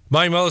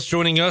 Mike Mullis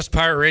joining us,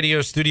 Pirate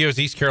Radio Studios.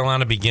 East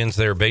Carolina begins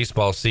their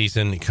baseball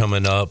season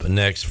coming up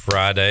next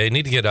Friday.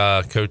 Need to get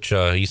Coach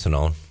Eason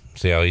on.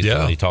 See how he's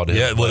doing. He talked to him.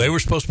 Yeah, well, they were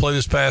supposed to play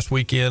this past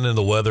weekend, and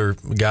the weather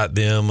got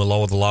them,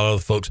 along with a lot of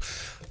other folks.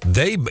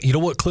 They,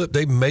 Clip?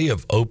 They may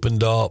have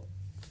opened up,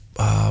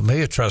 may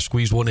have tried to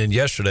squeeze one in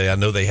yesterday. I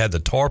know they had the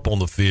tarp on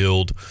the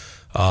field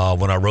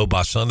when I rode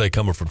by Sunday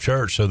coming from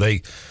church. So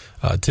they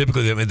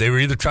typically, they were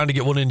either trying to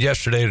get one in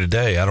yesterday or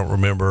today. I don't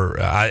remember.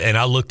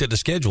 I looked at the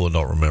schedule and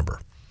don't remember.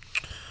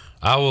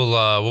 I will.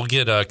 We'll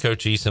get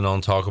Coach Eason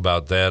on, talk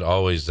about that.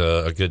 Always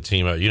a good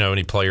team.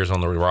 Any players on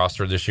the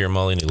roster this year,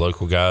 Mully? Any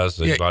local guys?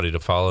 Anybody to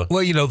follow?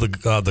 Well,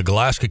 the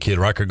Galaska kid,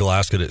 Riker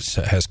Galaska,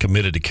 that has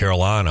committed to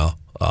Carolina.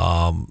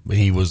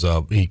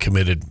 He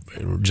committed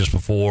just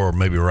before, or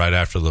maybe right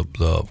after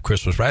the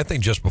Christmas break. I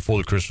think just before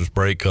the Christmas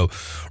break.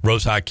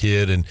 Rose High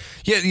kid, and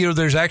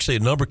there's actually a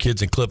number of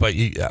kids in Clip.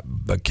 I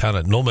kind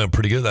of know them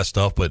pretty good at that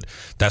stuff, but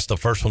that's the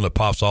first one that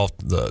pops off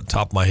the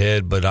top of my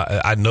head. But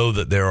I know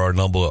that there are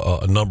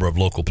a number of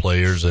local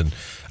players, and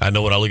I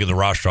know when I look at the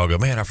roster, I'll go,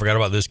 man, I forgot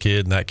about this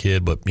kid and that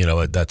kid. But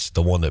that's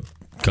the one that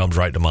comes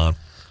right to mind.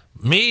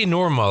 Me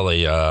nor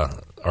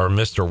Mully. Our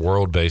Mr.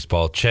 World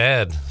Baseball,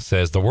 Chad,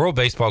 says the World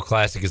Baseball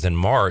Classic is in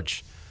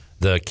March.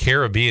 The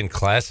Caribbean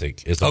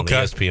Classic is on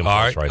ESPN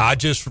Plus right now. I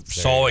just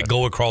saw it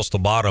go across the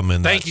bottom.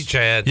 And thank you,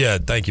 Chad. Yeah,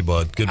 thank you,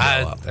 bud. Good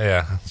job.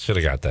 Yeah, should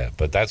have got that.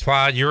 But that's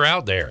why you're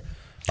out there,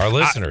 our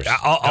listeners.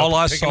 All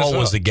I saw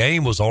was the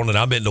game was on, and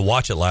I meant to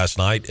watch it last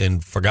night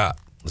and forgot.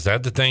 Is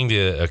that the thing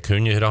that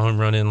Acuna hit a home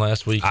run in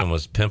last week and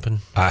was pimping?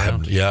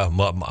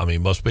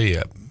 Must be.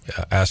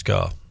 Ask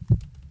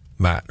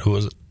Matt. Who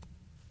was it?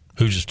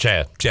 Who's just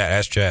Chad?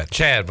 Ask Chad.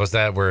 Chad, was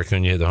that where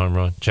Acuna hit the home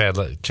run? Chad,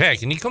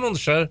 can you come on the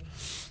show,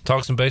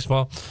 talk some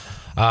baseball?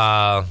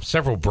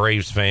 Several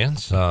Braves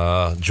fans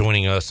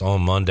joining us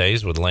on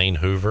Mondays with Lane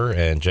Hoover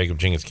and Jacob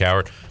Jenkins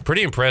Coward.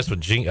 Pretty impressed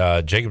with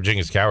Jacob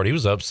Jenkins Coward. He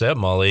was upset,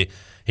 Mully.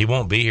 He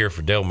won't be here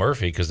for Dale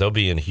Murphy because they'll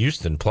be in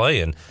Houston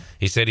playing.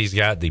 He said he's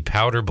got the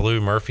powder blue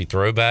Murphy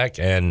throwback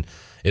and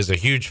is a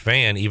huge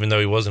fan, even though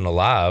he wasn't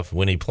alive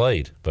when he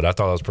played. But I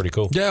thought that was pretty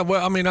cool. Yeah,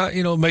 well,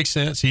 it makes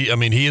sense. He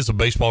is a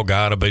baseball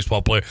guy and a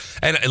baseball player.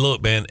 And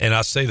look, man, and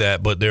I say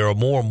that, but there are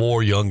more and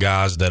more young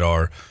guys that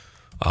are,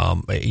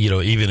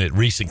 even at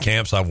recent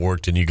camps I've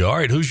worked, and you go, all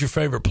right, who's your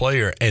favorite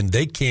player? And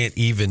they can't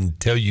even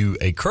tell you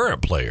a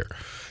current player.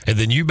 And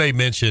then you may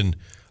mention,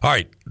 all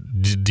right,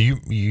 do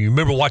you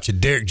remember watching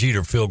Derek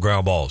Jeter field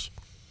ground balls?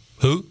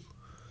 Who?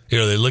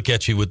 They look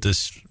at you with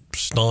this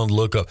stunned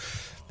look up.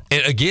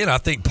 And again, I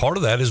think part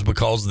of that is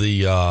because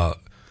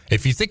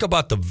if you think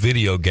about the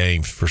video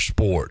games for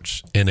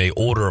sports in a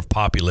order of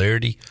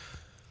popularity,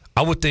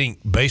 I would think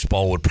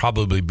baseball would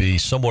probably be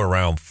somewhere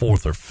around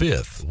 4th or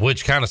 5th.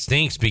 Which kind of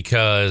stinks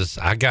because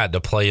I got to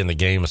play in the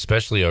game,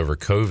 especially over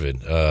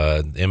COVID,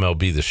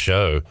 MLB The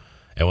Show,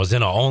 and was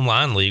in an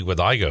online league with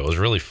Igo. It was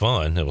really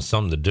fun. It was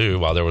something to do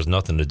while there was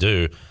nothing to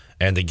do.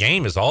 And the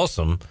game is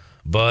awesome,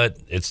 but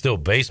it's still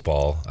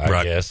baseball,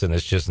 I guess, and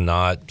it's just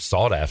not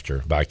sought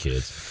after by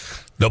kids.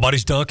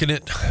 Nobody's dunking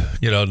it.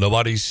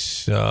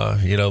 Nobody's,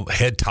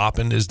 head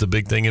topping is the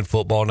big thing in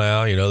football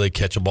now. They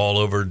catch a ball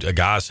over a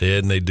guy's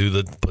head and they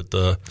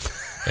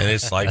and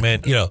it's like,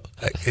 man,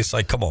 it's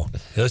like, come on,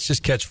 let's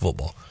just catch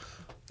football.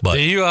 But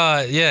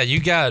you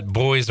got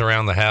boys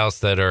around the house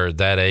that are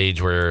that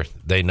age where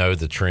they know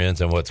the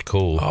trends and what's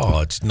cool. Oh,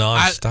 it's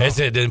nonstop. Is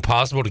it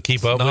impossible to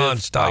keep up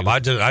nonstop?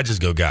 with? I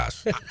just go,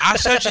 guys. I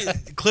showed you,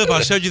 Clip,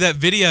 I showed you that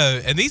video,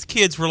 and these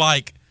kids were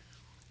like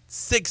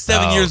 6,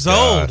 7 years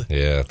old.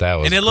 Yeah, that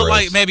was. And it looked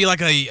gross. like maybe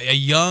like a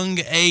young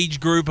age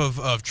group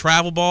of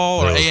travel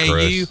ball or AAU.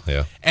 Gross.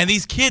 Yeah. And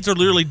these kids are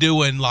literally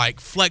doing like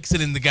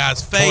flexing in the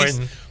guy's face,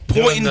 doing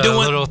pointing,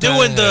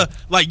 the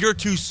like you're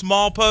too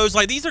small pose.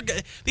 Like these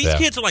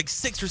kids are like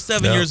 6 or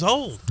 7 years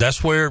old.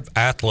 That's where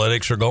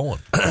athletics are going.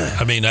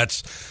 I mean,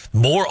 that's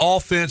more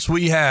offense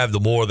we have, the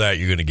more of that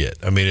you're going to get.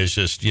 I mean, it's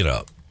just it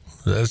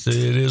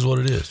is what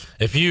it is.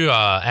 If you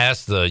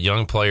ask the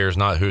young players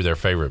not who their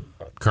favorite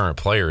current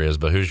player is,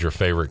 but who's your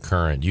favorite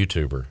current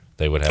YouTuber,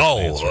 they would have to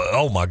answer.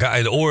 Oh my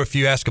God. Or if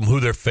you ask them who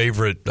their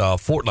favorite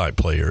Fortnite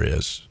player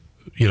is,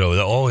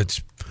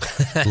 it's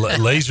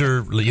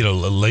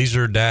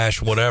laser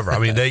dash, whatever. I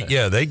mean,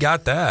 they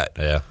got that.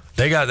 Yeah.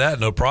 They got that,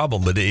 no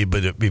problem. But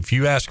if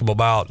you ask them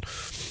about,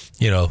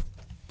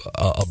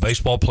 a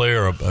baseball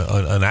player, or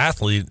an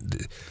athlete,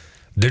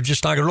 they're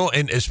just not going to know.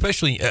 And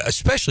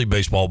especially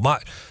baseball.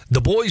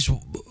 The boys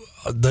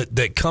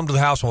that come to the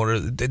house,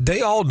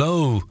 they all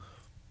know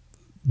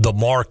the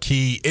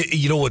marquee.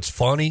 You know what's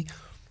funny?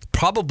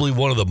 Probably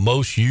one of the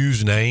most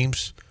used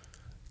names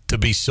to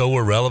be so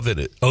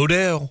irrelevant.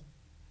 Odell.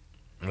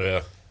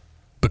 Yeah.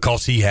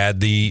 Because he had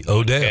the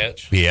Odell.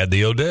 Catch. He had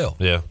the Odell.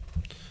 Yeah.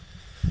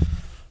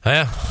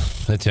 Yeah,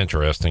 it's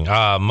interesting.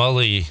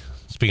 Mully,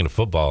 speaking of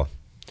football,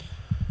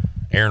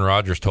 Aaron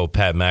Rodgers told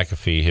Pat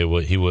McAfee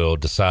he will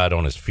decide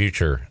on his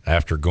future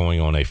after going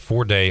on a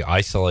 4-day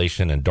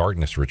isolation and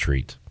darkness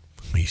retreat.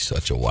 He's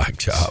such a whack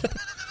job.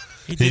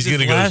 He's going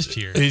to go last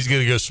year. He's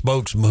going to go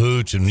smoke some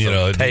hooch and get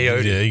on the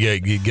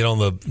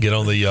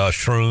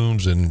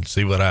shrooms and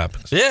see what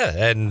happens.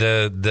 Yeah, and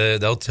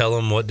they'll tell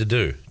him what to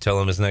do.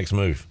 Tell him his next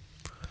move.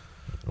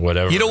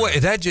 Whatever. You know what?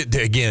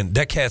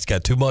 That cat's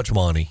got too much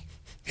money.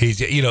 He's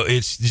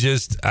it's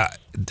just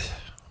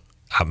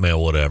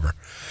whatever.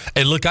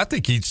 And look, I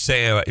think he's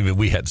saying. I mean,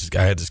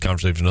 I had this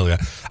conversation with another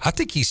guy. I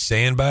think he's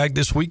sandbagged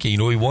this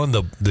weekend. He won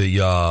the.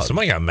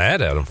 Somebody got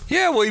mad at him.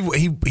 Yeah, well,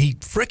 he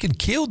freaking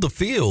killed the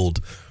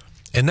field.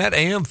 And that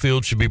AM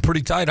field should be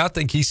pretty tight. I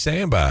think he's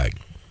sandbagged.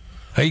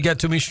 Hey, he got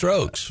too many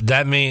strokes.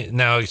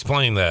 Now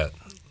explain that.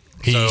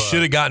 He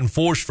should have gotten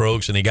 4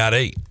 strokes, and he got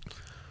 8.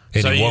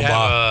 And so he won you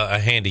have by a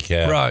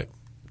handicap, right,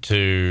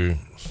 to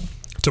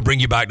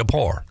bring you back to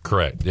par.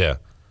 Correct. Yeah,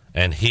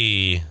 and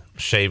he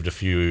shaved a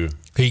few.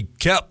 He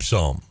kept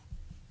some.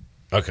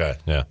 Okay.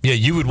 Yeah. Yeah,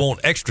 you would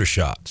want extra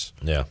shots.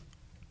 Yeah.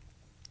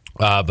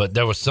 But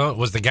there was some.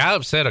 Was the guy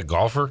upset a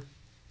golfer?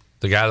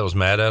 The guy that was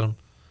mad at him?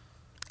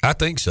 I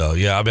think so.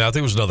 Yeah, I mean, I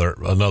think it was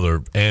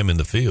another am in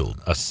the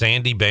field. A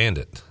sandy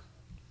bandit.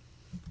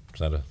 Is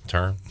that a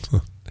term?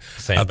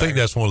 I think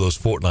that's one of those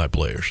Fortnite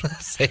players.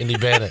 Sandy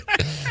Bandit,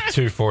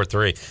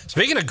 243.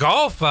 Speaking of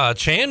golf,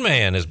 Chan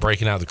Man is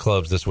breaking out the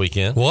clubs this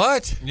weekend.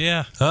 What?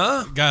 Yeah.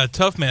 Huh? Got a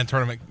Tough Man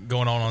tournament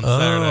going on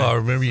Saturday. I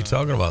remember you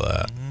talking about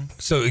that. Mm-hmm.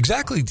 So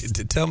exactly,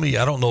 tell me,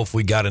 I don't know if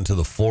we got into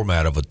the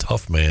format of a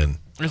Tough Man.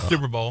 It's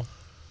Super Bowl.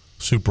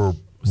 Super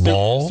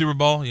Bowl? Super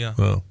Bowl, yeah.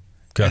 Oh,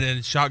 okay. And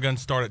then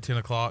shotguns start at 10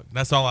 o'clock.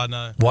 That's all I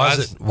know. Why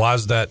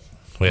is that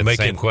we had make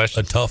the same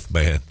question. A tough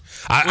man?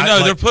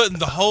 They're putting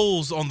the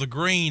holes on the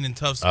green in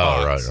tough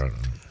spots. Oh, right.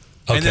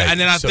 Okay. And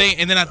then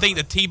I think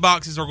the tee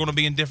boxes are going to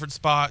be in different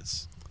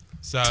spots.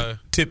 So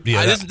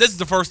this is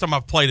the first time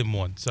I've played in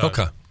one. So.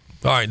 Okay. All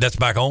right, that's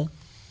back home?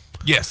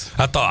 Yes.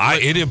 I thought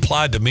it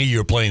implied to me you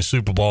were playing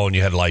Super Bowl and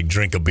you had to like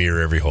drink a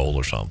beer every hole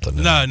or something.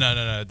 No.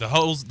 The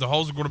holes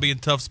are going to be in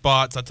tough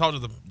spots. I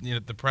talked to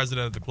the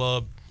president of the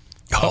club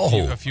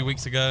a few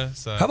weeks ago.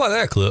 So how about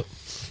that, Clip?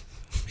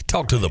 He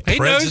talked to the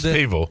president. He knows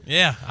people.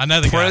 Yeah, I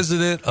know the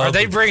president. Are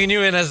they bringing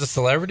you in as a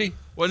celebrity?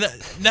 Well,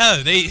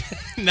 no.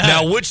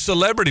 Now, which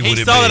celebrity would it be?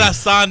 He saw that I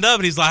signed up,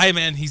 and he's like, "Hey,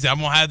 man," he said, "I'm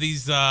gonna have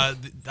these."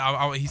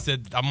 He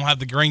said, "I'm gonna have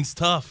the greens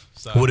tough."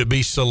 So. Would it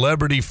be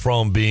celebrity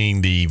from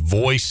being the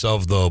voice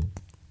of the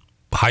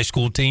high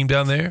school team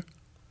down there,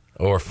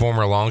 or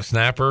former long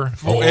snapper,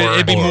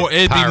 it'd be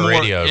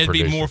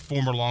producer? more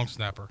former long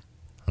snapper.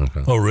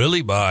 Okay. Oh,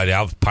 really? By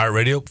Pirate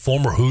Radio,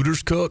 former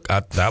Hooters cook.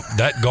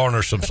 That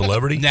garners some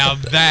celebrity. Now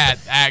that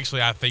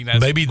actually, I think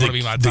that's maybe going to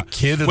be my the top.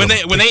 kid. When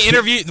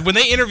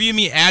they interview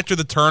me after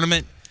the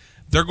tournament,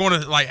 they're going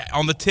to like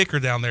on the ticker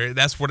down there.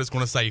 That's what it's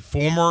going to say: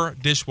 former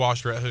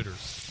dishwasher at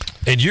Hooters.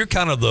 And you're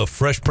kind of the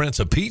Fresh Prince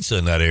of pizza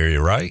in that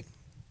area, right?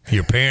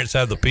 Your parents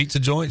have the pizza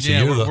joint. So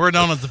Yeah, we're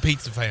known as the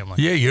pizza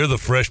family. Yeah, you're the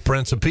Fresh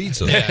Prince of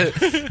Pizza. Yeah.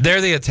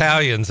 They're the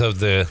Italians of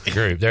the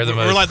group. They're the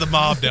most. We're like the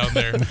mob down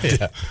there.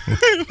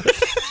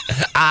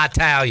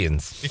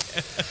 Italians.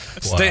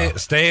 Wow.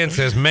 Stan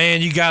says,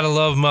 "Man, you gotta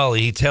love Mully.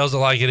 He tells it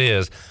like it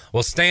is."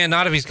 Well, Stan,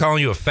 not if he's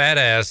calling you a fat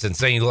ass and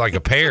saying you look like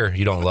a pear.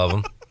 You don't love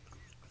him.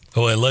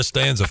 Oh, unless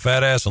Stan's a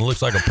fat ass and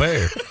looks like a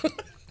pear.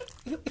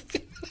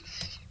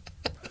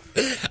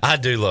 I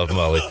do love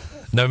Mully.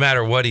 No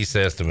matter what he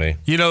says to me.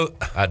 You know,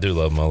 I do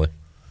love Mully.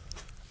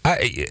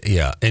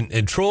 Yeah,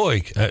 and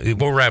Troy,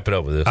 we'll wrap it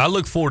up with this. I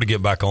look forward to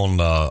get back on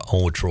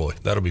with Troy.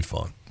 That'll be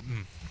fun.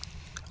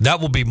 That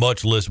will be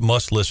must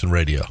listen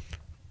radio.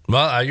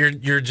 Well,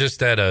 you're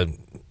just at a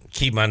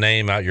keep my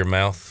name out your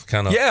mouth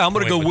kind of. Yeah, I'm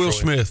going to go Will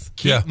Troy. Smith.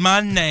 Keep my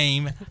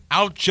name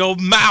out your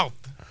mouth.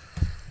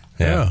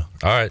 Yeah.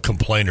 All right.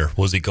 Complainer.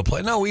 Was he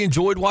complaining? No, we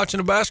enjoyed watching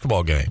a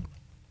basketball game.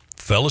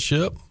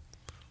 Fellowship.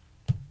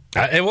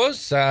 It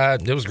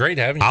was great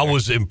having you. I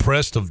was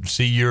impressed to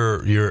see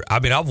your. I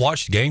mean, I've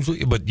watched games with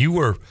you, but you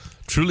were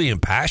truly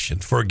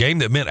impassioned for a game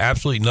that meant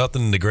absolutely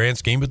nothing in the grand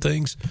scheme of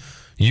things.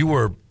 You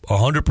were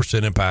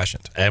 100%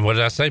 impassioned. And what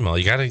did I say, Mo?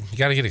 You gotta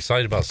get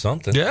excited about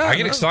something. Yeah, I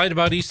get excited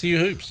about ECU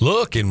hoops.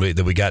 Look, and we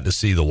got to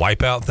see the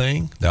wipeout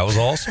thing. That was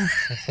awesome.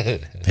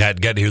 got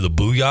to hear the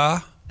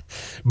booyah,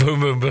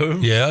 boom, boom,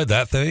 boom. Yeah,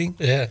 that thing.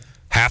 Yeah,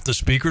 half the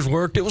speakers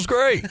worked. It was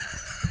great.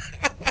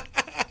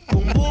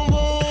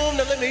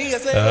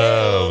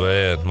 Oh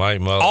man, Mike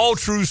Mully. All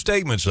true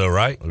statements, though,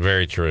 right?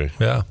 Very true.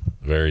 Yeah,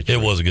 very true.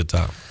 It was a good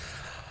time.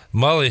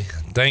 Mully,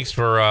 thanks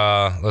for.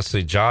 Let's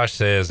see. Josh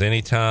says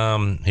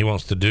anytime he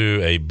wants to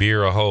do a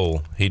beer a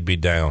hole, he'd be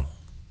down.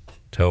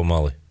 Tell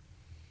Mully.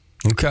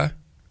 Okay.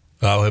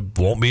 It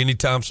won't be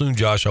anytime soon,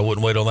 Josh. I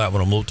wouldn't wait on that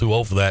one. I'm a little too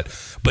old for that.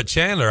 But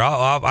Chandler,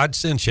 I'd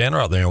send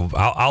Chandler out there.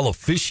 I'll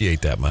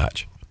officiate that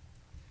match.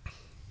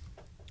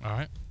 All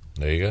right.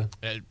 There you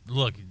go.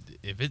 Look,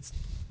 if it's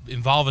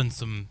involving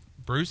some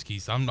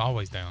brewskis, I'm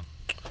always down.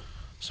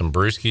 Some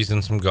brewskis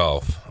and some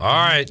golf. All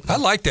right. I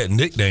like that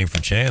nickname for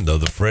Chan, though,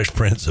 the Fresh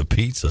Prince of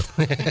Pizza.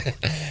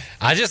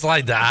 I just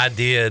like the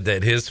idea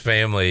that his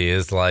family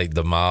is like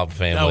the mob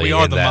family we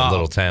are in the that mob.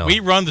 little town. We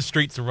run the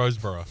streets of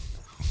Roseboro.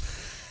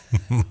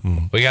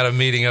 We got a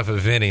meeting up at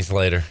Vinny's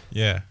later.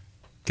 Yeah.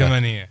 Come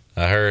in here.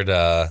 I heard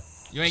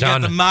you ain't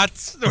got the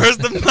mutts. Where's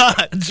the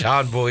mutt?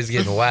 John Boy's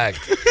getting whacked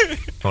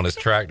on his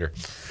tractor.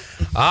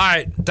 All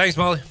right. Thanks,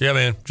 Mully. Yeah,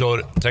 man. Enjoyed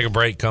it. Take a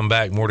break. Come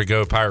back. More to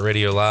go. Pirate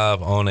Radio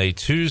Live on a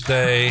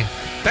Tuesday.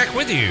 Back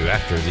with you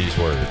after these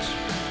words.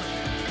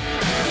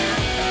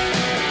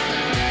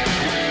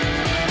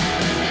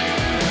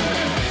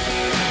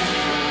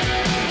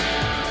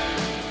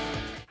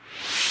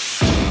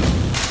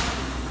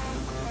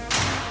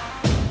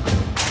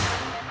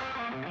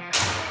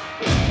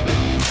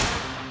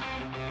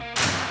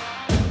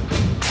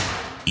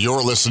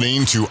 You're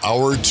listening to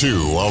Hour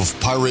 2 of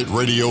Pirate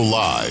Radio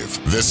Live.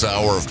 This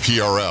hour of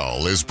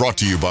PRL is brought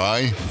to you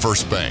by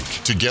First Bank.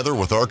 Together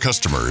with our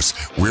customers,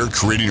 we're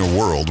creating a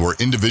world where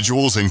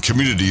individuals and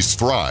communities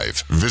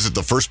thrive. Visit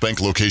the First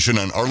Bank location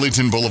on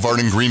Arlington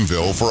Boulevard in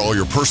Greenville for all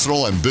your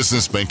personal and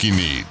business banking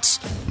needs.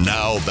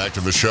 Now, back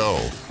to the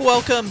show.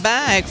 Welcome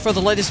back. For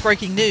the latest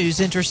breaking news,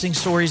 interesting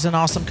stories, and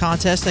awesome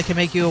contests that can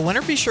make you a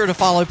winner, be sure to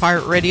follow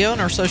Pirate Radio on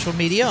our social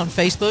media on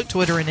Facebook,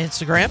 Twitter, and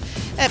Instagram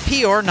at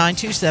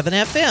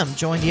PR927FM.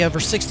 Join the over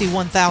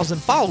 61,000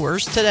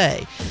 followers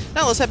today.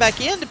 Now let's head back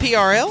into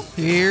PRL.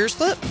 Here's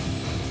Flip.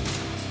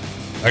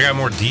 I got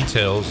more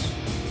details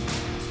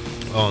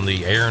on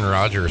the Aaron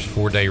Rodgers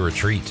 4-day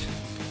retreat.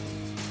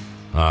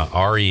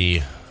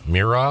 Ari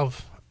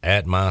Mirov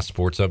at My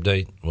Sports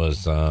Update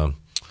was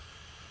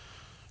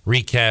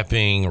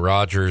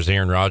recapping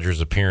Aaron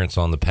Rodgers' appearance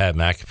on the Pat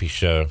McAfee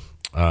show.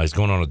 He's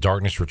going on a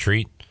darkness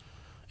retreat.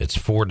 It's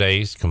 4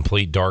 days,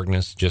 complete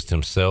darkness, just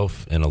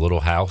himself in a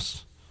little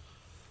house.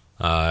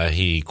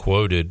 He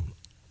quoted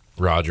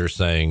Rodgers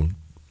saying,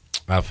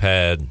 "I've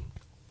had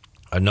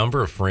a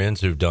number of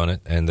friends who've done it,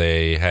 and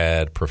they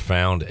had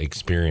profound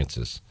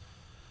experiences."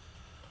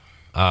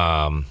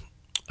 Additional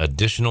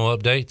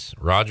updates.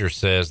 Rodgers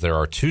says there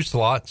are 2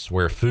 slots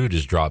where food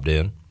is dropped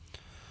in.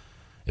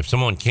 If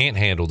someone can't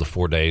handle the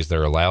 4 days,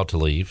 they're allowed to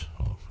leave.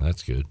 Oh,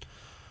 that's good.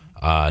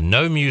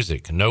 No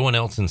music, no one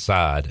else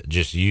inside,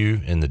 just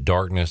you in the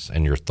darkness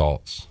and your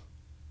thoughts.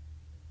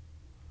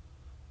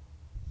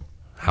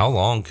 How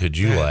long could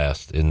you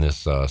last in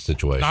this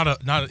situation?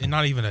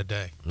 Not even a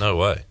day. No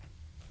way.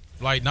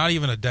 Like, not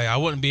even a day. I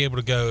wouldn't be able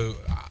to go.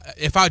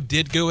 If I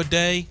did go a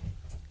day,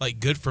 like,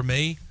 good for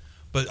me.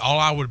 But all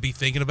I would be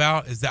thinking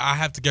about is that I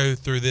have to go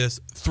through this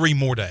 3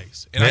 more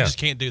days, and I just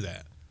can't do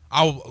that.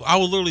 I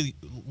will literally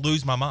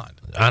lose my mind.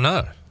 I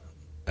know,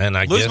 and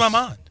I lose guess, my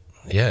mind.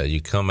 Yeah, you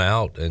come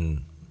out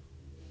and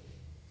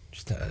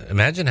just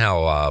imagine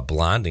how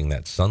blinding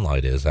that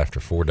sunlight is after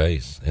 4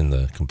 days in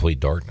the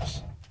complete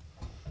darkness.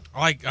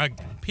 Like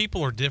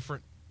people are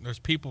different. There's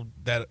people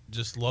that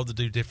just love to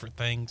do different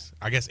things.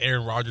 I guess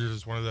Aaron Rodgers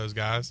is one of those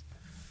guys.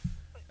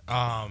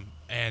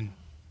 And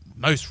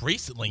most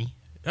recently,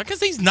 because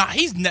he's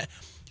been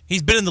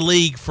in the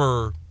league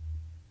for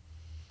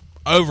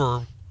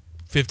over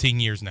 15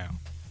 years now.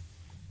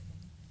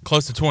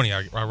 Close to 20,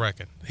 I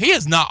reckon. He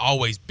has not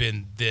always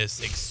been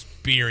this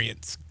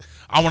experienced.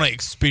 I want to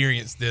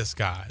experience this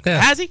guy.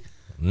 Yeah. Has he?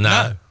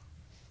 No.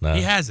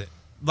 He hasn't.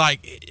 Like,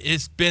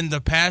 it's been the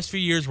past few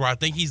years where I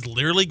think he's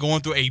literally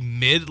going through a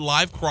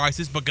midlife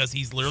crisis because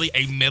he's literally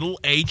a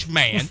middle-aged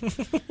man.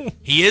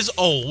 He is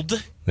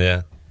old.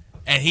 Yeah.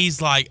 And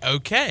he's like,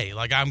 okay,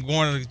 like, I'm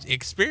going to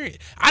experience.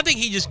 I think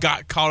he just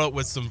got caught up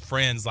with some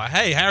friends like,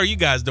 hey, how are you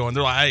guys doing?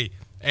 They're like, hey,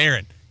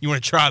 Aaron, you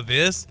want to try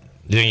this?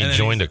 You think he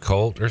joined a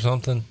cult or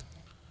something?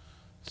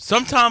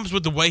 Sometimes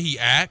with the way he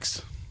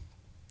acts,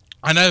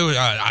 I know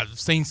I've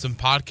seen some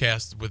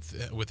podcasts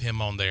with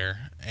him on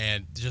there,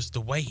 and just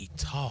the way he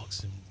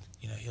talks, and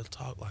he'll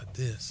talk like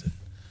this, and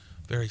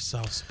very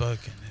soft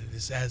spoken.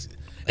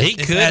 He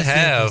could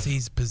have.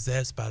 He's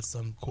possessed by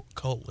some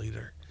cult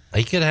leader.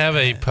 He could have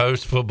a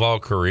post-football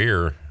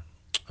career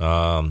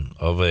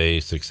of a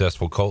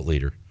successful cult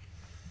leader.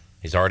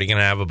 He's already going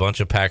to have a bunch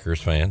of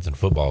Packers fans and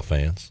football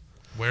fans.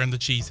 Wearing the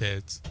cheese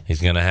heads. He's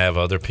going to have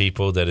other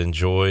people that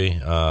enjoy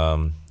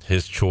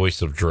his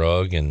choice of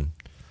drug and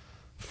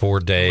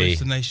 4-day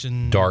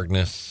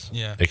darkness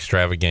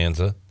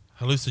extravaganza.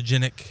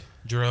 Hallucinogenic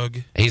drug.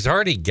 He's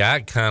already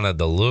got kind of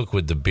the look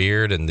with the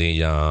beard and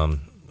the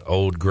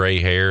old gray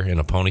hair in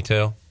a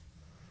ponytail.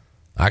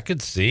 I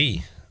could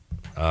see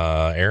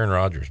Aaron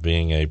Rodgers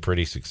being a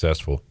pretty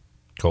successful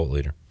cult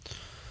leader.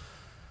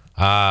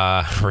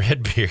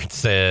 Redbeard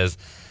says,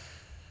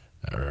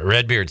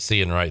 Redbeard's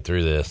seeing right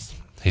through this.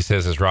 He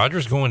says, is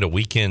Rodgers going to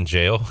weekend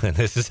jail? And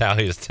this is how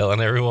he was telling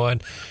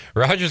everyone.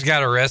 Rodgers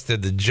got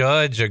arrested. The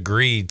judge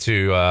agreed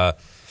to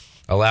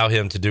allow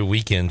him to do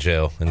weekend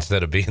jail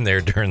instead of being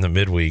there during the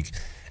midweek.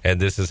 And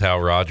this is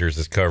how Rodgers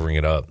is covering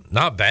it up.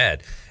 Not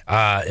bad.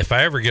 If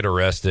I ever get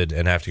arrested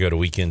and have to go to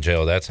weekend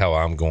jail, that's how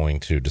I'm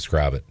going to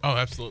describe it. Oh,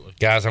 absolutely.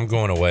 Guys, I'm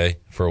going away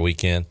for a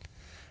weekend.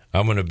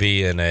 I'm going to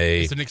be in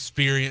it's an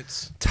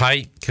experience.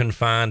 Tight,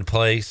 confined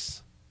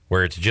place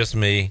where it's just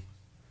me.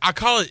 I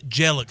call it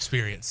jail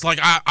experience. Like,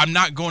 I'm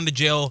not going to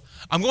jail.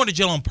 I'm going to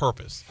jail on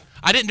purpose.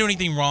 I didn't do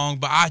anything wrong,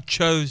 but I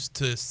chose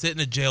to sit in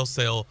a jail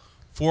cell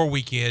for a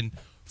weekend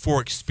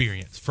for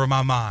experience, for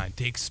my mind,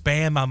 to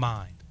expand my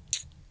mind.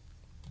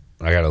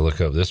 I got to look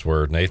up this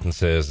word. Nathan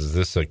says,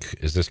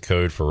 is this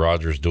code for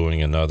Rodgers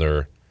doing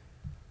another?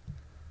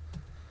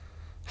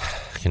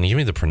 Can you give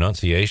me the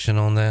pronunciation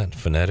on that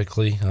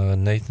phonetically,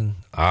 Nathan?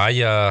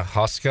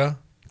 Ayahuasca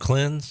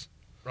cleanse?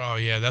 Oh,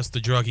 yeah, that's the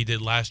drug he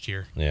did last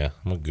year. Yeah,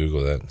 I'm going to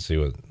Google that and see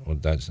what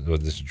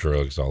this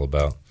drug's all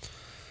about.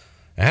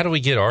 And how do we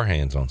get our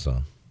hands on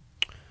some?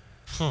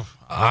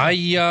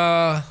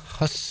 Ayahuasca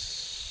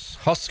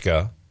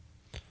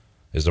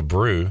is a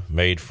brew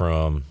made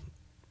from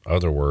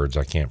other words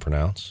I can't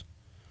pronounce.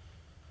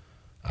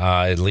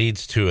 It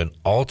leads to an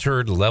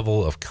altered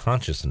level of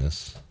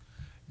consciousness.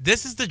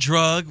 This is the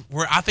drug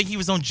where I think he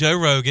was on Joe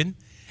Rogan,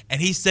 and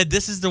he said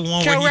this is the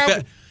one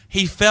where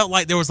he felt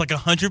like there was like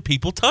 100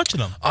 people touching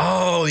him.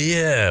 Oh,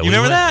 yeah. You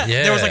remember that?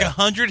 Yeah. There was like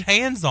 100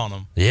 hands on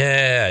him.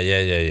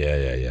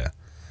 Yeah.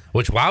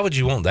 Why would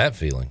you want that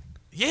feeling?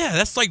 Yeah,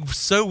 that's like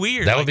so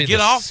weird. That would be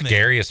the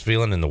scariest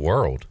feeling in the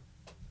world.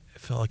 It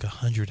felt like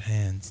 100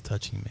 hands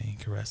touching me,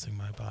 caressing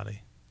my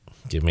body.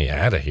 Get me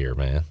out of here,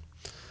 man.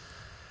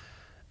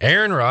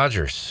 Aaron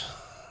Rodgers.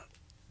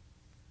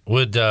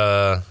 Would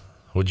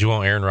you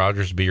want Aaron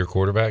Rodgers to be your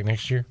quarterback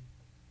next year?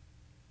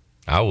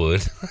 I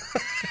would.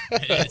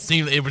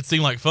 It would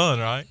seem like fun,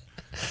 right?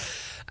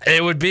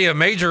 It would be a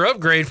major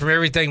upgrade from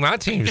everything my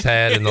team's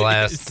had in the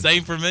last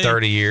Same for me.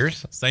 30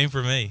 years. Same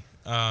for me.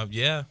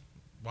 Yeah,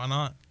 why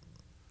not?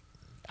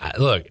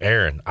 Look,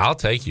 Aaron, I'll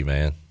take you,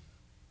 man.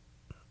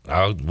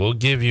 We'll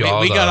give you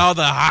all. We got all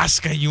the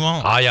Haska you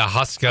want.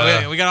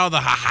 Ayahuasca. We got all the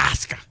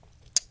Haska.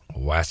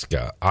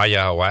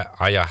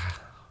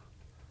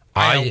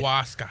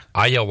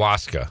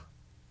 Ayahuasca.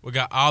 We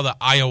got all the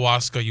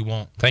ayahuasca you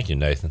want. Thank you,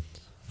 Nathan,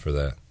 for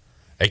that.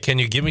 Hey, can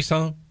you give me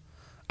some?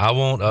 I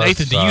want us.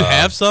 Nathan, do you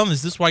have some?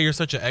 Is this why you're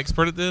such an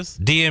expert at this?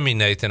 DM me,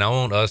 Nathan. I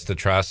want us to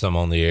try some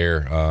on the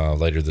air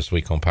later this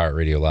week on Pirate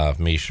Radio Live.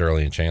 Me,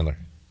 Shirley, and Chandler.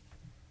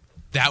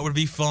 That would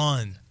be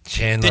fun.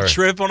 Chandler. To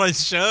trip on a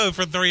show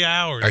for 3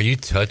 hours. Are you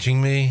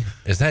touching me?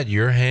 Is that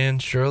your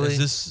hand, Shirley?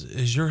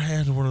 Is your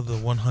hand one of the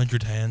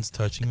 100 hands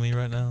touching me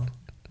right now?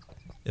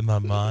 In my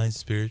mind,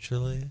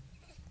 spiritually?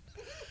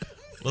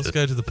 Let's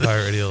go to the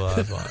Pirate Radio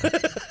Live line.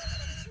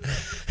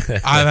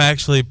 I'm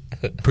actually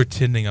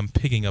pretending I'm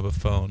picking up a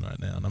phone right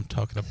now, and I'm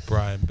talking to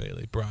Brian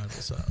Bailey. Brian,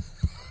 what's up?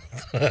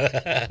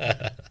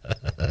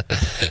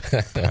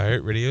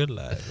 Pirate Radio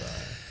Live.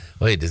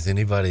 Wait, does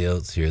anybody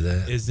else hear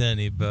that? Is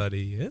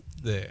anybody up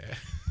there?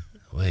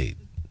 Wait,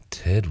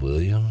 Ted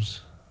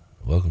Williams?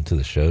 Welcome to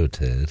the show,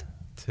 Ted.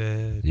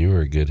 Ted. You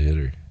were a good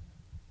hitter.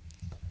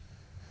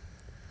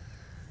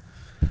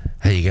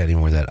 Hey, you got any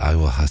more of that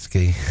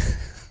ayahuasca?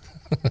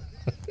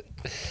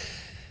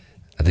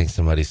 I think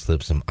somebody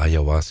slipped some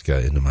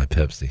ayahuasca into my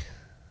Pepsi.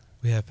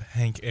 We have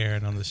Hank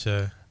Aaron on the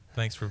show.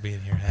 Thanks for being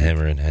here, Hank.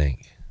 Hammer and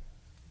Hank.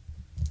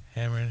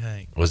 Hammer and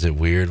Hank. Was it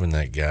weird when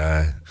that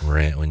guy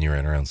ran when you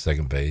ran around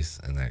second base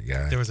and that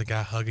guy? There was a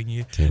guy hugging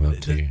you. Came up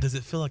to you. Does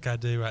it feel like I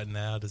do right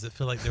now? Does it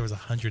feel like there was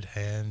 100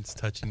 hands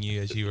touching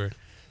you as you were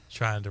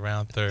trying to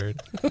round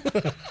third?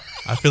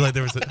 I feel like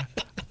there's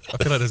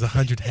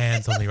 100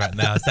 hands on me right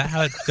now. Is that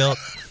how it felt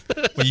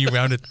when you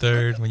rounded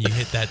third, when you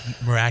hit that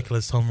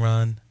miraculous home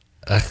run?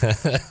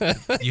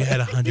 You had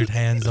 100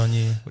 hands on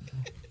you.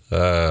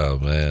 Oh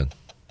man.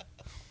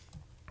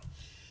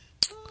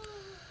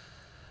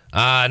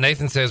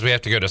 Nathan says we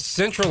have to go to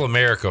Central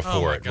America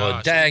for it.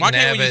 Well, dag why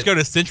can't we nabbit. just go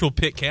to Central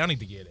Pitt County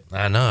to get it?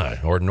 I know,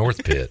 or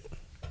North Pitt.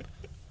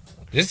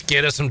 Just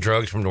get us some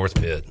drugs from North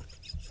Pitt.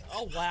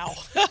 Oh wow,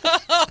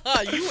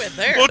 you went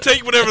there. We'll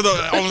take whatever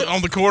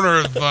on the corner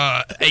of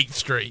 8th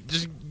Street.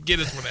 Just get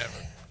us whatever.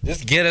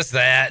 Just get us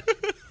that.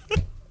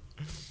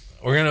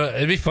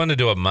 It'd be fun to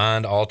do a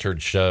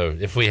mind-altered show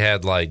if we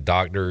had like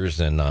doctors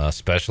and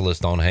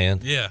specialists on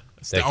hand. Yeah,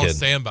 They on could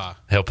standby.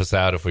 Help us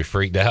out if we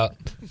freaked out.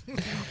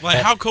 Like,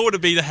 how cool would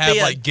it be to have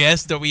like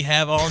guests that we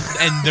have on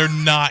and they're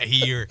not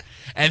here,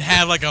 and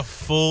have like a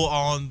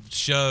full-on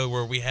show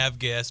where we have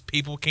guests,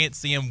 people can't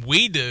see them,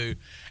 we do,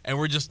 and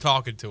we're just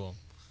talking to them.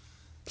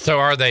 So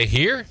are they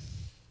here?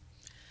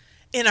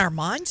 In our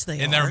minds, they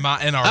are. In our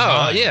minds.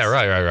 Yeah,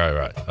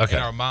 right. Okay.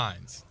 In our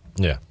minds.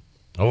 Yeah.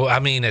 Well, I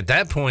mean, at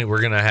that point,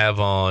 we're going to have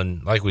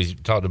on, like we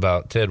talked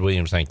about, Ted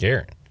Williams, Hank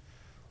Aaron.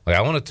 Like,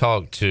 I want to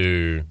talk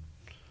to,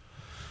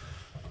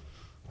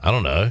 I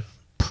don't know.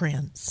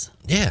 Prince.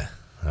 Yeah.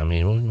 I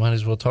mean, we might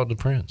as well talk to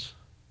Prince.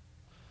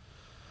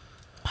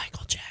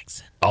 Michael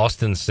Jackson.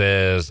 Austin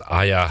says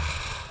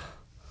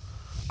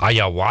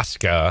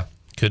ayahuasca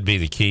could be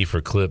the key for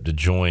Clip to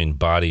join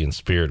body and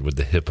spirit with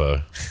the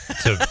hippo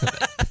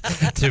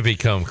to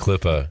become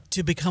Clippo.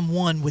 To become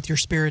one with your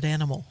spirit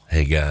animal.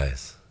 Hey,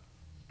 guys.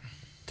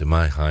 Do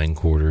my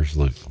hindquarters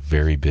look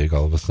very big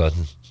all of a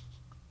sudden?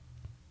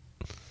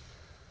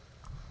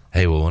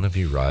 Hey, will one of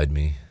you ride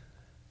me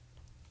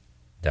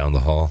down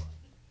the hall?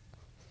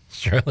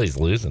 Shirley's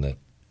losing it.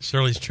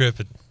 Shirley's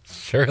tripping.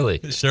 Shirley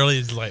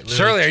is like,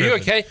 Shirley, are you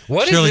okay?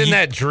 What is in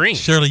that drink?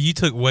 Shirley, you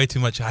took way too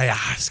much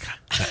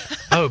ayahuasca.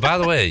 Oh, by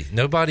the way,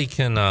 nobody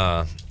can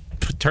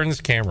turn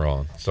this camera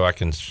on so I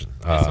can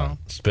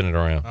spin it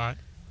around. All right.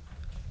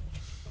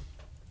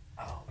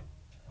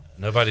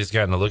 Nobody's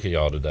gotten a look at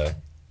y'all today.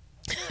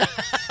 All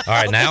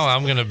right, now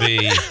I'm going to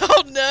be...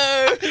 Oh,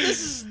 no.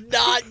 This is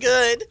not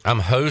good. I'm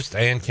host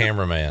and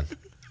cameraman.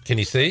 Can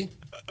you see?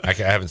 I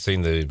haven't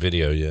seen the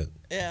video yet.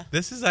 Yeah.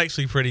 This is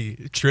actually pretty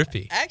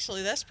trippy.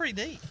 Actually, that's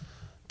pretty neat.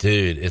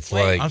 Dude, it's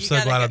like... I'm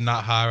so glad I'm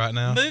not high right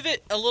now. Move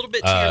it a little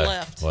bit to your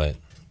left. Wait.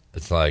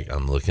 It's like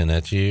I'm looking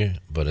at you,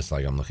 but it's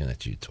like I'm looking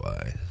at you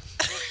twice.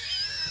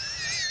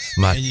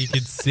 And you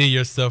can see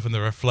yourself in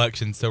the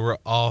reflection, so we're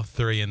all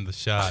three in the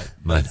shot.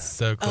 That's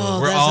so cool.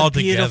 Oh, we're that's all a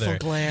beautiful together.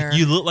 glare.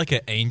 You look like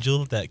an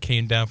angel that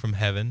came down from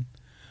heaven,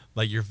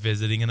 like you're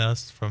visiting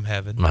us from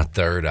heaven. My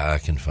third eye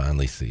can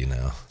finally see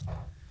now.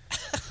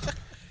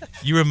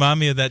 You remind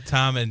me of that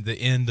time at the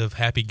end of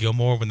Happy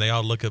Gilmore when they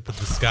all look up at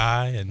the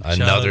sky and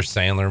another Chubbs,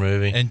 Sandler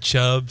movie, and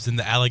Chubbs and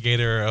the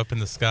alligator are up in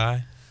the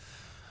sky,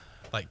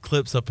 like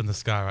Clip's up in the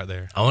sky right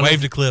there.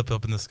 Wave to Clip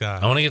up in the sky.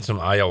 I want to get some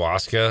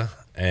ayahuasca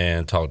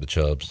and talk to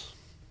Chubbs.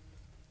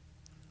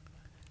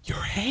 Your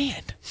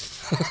hand.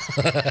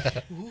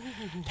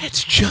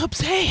 That's Chubb's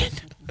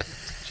hand.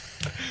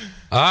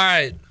 All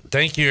right.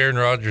 Thank you, Aaron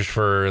Rodgers,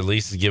 for at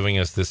least giving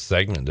us this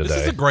segment today.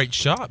 This is a great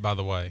shot, by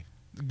the way.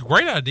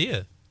 Great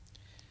idea.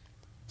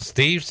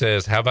 Steve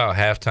says, how about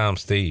halftime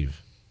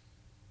Steve?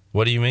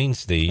 What do you mean,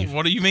 Steve?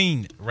 What do you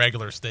mean,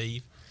 regular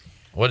Steve?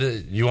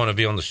 You want to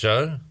be on the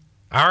show?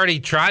 I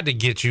already tried to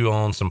get you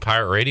on some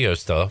Pirate Radio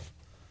stuff.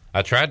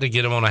 I tried to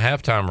get him on a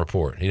halftime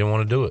report. He didn't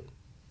want to do it.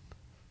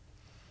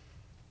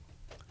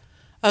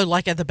 Oh,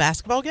 like at the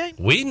basketball game?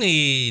 We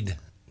need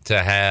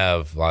to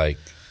have, like,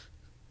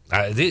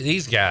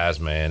 these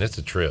guys, man, it's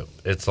a trip.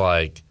 It's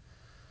like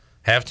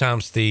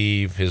halftime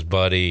Steve, his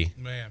buddy.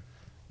 Man.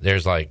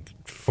 There's like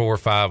 4 or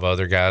 5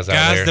 other guys out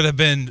there. Guys that have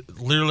been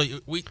literally,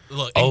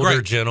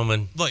 older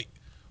gentlemen. Like,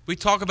 we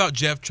talk about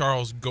Jeff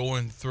Charles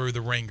going through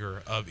the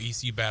ringer of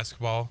ECU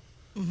basketball,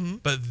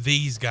 but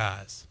these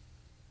guys.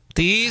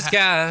 These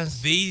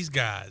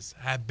guys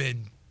have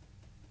been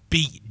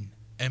beaten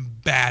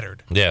and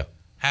battered. Yeah.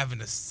 Having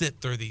to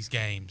sit through these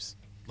games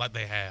like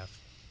they have.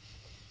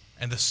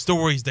 And the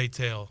stories they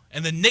tell.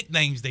 And the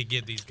nicknames they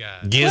give these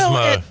guys.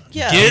 Gizmo.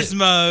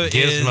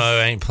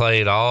 Gizmo ain't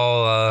played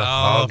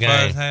all game.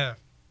 First half.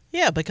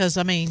 Yeah, because,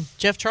 I mean,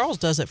 Jeff Charles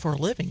does it for a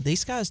living.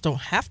 These guys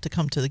don't have to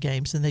come to the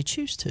games, and they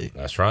choose to.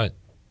 That's right.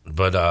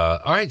 But,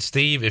 all right,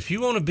 Steve, if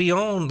you want to be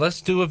on,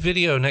 let's do a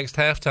video next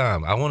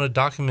halftime. I want to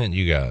document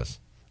you guys.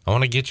 I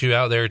want to get you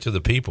out there to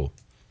the people.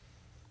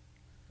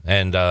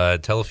 And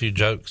tell a few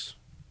jokes.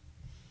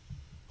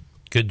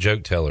 Good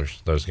joke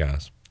tellers, those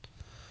guys.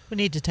 We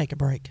need to take a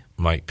break.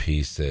 Mike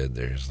P. said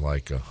there's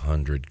like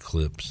 100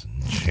 Clips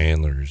and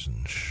Chandlers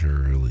and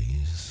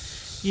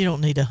Shirleys. You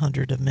don't need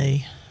 100 of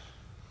me.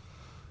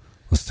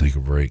 Let's take a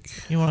break.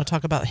 You want to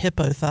talk about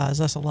hippo thighs?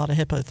 That's a lot of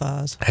hippo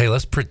thighs. Hey,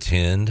 let's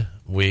pretend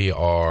we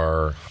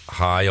are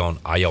high on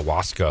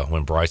ayahuasca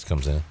when Bryce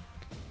comes in.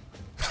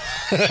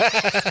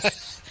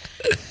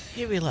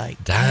 He'd be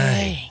like,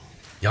 dang.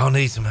 Y'all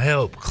need some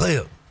help.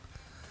 Clip.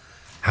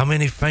 How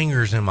many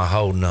fingers am I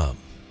holding up?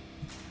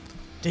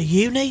 Do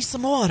you need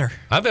some water?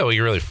 I bet we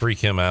could really freak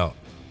him out.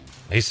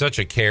 He's such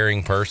a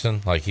caring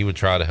person. Like, he would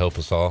try to help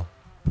us all.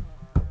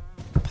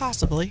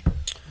 Possibly.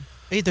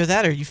 Either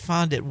that or you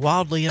find it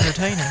wildly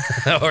entertaining.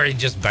 Or he'd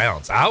just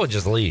bounce. I would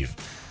just leave.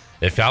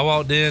 If y'all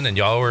walked in and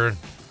y'all were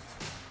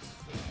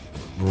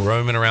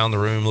roaming around the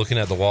room looking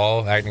at the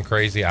wall, acting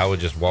crazy, I would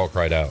just walk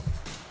right out.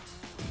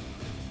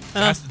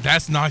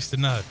 That's nice to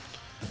know.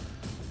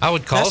 I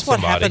would call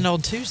somebody. That's what happened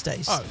on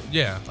Tuesdays.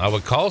 Yeah. I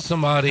would call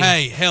somebody.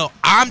 Hey, hell,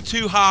 I'm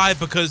too high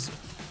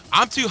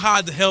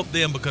to help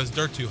them because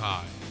they're too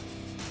high.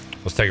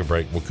 Let's take a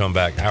break. We'll come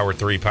back. Hour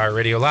 3, Pirate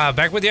Radio Live.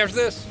 Back with you after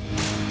this.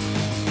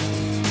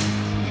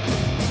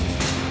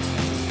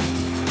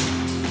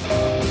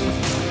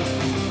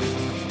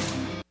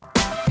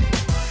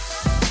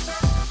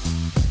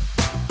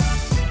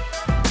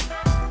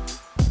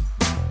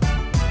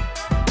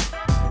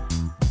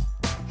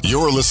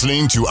 You're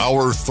listening to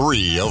Hour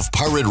 3 of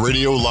Pirate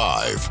Radio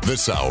Live.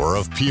 This hour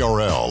of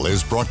PRL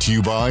is brought to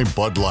you by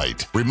Bud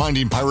Light,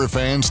 reminding Pirate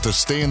fans to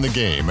stay in the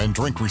game and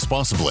drink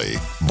responsibly.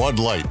 Bud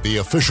Light, the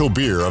official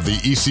beer of the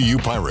ECU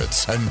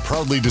Pirates, and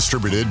proudly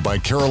distributed by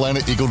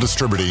Carolina Eagle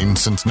Distributing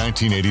since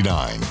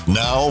 1989.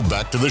 Now,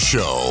 back to the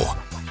show.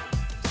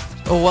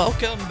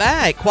 Welcome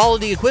back.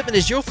 Quality Equipment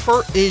is your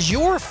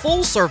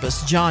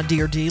full-service John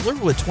Deere dealer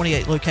with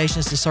 28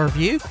 locations to serve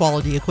you.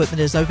 Quality Equipment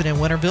is open in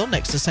Winterville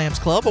next to Sam's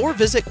Club, or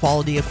visit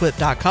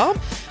QualityEquip.com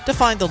to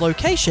find the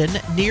location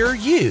near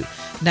you.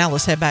 Now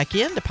let's head back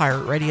in to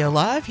Pirate Radio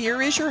Live.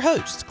 Here is your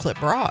host, Clip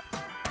Brock.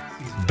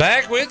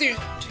 Back with you,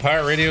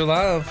 Pirate Radio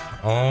Live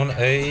on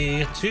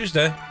a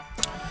Tuesday.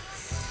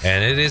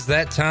 And it is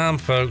that time,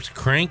 folks.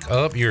 Crank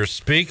up your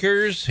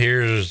speakers.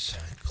 Here's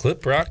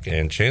Clip Rock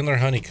and Chandler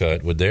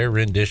Honeycutt with their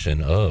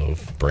rendition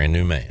of Brand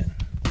New Man.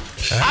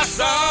 I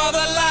saw the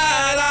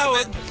light, I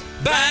was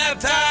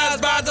baptized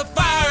by the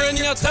fire in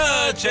your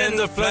touch and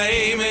the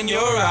flame in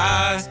your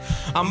eyes.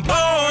 I'm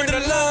born to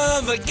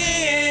love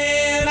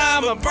again,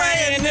 I'm a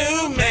brand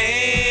new man.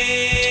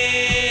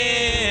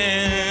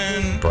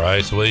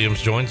 Bryce Williams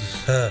joins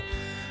us.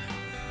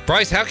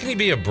 Bryce, how can you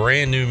be a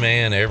brand new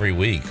man every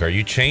week? Are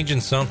you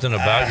changing something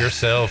about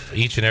yourself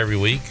each and every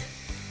week?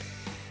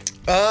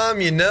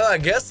 I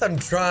guess I'm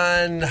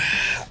trying.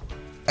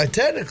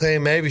 Technically,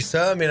 maybe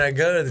so. I mean, I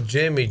go to the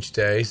gym each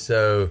day,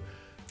 so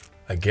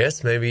I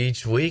guess maybe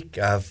each week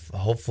I've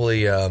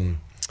hopefully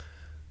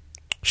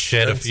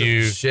shed a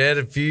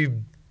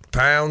few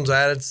pounds,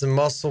 added some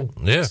muscle.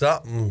 Yeah,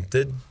 something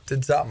did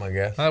something. I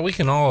guess we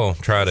can all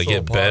try to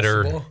get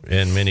better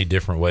in many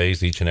different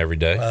ways each and every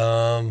day.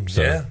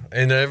 Yeah,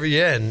 and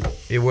and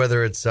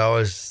whether it's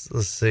always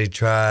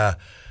try.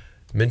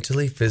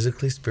 Mentally,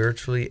 physically,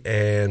 spiritually,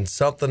 and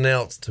something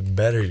else to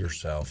better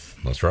yourself.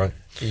 That's right.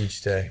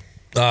 Each day.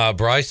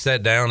 Bryce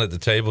sat down at the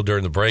table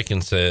during the break and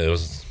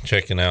was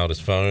checking out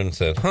his phone and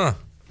said,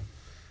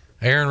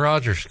 Aaron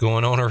Rodgers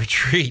going on a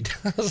retreat.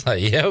 I was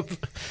like, yep.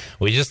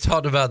 We just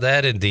talked about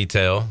that in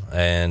detail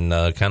and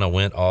kind of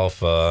went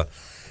off a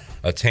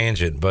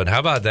tangent. But how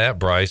about that,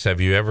 Bryce?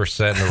 Have you ever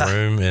sat in a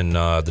room in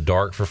the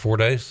dark for 4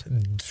 days?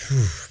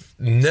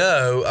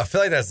 No. I feel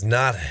like that's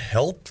not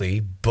healthy,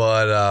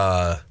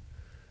 but...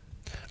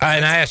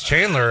 and I asked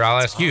Chandler,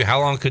 I'll ask you, how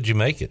long could you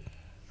make it?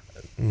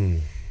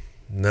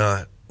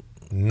 Not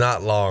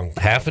long.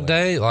 Half a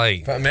day?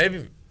 Like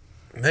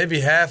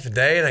maybe half a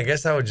day, and I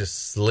guess I would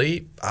just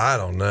sleep. I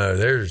don't know.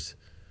 There's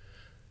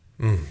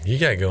you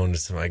got to go into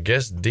some, I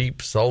guess,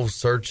 deep soul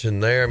searching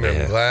there. I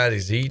mean, I'm glad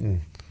he's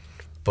eating,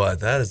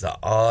 but that is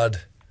odd.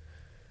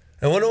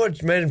 I wonder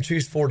what made him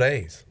choose 4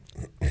 days.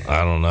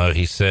 I don't know.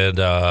 He said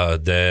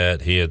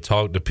that he had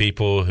talked to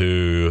people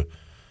who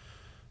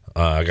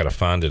I got to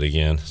find it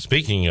again.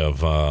 Speaking of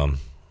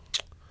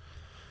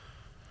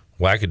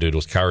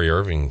wackadoodles, Kyrie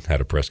Irving had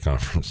a press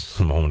conference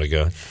a moment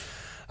ago.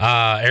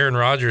 Aaron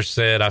Rodgers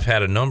said, I've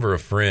had a number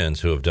of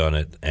friends who have done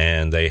it,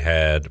 and they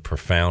had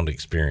profound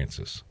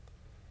experiences.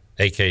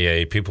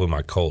 AKA, people in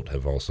my cult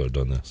have also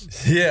done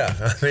this. Yeah.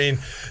 I mean,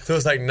 so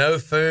it's like no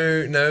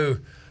food, no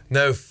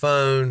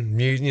phone,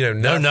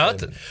 nothing. No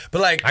nothing.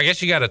 But like, I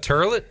guess you got a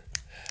turlet?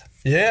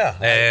 Yeah.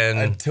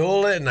 And a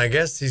toilet, and I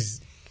guess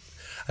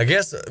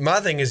my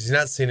thing is he's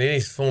not seeing any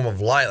form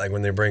of light. Like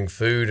when they bring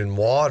food and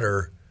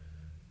water,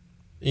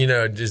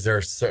 is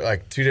there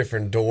like two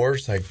different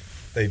doors? Like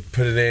they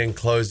put it in,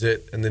 close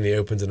it, and then he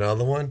opens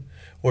another one?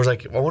 Or it's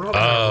like, I wonder what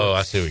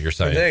I see what you're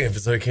saying. If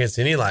it's so he can't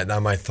see any light,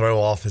 that might throw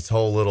off his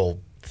whole little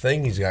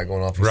thing he's got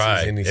going off.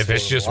 Right. If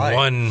it's just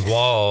one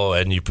wall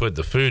and you put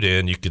the food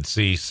in, you could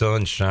see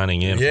sun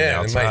shining in from the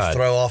outside. It might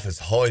throw off his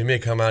whole, he may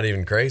come out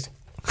even crazy.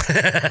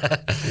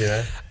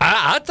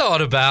 I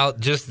thought about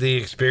just the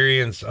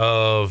experience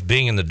of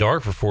being in the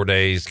dark for 4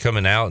 days,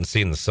 coming out and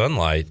seeing the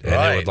sunlight, and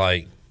it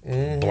would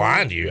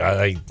blind you.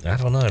 I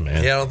don't know,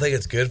 man. Yeah, I don't think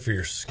it's good for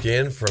your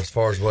skin for as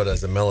far as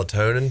as the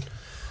melatonin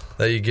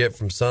that you get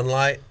from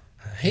sunlight.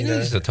 He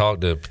needs to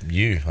talk to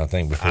you, I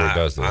think, before he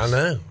does this. I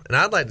know. And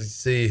I'd like to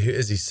see,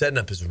 is he setting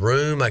up his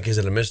room? Like, is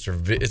it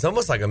it's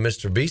almost like a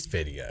Mr. Beast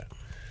video.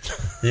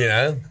 You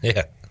know?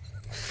 Yeah.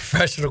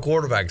 Professional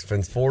quarterback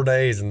spends 4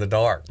 days in the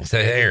dark.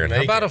 Say, hey, Aaron,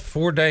 how about a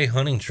 4-day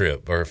hunting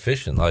trip or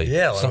fishing?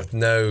 With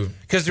no.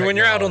 Because when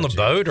you're out on the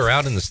boat or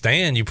out in the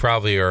stand, you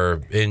probably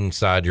are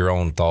inside your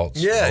own thoughts.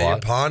 Yeah, you're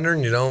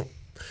pondering. You don't.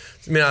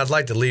 I mean, I'd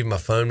like to leave my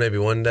phone maybe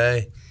one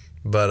day,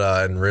 but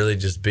and really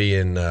just be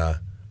in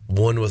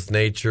one with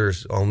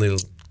nature's only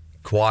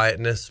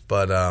quietness.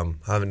 But I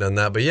haven't done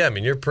that. But yeah, I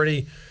mean, you're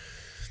pretty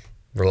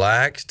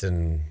relaxed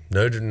and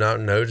no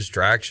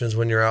distractions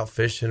when you're out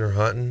fishing or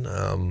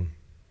hunting.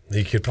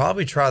 You could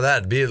probably try that.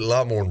 It'd be a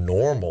lot more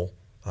normal,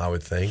 I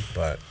would think,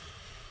 but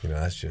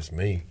that's just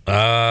me.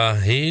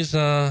 Have you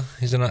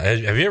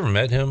ever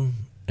met him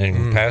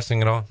in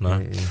passing at all?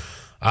 No.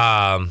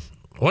 I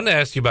wanted to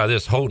ask you about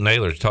this. Holton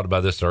Ahlers talked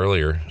about this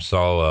earlier.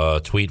 Saw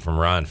a tweet from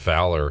Ryan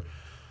Fowler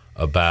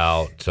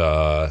about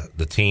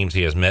the teams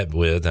he has met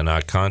with, and I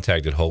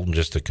contacted Holton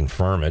just to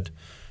confirm it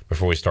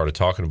before we started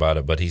talking about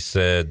it. But he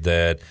said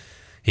that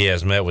he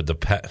has met with the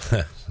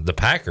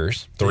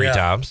Packers 3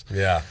 times.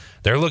 Yeah.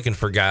 They're looking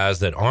for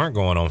guys that aren't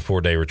going on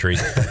 4-day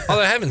retreats.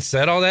 Although, having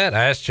said all that,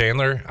 I asked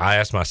Chandler, I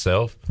asked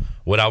myself,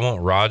 would I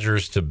want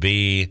Rodgers to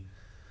be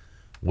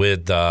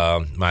with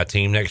my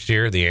team next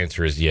year? The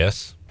answer is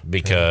yes,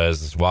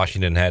 because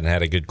Washington hadn't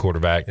had a good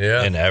quarterback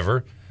in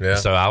ever. Yeah.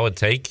 So I would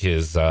take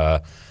his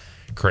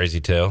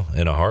crazy tail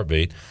in a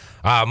heartbeat.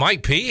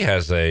 Mike P.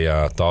 has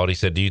a thought. He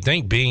said, do you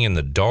think being in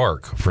the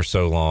dark for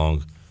so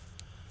long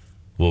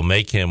will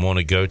make him want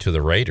to go to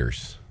the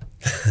Raiders?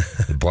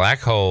 The black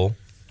hole.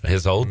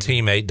 His old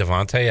teammate,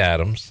 Devontae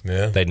Adams.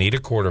 Yeah. They need a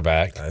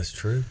quarterback. That's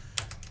true.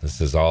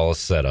 This is all a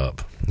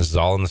setup. This is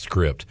all in the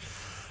script.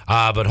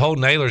 But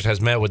Holton Ahlers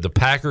has met with the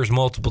Packers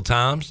multiple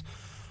times.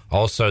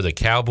 Also, the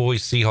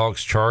Cowboys,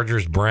 Seahawks,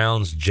 Chargers,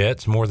 Browns,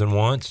 Jets more than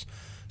once.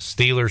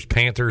 Steelers,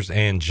 Panthers,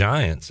 and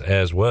Giants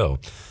as well.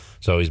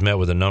 So he's met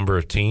with a number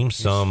of teams,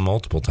 some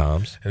multiple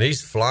times. And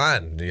he's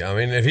flying. I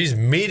mean, if he's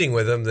meeting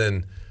with them,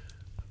 then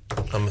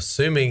I'm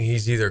assuming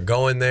he's either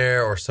going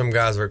there or some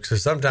guys are. So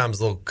sometimes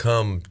they'll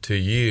come to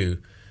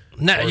you.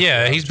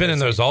 He's been in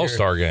those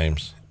All-Star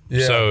games.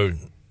 Yeah. So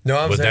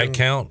would saying, that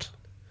count?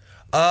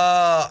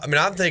 I mean,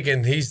 I'm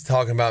thinking he's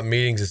talking about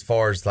meetings as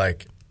far as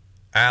like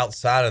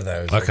outside of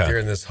those. Like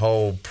during this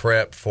whole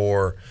prep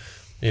for,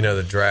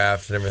 the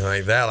draft and everything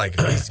like that. Like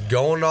if he's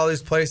going to all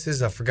these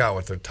places, I forgot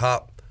what their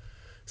top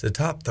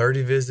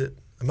 30 visit.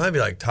 It might be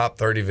like top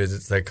 30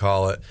 visits they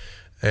call it.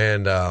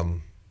 And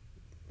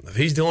if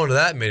he's going to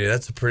that many,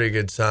 that's a pretty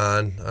good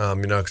sign.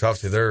 Because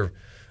obviously they're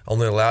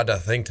only allowed, I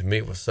think, to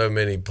meet with so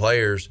many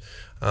players.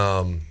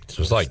 So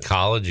it's like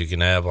college. You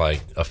can have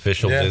like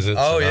official visits.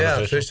 Oh yeah,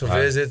 official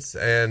visits.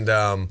 And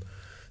so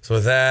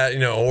with that,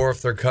 or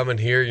if they're coming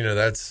here,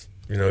 that's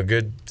a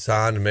good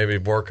sign to maybe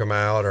work them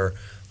out or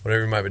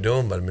whatever you might be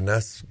doing. But I mean,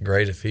 that's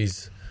great if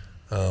he's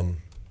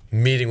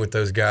meeting with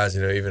those guys,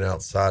 even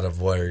outside of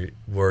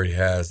where he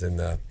has in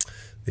the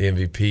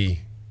MVP.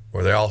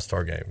 Or the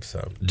All-Star game.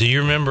 So, do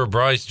you remember,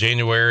 Bryce,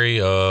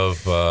 February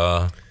of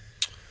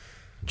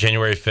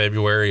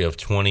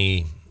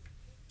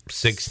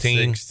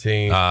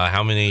 2016?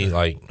 How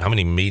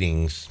many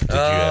meetings did you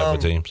have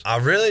with teams? I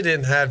really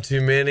didn't have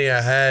too many. I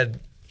had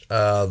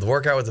the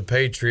workout with the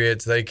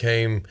Patriots. They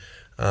came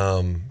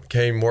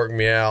work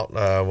me out.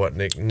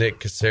 Nick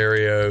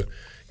Casario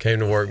came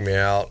to work me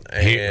out.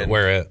 And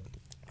where at?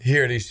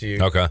 Here at ECU.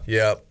 Okay.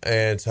 Yep.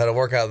 And so I had a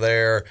workout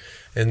there,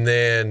 and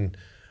then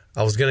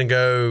I was going to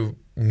go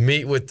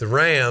meet with the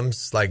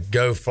Rams,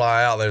 go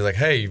fly out. They're like,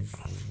 hey,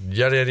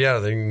 yada, yada,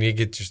 yada. You need to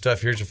get your stuff.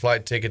 Here's your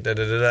flight ticket, da,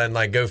 da, da,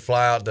 da, and go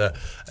fly out to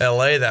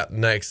L.A.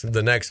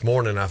 the next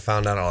morning. I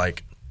found out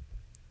at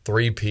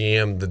 3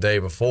 p.m. the day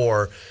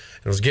before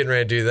and was getting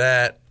ready to do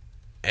that.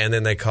 And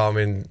then they call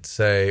me and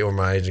say, or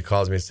my agent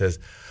calls me and says,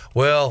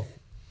 well,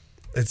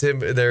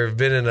 they've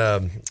been in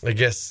I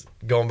guess,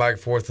 going back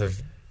and forth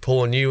of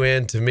pulling you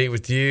in to meet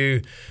with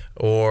you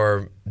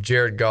or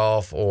Jared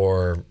Goff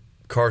or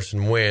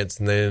Carson Wentz,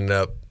 and they ended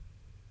up,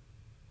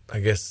 I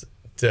guess,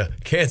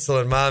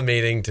 canceling my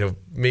meeting to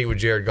meet with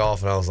Jared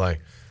Goff, and I was like,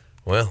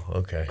 well,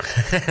 okay.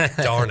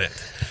 Darn it.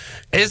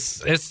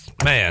 It's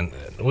man,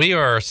 we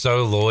are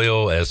so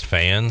loyal as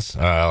fans.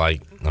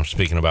 I'm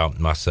speaking about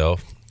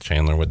myself,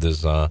 Chandler, with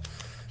his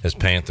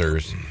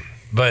Panthers.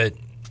 But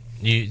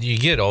you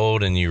get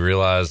old and you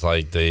realize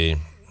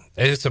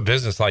it's a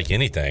business like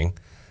anything,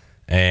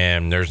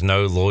 and there's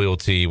no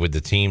loyalty with the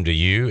team to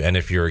you. And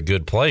if you're a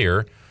good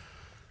player,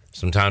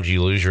 sometimes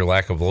you lose your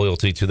lack of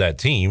loyalty to that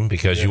team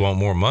because you want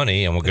more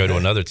money and will go to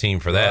another team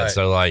for that. Right.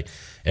 So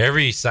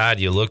every side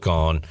you look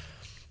on,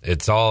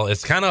 it's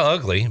kind of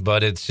ugly,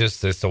 but it's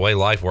the way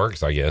life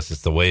works, I guess.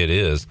 It's the way it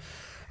is.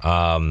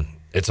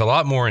 It's a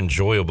lot more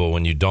enjoyable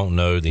when you don't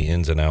know the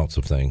ins and outs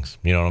of things.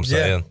 You know what I'm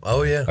saying?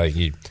 Oh yeah.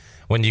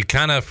 when you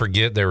kind of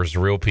forget there was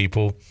real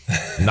people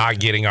not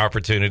getting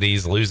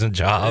opportunities, losing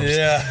jobs.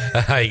 Yeah.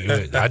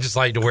 I just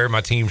like to wear my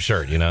team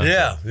shirt, you know?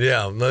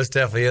 Yeah, most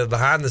definitely. Yeah,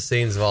 behind the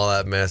scenes of all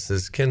that mess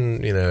is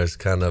it's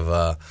kind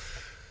of,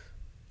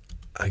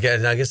 I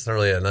guess it's not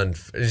really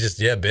it's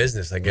just,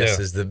 business, I guess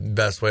is the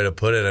best way to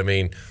put it. I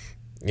mean,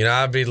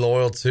 I'd be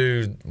loyal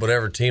to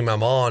whatever team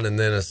I'm on, and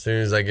then as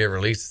soon as I get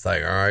released, it's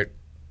like, all right,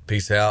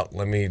 peace out.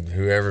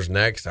 Whoever's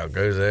next, I'll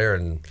go there,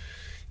 and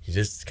you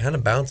just kind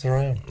of bounce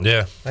around.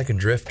 Yeah. Like a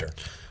drifter.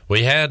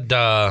 We had,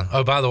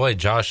 by the way,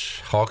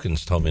 Josh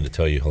Hawkins told me to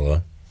tell you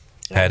hello.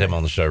 Had him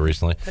on the show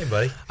recently. Hey,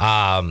 buddy.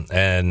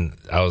 And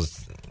I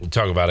was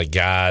talking about a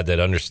guy that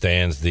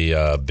understands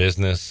the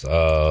business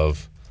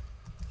of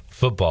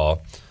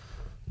football.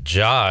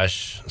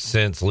 Josh,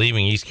 since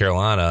leaving East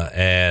Carolina,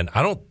 and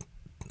I don't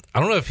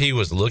know if he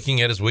was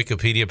looking at his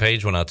Wikipedia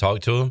page when I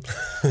talked to him,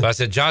 but I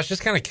said, Josh,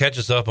 just kind of catch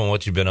us up on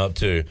what you've been up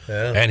to.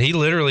 Yeah. And he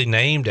literally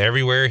named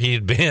everywhere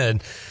he'd been.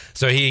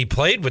 So he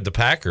played with the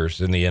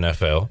Packers in the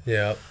NFL.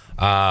 Yeah.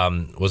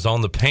 Was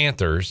on the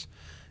Panthers,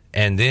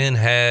 and then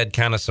had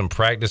kind of some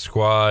practice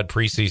squad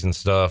preseason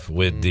stuff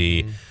with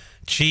the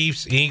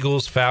Chiefs,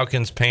 Eagles,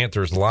 Falcons,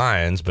 Panthers,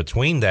 Lions.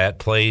 Between that,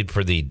 played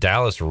for the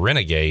Dallas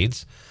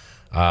Renegades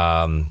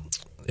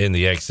in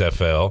the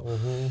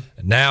XFL.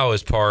 Now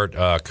is part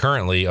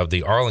currently of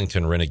the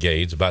Arlington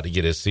Renegades, about to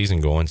get his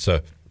season going. So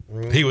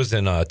he was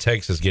in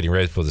Texas getting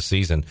ready for the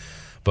season.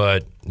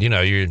 But,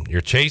 you're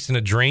chasing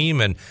a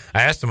dream, and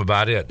I asked him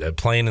about it,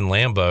 playing in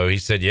Lambeau. He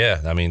said,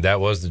 that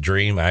was the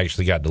dream. I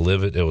actually got to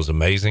live it. It was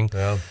amazing.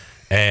 Yeah.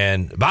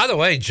 And, by the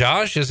way,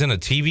 Josh is in a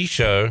TV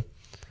show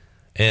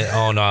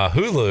on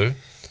Hulu.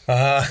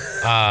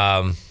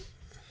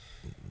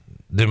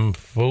 Them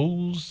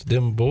fools,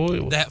 them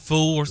boys. That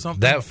fool or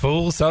something? That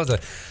fool, something.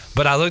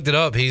 But I looked it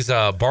up. He's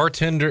a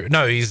bartender.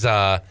 No, he's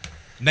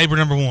neighbor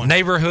number one.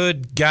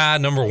 Neighborhood guy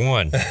number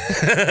one.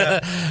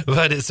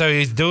 But so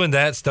he's doing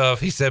that stuff.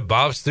 He said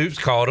Bob Stoops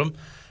called him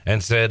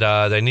and said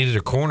they needed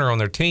a corner on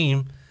their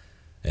team.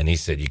 And he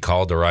said, you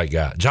called the right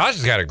guy. Josh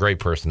has got a great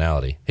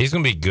personality. He's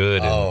going to be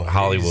good in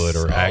Hollywood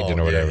or acting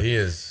or whatever. Yeah, he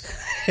is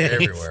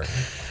everywhere.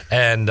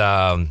 And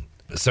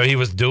so he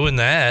was doing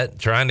that,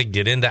 trying to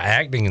get into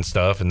acting and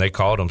stuff, and they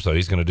called him, so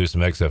he's going to do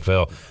some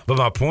XFL. But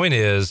my point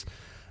is,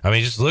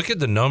 just look at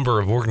the number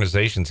of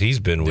organizations he's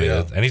been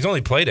with, and he's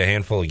only played a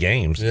handful of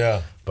games.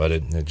 Yeah. But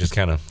it just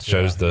kind of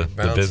shows the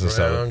business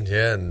of it.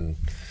 Yeah,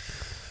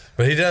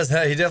 but he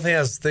definitely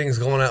has things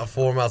going out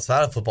for him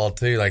outside of football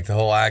too, like the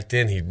whole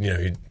acting.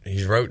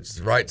 He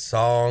writes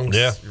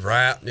songs,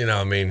 rap.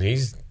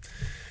 He's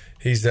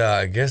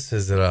I guess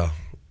is it a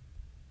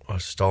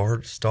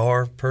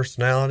star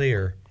personality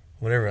or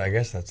whatever. I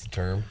guess that's the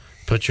term.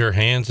 Put your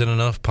hands in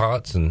enough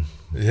pots and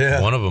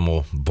one of them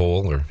will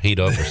boil or heat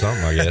up or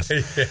something, I guess.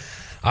 Yeah.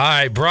 All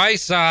right,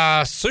 Bryce,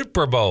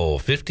 Super Bowl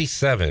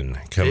 57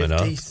 coming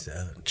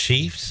 57. up.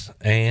 Chiefs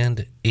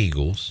and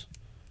Eagles.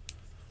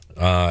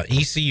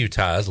 ECU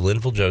ties,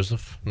 Linville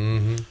Joseph.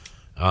 Mm-hmm.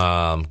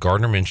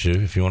 Gardner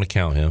Minshew, if you want to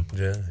count him.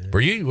 Yeah.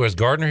 Was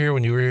Gardner here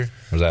when you were here?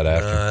 Or was that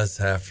after? No, that's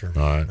after.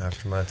 All right.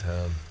 After my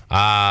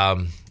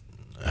time.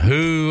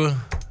 Who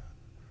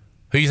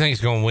you think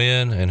is going to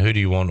win, and who do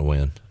you want to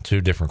win?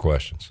 Two different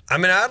questions.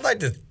 I'd like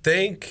to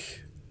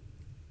think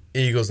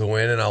Eagles will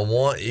win, and I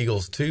want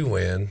Eagles to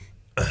win.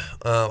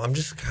 I'm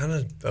just kind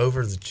of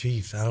over the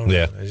Chiefs. I don't know.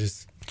 Yeah.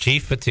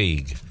 Chief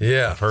fatigue.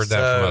 Yeah. I've heard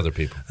that from other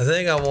people. I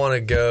think I want to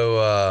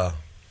go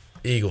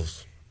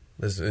Eagles.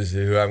 This is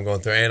who I'm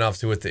going through. And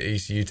obviously with the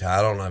ECU tie,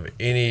 I don't have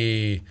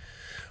any.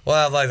 Well,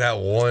 I have like that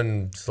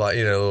one slight,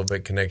 a little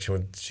bit connection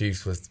with the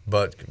Chiefs with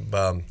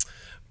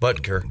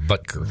Butker.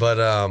 But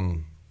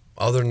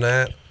other than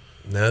that,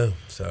 no.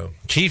 So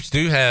Chiefs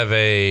do have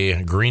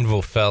a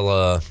Greenville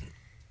fella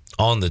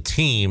on the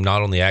team,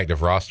 not on the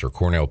active roster,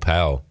 Cornell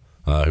Powell,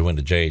 who went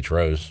to J.H.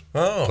 Rose,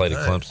 played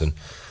at Clemson.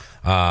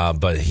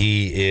 But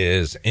he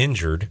is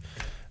injured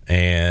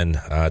and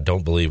I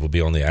don't believe will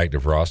be on the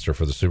active roster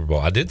for the Super Bowl.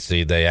 I did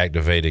see they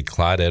activated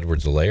Clyde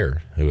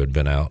Edwards-Helaire, who had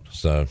been out.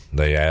 So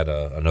they add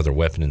another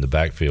weapon in the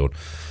backfield.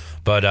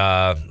 But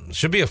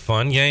should be a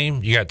fun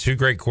game. You got two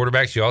great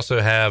quarterbacks. You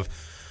also have,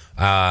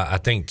 I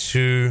think,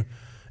 two.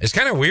 It's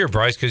kind of weird,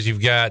 Bryce, because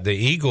you've got the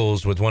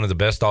Eagles with one of the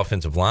best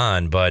offensive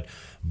line, but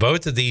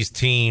both of these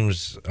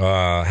teams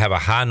have a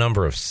high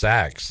number of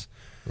sacks.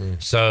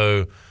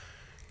 So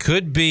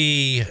could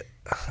be,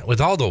 with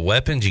all the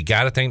weapons, you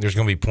got to think there's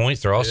going to be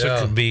points. There also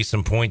could be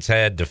some points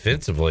had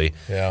defensively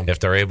if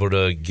they're able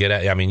to get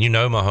at.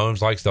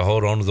 Mahomes likes to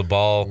hold on to the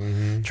ball,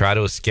 try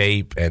to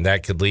escape, and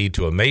that could lead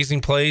to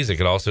amazing plays. It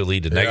could also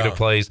lead to negative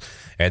plays.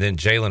 And then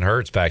Jalen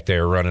Hurts back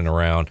there running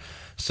around.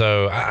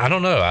 So I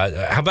don't know.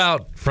 How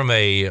about from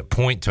a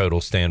point total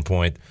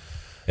standpoint?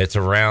 It's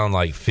around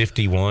like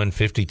 51,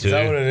 52. Is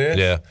that what it is?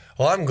 Yeah.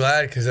 Well, I'm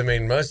glad because,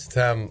 most of the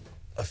time,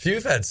 a few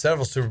have had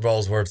several Super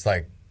Bowls where it's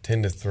like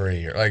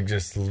 10-3 or like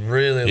just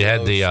really You low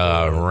had the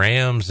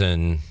Rams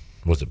and,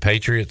 was it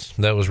Patriots?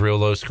 That was real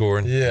low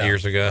scoring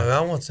years ago.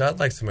 I'd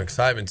like some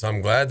excitement. So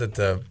I'm glad that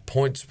the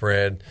point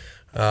spread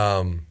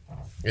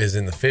is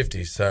in the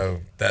 50s. So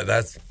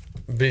that's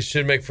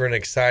should make for an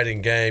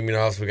exciting game.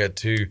 Also we got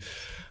two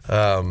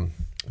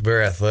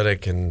very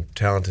athletic and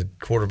talented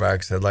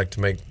quarterbacks that like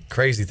to make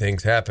crazy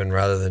things happen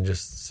rather than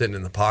just sitting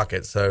in the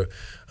pocket. So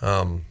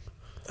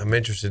I'm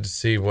interested to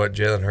see what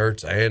Jalen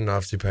Hurts and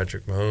obviously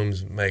Patrick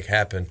Mahomes make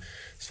happen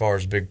as far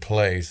as big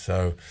plays.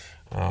 So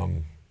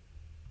I'm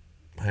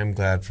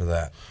glad for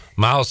that.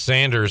 Miles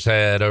Sanders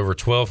had over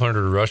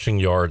 1,200 rushing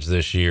yards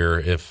this year.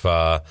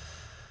 I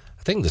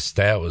think the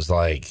stat was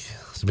like,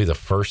 this will be the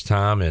first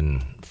time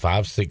in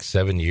 5, 6,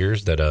 7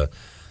 years that a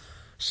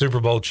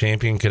Super Bowl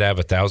champion could have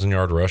a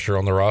 1,000-yard rusher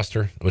on the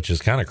roster, which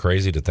is kind of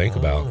crazy to think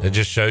about. It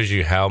just shows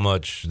you how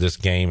much this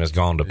game has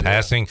gone to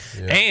passing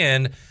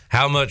and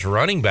how much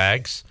running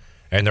backs,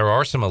 and there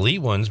are some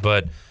elite ones,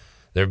 but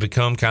they've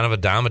become kind of a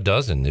dime a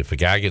dozen. If a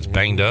guy gets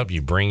banged up,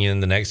 you bring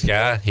in the next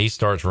guy, he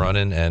starts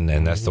running, and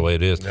that's the way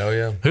it is. Oh,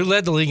 yeah. Who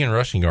led the league in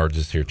rushing yards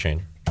this year,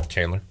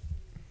 Chandler?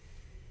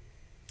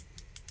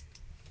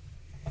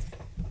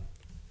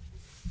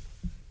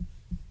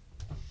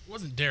 It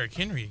wasn't Derrick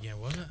Henry again,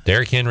 was it?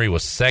 Derrick Henry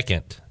was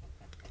second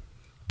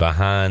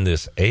behind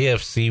this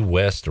AFC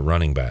West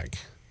running back.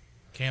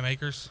 Cam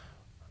Akers?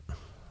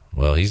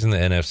 Well, he's in the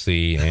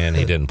NFC, and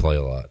he didn't play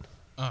a lot.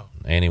 Oh.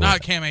 And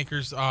not Cam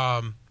Akers.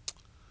 Eckler.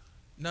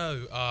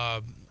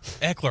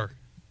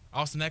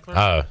 Austin Eckler?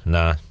 Oh,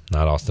 nah,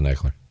 not Austin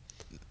Eckler.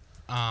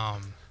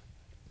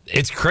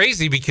 It's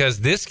crazy because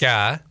this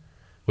guy,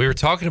 we were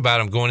talking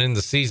about him going into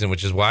the season,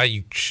 which is why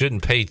you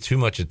shouldn't pay too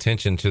much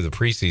attention to the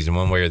preseason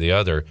one way or the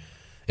other.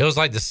 It was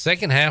like the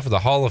second half of the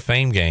Hall of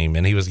Fame game,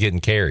 and he was getting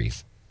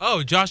carries.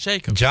 Oh, Josh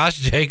Jacobs. Josh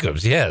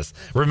Jacobs, yes.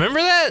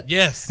 Remember that?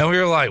 Yes. And we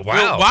were like, wow.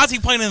 Well, why is he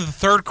playing in the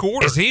third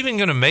quarter? Is he even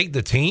going to make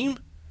the team?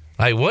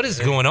 Like, what is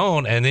going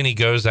on? And then he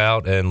goes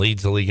out and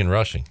leads the league in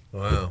rushing.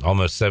 Wow.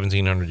 Almost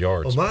 1,700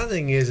 yards. Well, my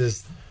thing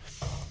is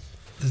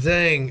the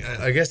thing,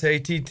 I guess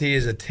ATT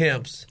is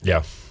attempts.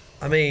 Yeah.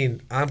 I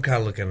mean, I'm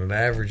kind of looking at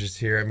averages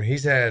here. I mean,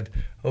 he's had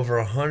over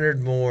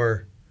 100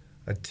 more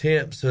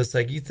attempts. So it's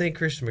like, you think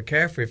Christian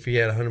McCaffrey, if he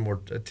had 100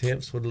 more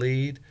attempts, would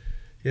lead?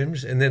 You know,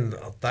 and then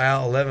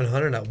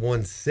 1,100 at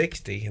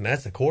 160, and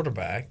that's a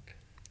quarterback.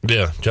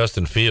 Yeah,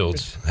 Justin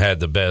Fields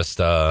had the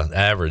best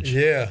average.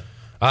 Yeah.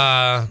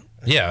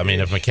 Yeah, I mean,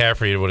 if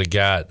McCaffrey would have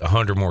got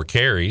 100 more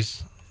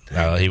carries,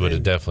 he would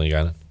have definitely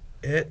got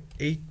it.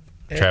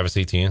 Travis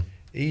Etienne.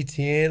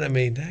 Etienne, I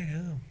mean,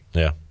 damn.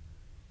 Yeah.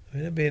 I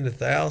mean, it'd be in the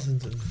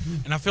thousands.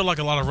 And I feel like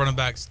a lot of running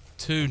backs,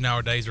 too,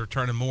 nowadays are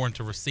turning more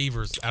into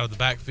receivers out of the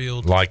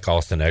backfield. Like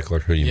Austin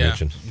Eckler, who you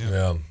mentioned.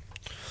 Yeah.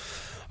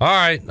 All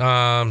right,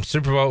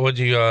 Super Bowl.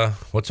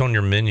 What's on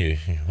your menu?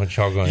 What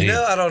y'all going to eat?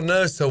 I don't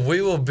know. So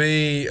we will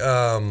be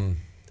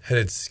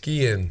headed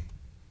skiing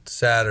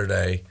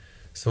Saturday.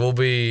 So we'll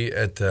be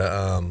at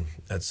the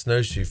at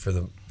Snowshoe for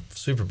the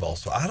Super Bowl.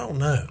 So I don't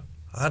know.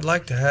 I'd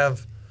like to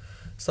have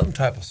some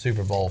type of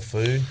Super Bowl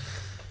food.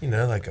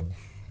 Like a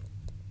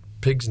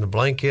pigs in a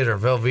blanket or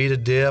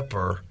Velveeta dip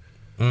or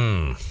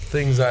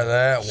things like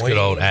that. Good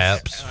old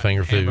apps,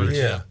 finger foods.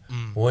 Yeah.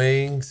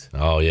 Wings.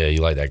 Oh, yeah.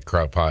 You like that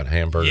crock pot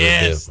hamburger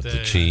dip with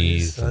the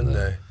cheese.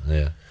 Sunday.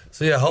 Yeah.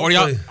 So, yeah, hopefully.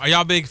 Are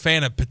y'all a big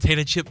fan of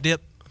potato chip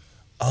dip?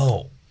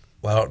 Oh,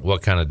 well.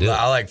 What kind of dip?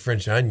 I like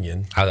French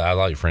onion. I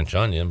like French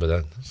onion, but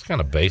that's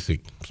kind of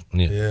basic.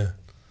 Yeah.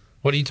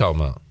 What are you talking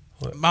about?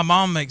 My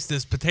mom makes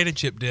this potato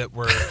chip dip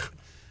where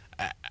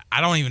I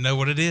don't even know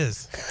what it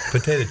is.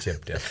 Potato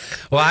chip dip.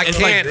 Well, I It's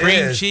can't like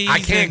cream cheese. I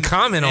can't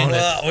comment on it.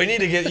 Well,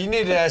 you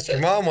need to ask your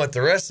mom what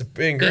the rest of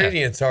the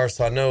ingredients are,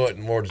 so I know what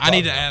more to talk I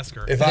need to about. ask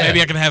her.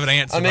 Maybe I can have an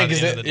answer by the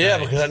end of the day. Yeah,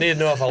 because I need to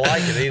know if I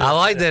like it either. I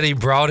like that he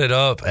brought it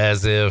up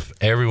as if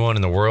everyone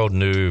in the world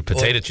knew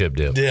potato chip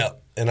dip. Yeah,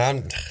 and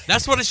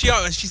that's what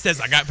she says.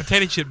 I got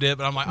potato chip dip,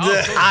 and I'm like,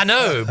 oh, cool. I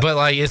know, but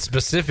like it's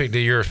specific to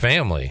your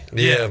family.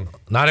 Yeah,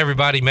 not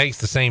everybody makes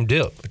the same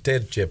dip.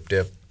 Potato chip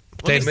dip.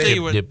 Let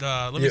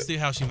me see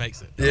how she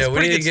makes it. Yeah, we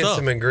need to get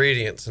some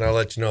ingredients, and I'll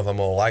let you know if I'm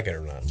going to like it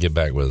or not. Get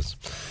back with us.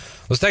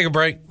 Let's take a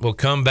break. We'll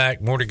come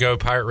back. More to go.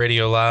 Pirate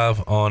Radio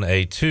Live on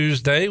a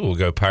Tuesday. We'll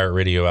go Pirate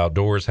Radio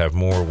Outdoors. Have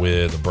more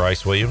with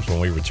Bryce Williams when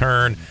we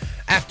return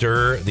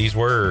after these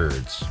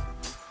words.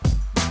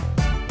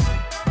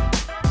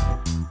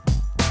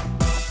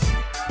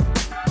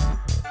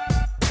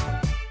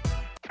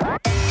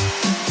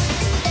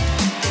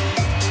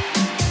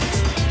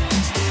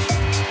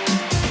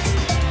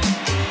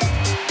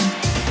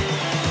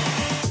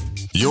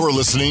 You're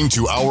listening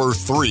to Hour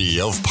 3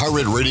 of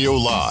Pirate Radio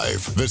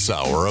Live. This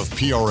hour of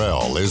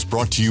PRL is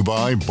brought to you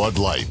by Bud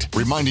Light,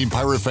 reminding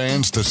Pirate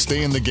fans to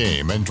stay in the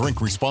game and drink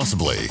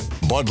responsibly.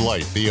 Bud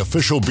Light, the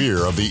official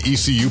beer of the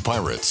ECU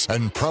Pirates,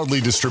 and proudly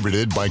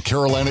distributed by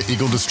Carolina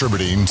Eagle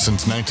Distributing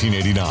since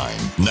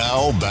 1989.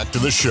 Now, back to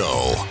the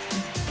show.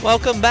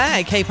 Welcome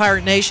back. Hey,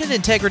 Pirate Nation.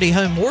 Integrity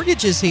Home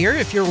Mortgage is here.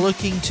 If you're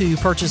looking to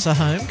purchase a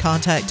home,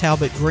 contact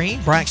Talbot Green,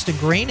 Braxton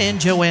Green,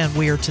 and Joanne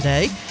Weir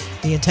today.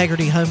 The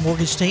Integrity Home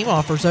Mortgage team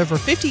offers over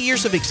 50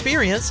 years of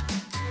experience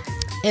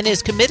and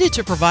is committed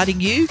to providing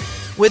you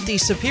with the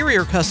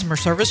superior customer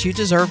service you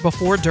deserve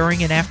before,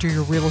 during, and after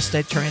your real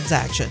estate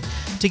transaction.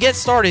 To get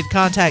started,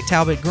 contact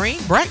Talbot Green,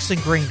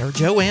 Braxton Green, or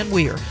Joanne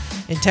Weir.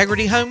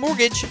 Integrity Home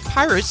Mortgage,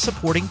 Pirates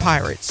supporting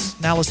Pirates.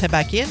 Now let's head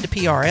back into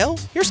PRL.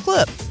 Here's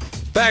Clip.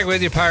 Back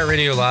with you, Pirate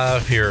Radio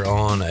Live here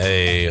on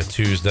a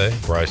Tuesday.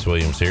 Bryce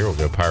Williams here. We'll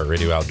go Pirate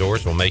Radio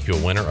Outdoors. We'll make you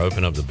a winner.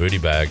 Open up the booty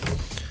bag.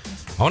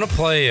 I want to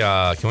play.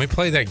 Can we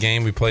play that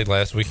game we played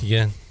last week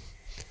again?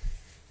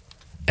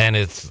 And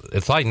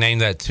it's like Name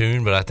That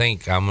Tune, but I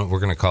think we're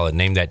going to call it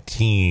Name That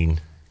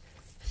Teen.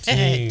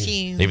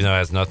 Teen. Even though it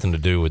has nothing to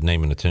do with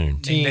naming a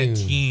tune. Name that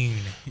teen.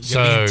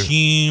 So,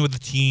 teen with the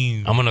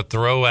teen. I'm going to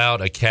throw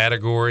out a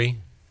category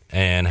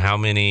and how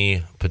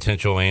many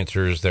potential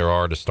answers there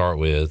are to start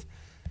with.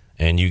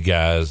 And you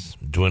guys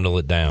dwindle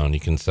it down. You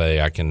can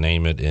say, I can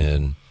name it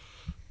in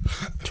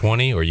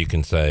 20, or you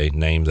can say,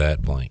 name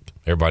that blank.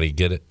 Everybody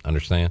get it?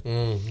 Understand?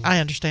 Mm-hmm. I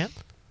understand.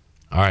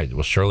 All right.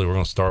 Well, Shirley, we're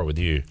going to start with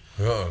you.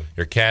 Uh-oh.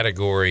 Your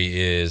category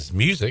is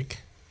music.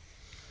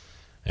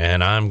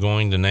 And I'm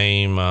going to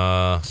name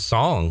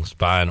songs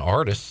by an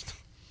artist,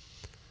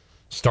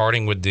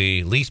 starting with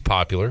the least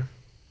popular,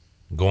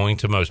 going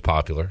to most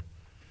popular.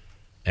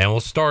 And we'll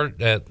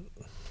start at,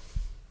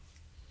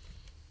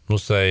 we'll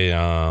say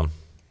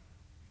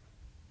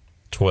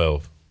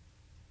 12.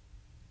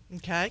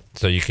 Okay.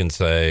 So you can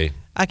say...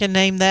 I can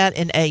name that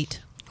in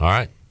 8. All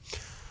right.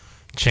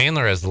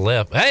 Chandler has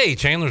left. Hey,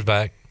 Chandler's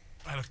back.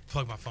 I had to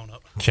plug my phone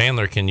up.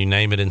 Chandler, can you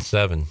name it in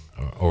 7?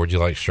 Or would you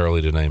like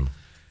Shirley to name it?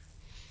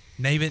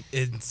 Name it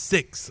in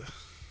 6.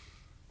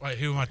 Wait,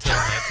 who am I telling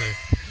that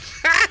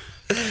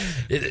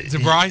to? To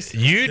Bryce?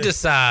 You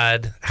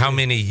decide how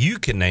many you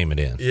can name it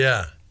in.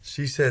 Yeah.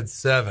 She said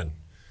 7.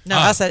 No,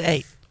 I said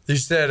 8. You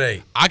said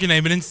 8. I can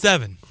name it in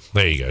 7.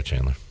 There you go,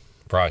 Chandler.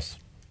 Bryce.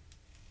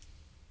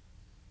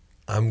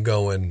 I'm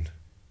going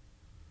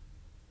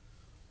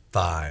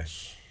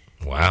 5.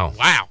 Wow.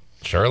 Wow.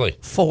 Shirley.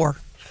 4.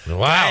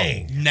 Wow.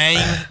 Dang.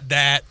 Name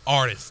that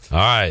artist. All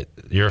right.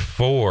 Your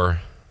 4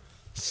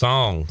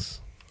 songs.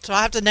 So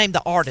I have to name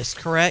the artist,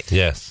 correct?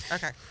 Yes.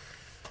 Okay.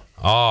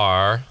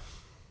 Are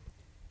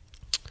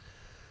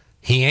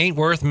He Ain't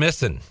Worth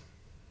Missing.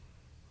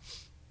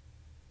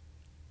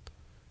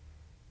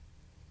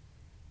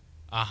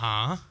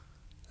 Uh-huh.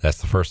 That's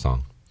the first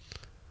song.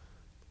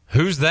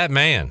 Who's That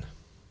Man?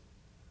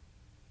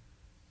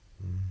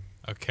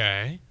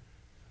 Okay.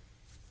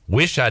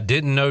 Wish I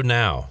Didn't Know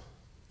Now.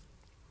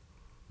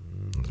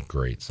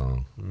 Great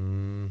song.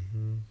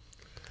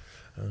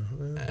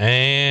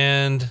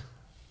 And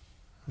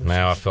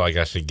now I feel like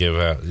I should give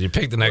out. You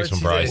pick the next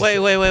one, Bryce. Wait.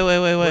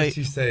 What did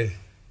you say?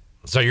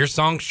 So your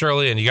song,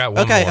 Shirley, and you got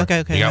one more.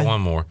 Okay. You got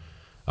one more.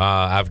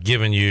 I've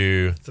given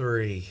you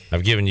 3.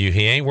 I've given you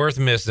He Ain't Worth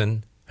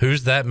Missing.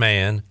 Who's That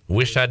Man?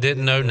 Wish I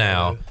Didn't Know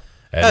Now.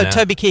 And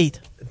Toby Keith.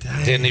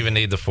 Didn't even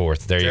need the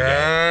 4th. There you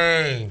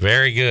Dang. go.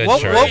 Very good.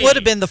 What would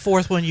have been the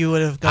 4th one you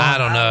would have gone? I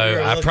don't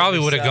know. I probably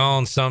would have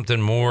gone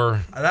something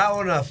more. That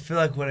one I feel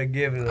like would have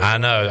given it I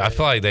know. away. I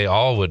feel like they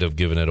all would have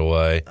given it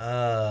away.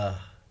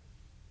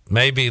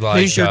 Maybe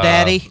like Who's Your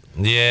Daddy?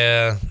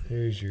 Yeah.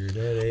 Who's Your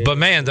Daddy? But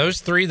man, those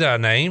 3 that I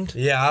named.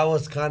 Yeah, I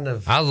was kind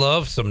of. I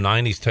love some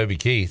 90s Toby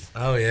Keith.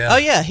 Oh yeah. Oh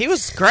yeah, he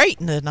was great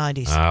in the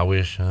 90s. I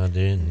wish I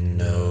didn't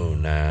know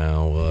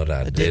now what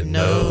I didn't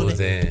know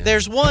then.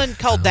 There's one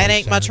called That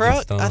Ain't My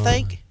Truck, I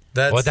think.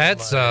 That's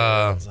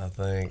I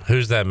think.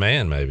 Who's That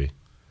Man? Maybe.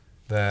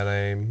 That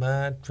ain't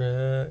my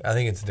truck. I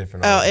think it's a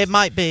different. Oh, artist. it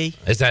might be.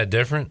 Is that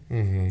different?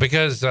 Mm-hmm.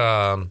 Because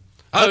no,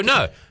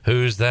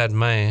 Who's That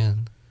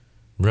Man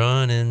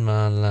running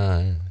my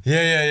line?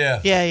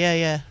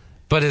 Yeah.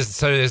 But is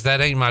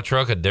That Ain't My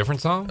Truck a different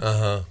song?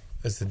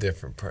 It's a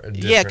different.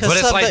 Yeah, but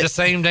it's like the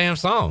same damn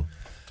song.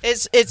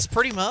 It's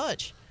pretty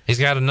much. He's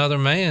got another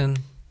man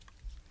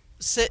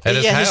at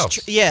his house.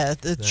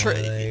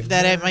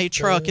 That ain't my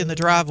truck in the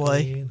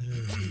driveway.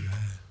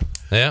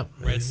 Yeah.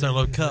 Red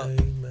Solo Cup.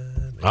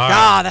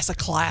 God, that's a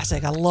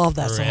classic. I love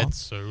that song. Red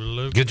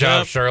Solo Good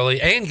job, Cup.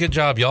 Shirley, and good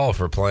job, y'all,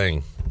 for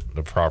playing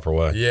the proper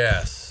way.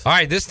 Yes. All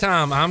right, this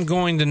time I'm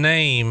going to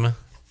name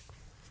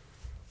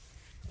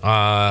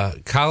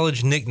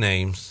college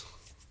nicknames.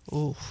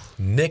 Ooh.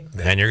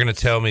 Nicknames. And you're going to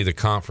tell me the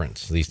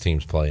conference these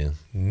teams play in.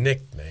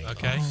 Nicknames.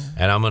 Okay.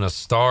 And I'm going to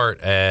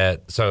start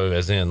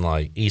as in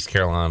like East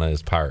Carolina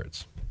is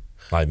Pirates.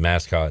 Like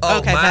mascots. Oh,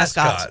 okay,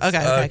 mascots.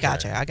 Okay,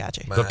 gotcha. I got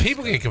you. But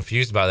people get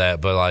confused by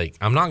that. But like,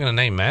 I'm not going to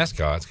name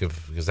mascots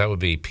because that would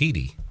be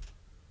Petey.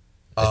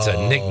 It's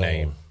a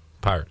nickname.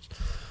 Pirates.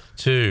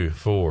 2,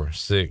 4,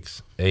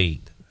 6,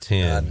 8,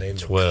 10,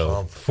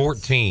 12,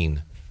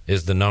 14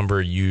 is the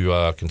number you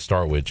can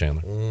start with,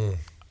 Chandler.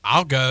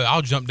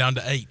 I'll jump down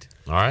to 8.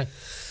 All right.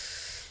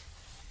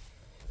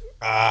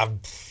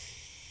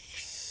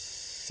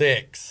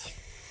 6.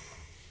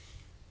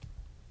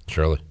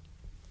 Shirley.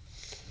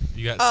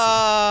 You got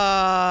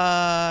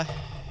God.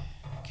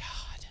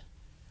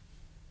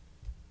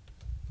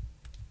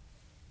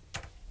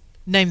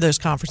 Name those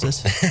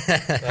conferences.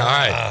 All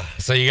right.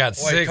 So you got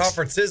 6.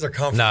 Conferences or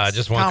conference? No,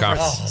 just one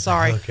conference. Oh,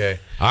 sorry. Okay.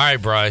 All right,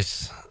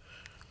 Bryce.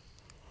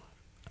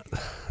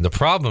 The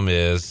problem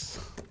is,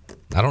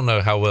 I don't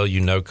know how well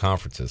you know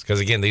conferences because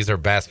again, these are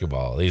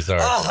basketball. These are.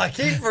 Oh, I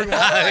keep forgetting.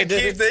 I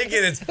keep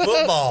thinking it's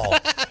football.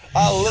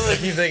 I literally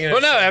keep thinking.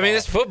 Well, no, I mean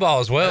it's football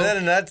as well. And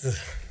then that's.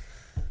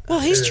 Well,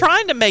 he's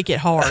trying to make it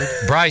hard.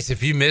 Bryce,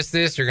 if you miss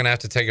this, you're gonna have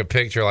to take a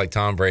picture like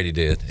Tom Brady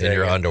did in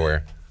your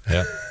underwear.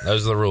 Yeah,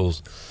 those are the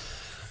rules.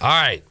 All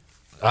right,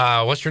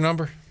 what's your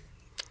number?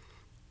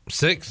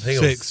 6. I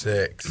think it was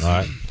 6. All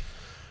right.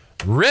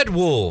 Red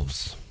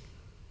Wolves,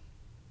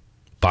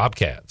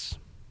 Bobcats,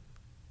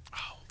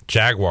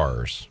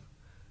 Jaguars,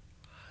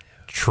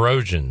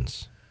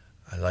 Trojans.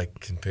 I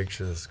can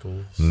picture the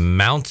schools.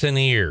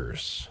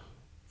 Mountaineers.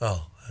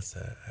 Oh, that's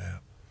that. Yeah.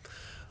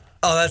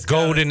 Oh, that's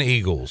Golden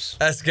Eagles.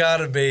 That's got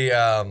to be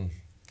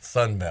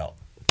Sunbelt.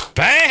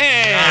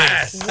 Bang!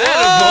 Nice.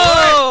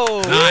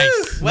 Whoa!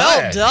 Nice.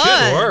 Well done.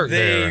 Good work The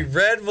there.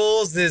 Red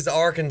Wolves is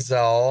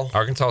Arkansas.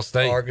 Arkansas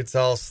State.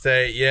 Arkansas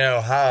State. Yeah,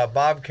 Ohio.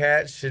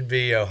 Bobcats should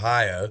be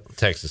Ohio.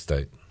 Texas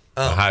State.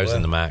 Oh, Ohio's well.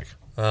 in the MAC.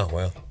 Oh,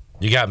 well.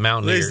 You got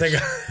Mountaineers. At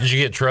least they Did you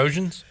get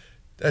Trojans?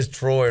 That's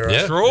Troy, right?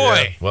 Yeah. Troy.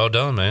 Yeah. Well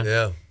done, man.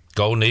 Yeah.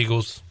 Golden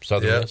Eagles,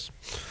 Southern Miss.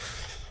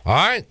 All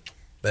right.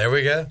 There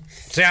we go.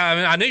 See, I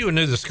mean, I knew you would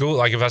know the school.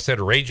 Like if I said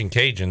Raging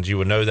Cajuns, you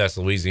would know that's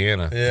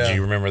Louisiana. Yeah. Did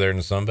you remember they're in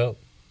the Sun Belt?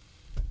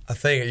 I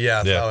think, I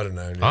would have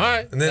known. Yeah. All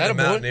right. And then the Attaboy.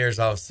 Mountaineers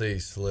obviously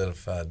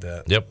solidified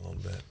that Yep. a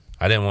little bit.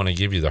 I didn't want to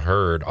give you the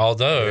herd.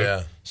 Although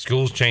Yeah.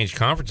 schools change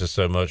conferences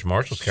so much,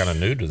 Marshall's kind of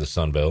new to the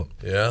Sun Belt.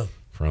 Yeah.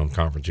 From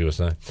Conference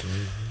USA.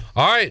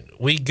 All right.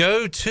 We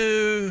go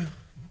to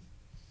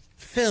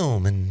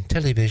film and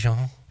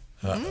television.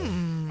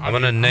 I'm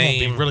going to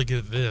name. Be really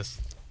good at this.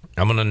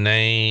 I'm going to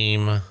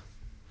name.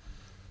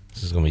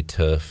 This is going to be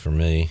tough for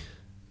me.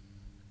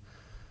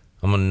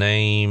 I'm going to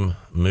name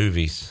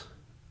movies.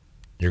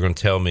 You're going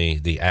to tell me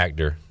the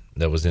actor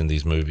that was in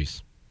these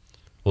movies.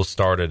 We'll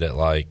start it at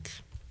like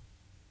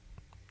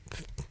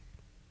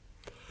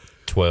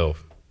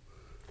 12.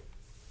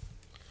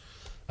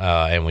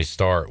 And we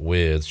start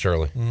with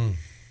Shirley.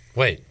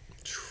 Wait.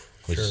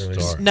 We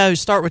start. No,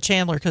 start with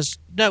Chandler because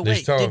start did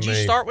with you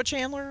me. start with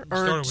Chandler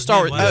or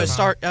Started with me last time.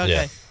 start? Okay,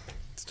 Yeah.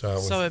 Start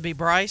with so it'd be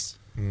Bryce.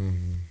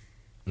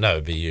 No,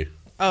 it'd be you.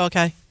 Oh,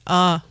 okay.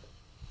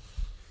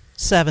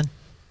 7.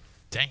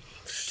 Dang.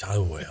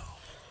 so well.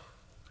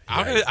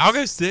 I'll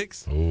go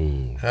 6.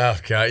 Ooh. Oh,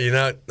 God. You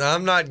know,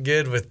 I'm not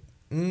good with.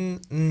 I'm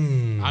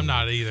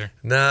not either.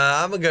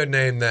 Nah, I'm going to go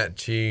name that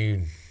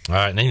tune. All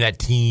right, name that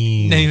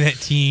team. Name that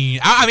team.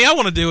 I mean, I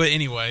want to do it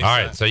anyway. All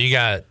right, so you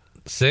got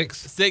 6.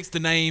 6 to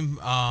name.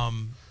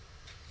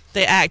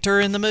 The actor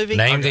in the movie.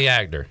 Name the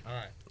actor. All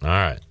right. All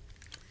right.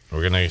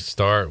 We're going to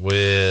start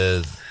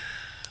with.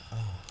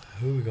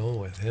 Who are we going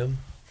with? Him?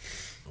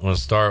 I'm going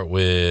to start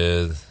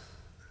with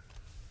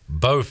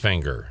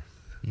Bowfinger.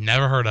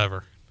 Never heard of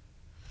her.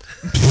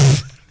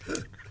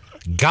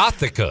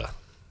 Gothica.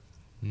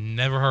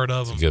 Never heard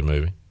of It's a them. good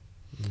movie.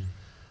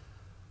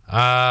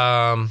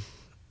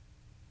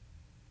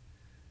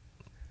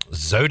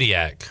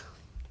 Zodiac.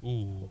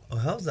 Ooh. Oh,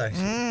 how's that?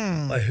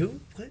 Like, who?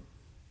 What?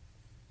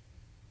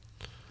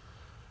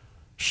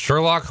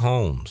 Sherlock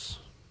Holmes.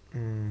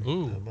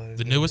 Ooh.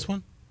 The newest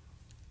one?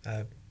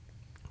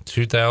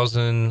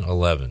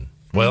 2011.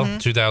 Well,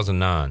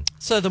 2009.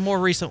 So the more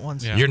recent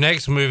ones. Yeah. Your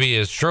next movie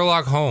is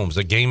Sherlock Holmes,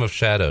 A Game of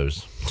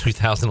Shadows,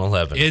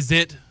 2011. Is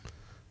it?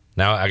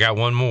 Now, I got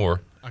one more.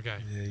 Okay.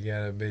 Yeah, you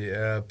got to be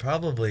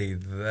probably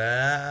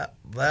that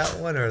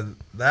one or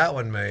that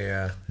one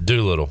may.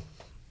 Doolittle.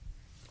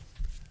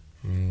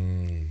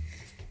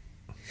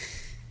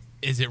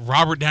 Is it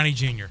Robert Downey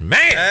Jr.? Man!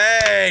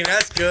 Hey,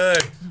 that's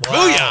good. Wow.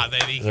 Booyah,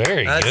 baby.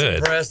 Very That's good.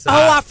 impressive.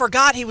 Oh, I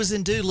forgot he was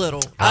in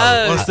Doolittle.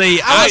 Well,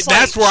 see, I was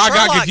that's like, where I got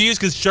Sherlock-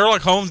 confused because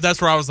Sherlock Holmes, that's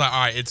where I was like,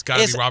 all right, it's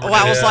got to be Robert Well, I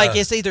Downey was Yeah. like,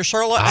 it's either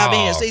Sherlock. I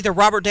mean, it's Oh. either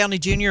Robert Downey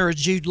Jr. or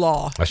Jude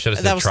Law. I should have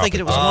And I said was thinking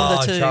it was Tropic one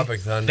of the two.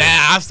 Tropic Thunder. Nah,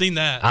 I've seen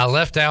that. I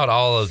left out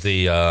all of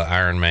the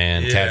Iron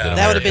Man, Yeah. Captain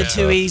That would have America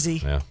been too stuff. easy.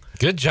 Yeah.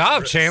 Good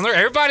job, Chandler.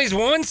 Everybody's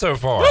won so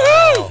far.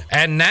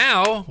 And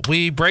now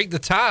we break the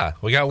tie.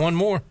 We got one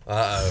more.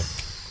 Uh-oh.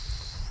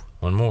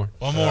 One more.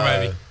 One more,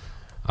 baby.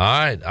 All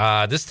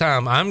right. This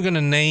time I'm going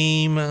to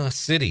name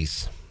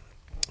cities.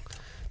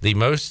 The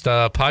most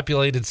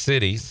populated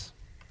cities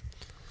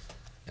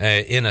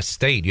in a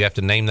state. You have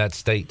to name that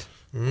state.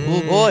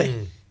 Oh,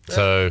 boy.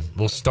 So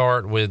we'll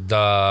start with.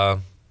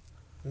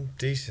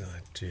 Decent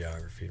at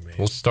geography, man.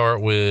 We'll start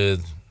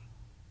with.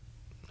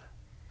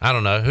 I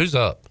don't know who's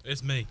up.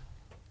 It's me.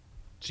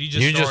 She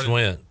You started. just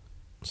went,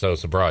 so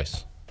it's a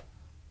Bryce.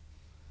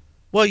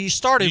 Well, you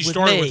started You with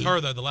started me. with her,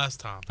 though, the last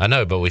time. I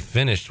know, but we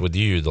finished with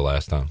you the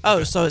last time.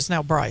 Oh, so it's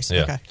now Bryce.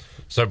 Yeah. Okay.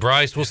 So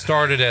Bryce, we'll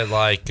start it at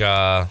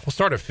we'll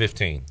start at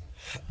 15.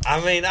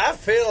 I mean, I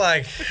feel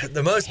like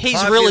the most.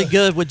 He's really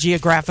good with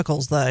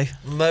geographicals, though.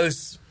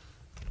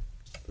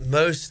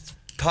 Most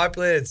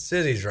populated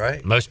cities,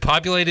 right? Most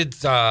populated.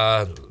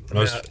 I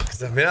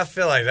mean, I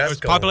feel like that's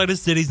Most populated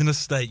cities in the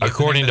state. You have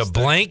According name to that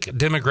state.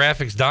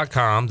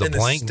 blankdemographics.com, the In the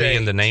blank being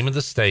state. the name of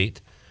the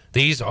state,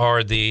 these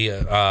are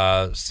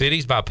the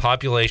cities by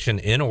population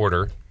in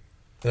order.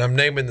 And I'm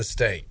naming the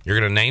state. You're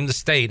going to name the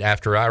state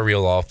after I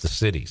reel off the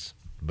cities.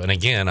 But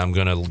again, I'm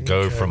going to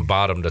go from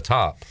bottom to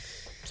top.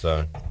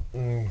 So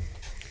We're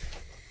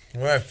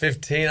at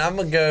 15. I'm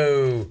going to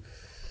go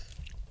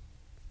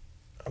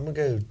I'm going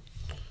to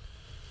go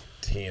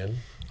 10.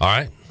 All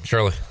right,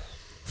 Shirley.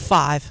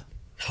 5.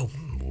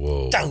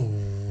 Whoa.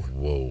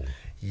 Whoa.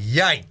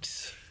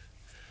 Yikes.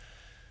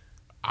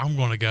 I'm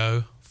going to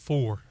go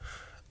 4.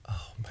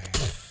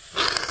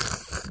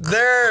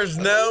 There's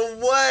no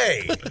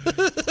way.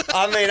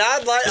 I mean,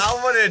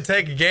 I wanted to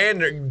take a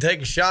gander,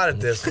 take a shot at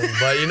this one,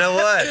 but you know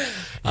what?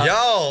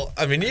 Y'all,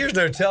 I mean, there's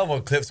no telling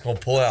what Clip's going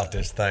to pull out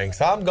this thing.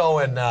 So I'm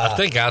going. I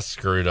think I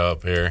screwed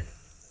up here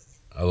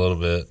a little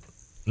bit.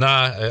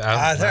 Nah,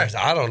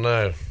 I don't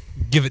know.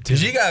 Give it to me.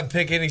 You got to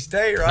pick any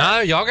state, right? No,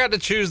 y'all got to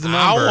choose the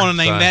number. I want to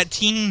name that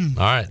team.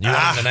 All right, you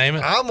want to name it?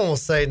 I'm going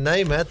to say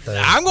name that thing.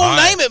 I'm going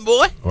to name it,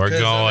 boy. We're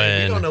going. I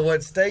mean, you don't know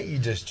what state you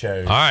just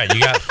chose. All right, you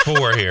got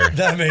 4 here.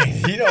 I mean,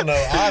 you don't know.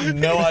 I have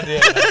no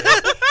idea.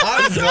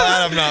 I'm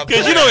glad I'm not.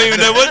 Because you don't even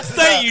know what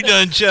state you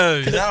done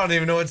chose. I don't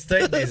even know what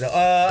state these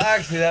are.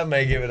 Actually, that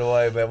may give it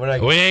away, but we're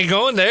not. We ain't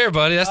going there,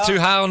 buddy. That's too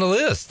high on the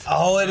list.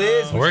 Oh, it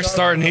is. We're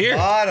starting here.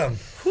 Bottom.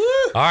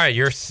 All right,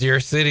 your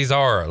cities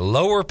are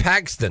Lower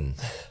Paxton,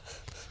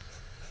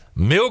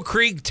 Mill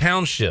Creek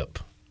Township,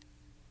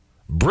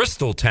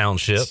 Bristol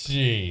Township,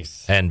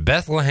 and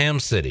Bethlehem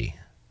City.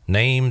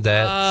 Name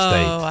that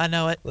state. Oh, I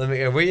know it.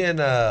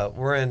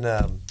 We're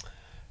in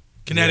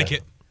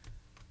Connecticut.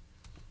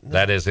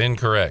 That is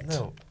incorrect.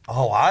 No.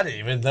 Oh, I didn't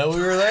even know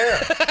we were there.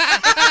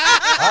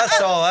 I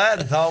saw that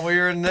and thought we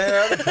were in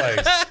that other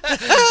place.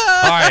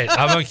 All right,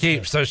 I'm going to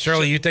keep. So,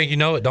 Shirley, you think you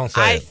know it? Don't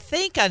say I it.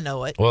 think I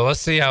know it. Well, let's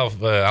see how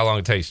long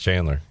it takes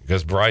Chandler,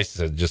 because Bryce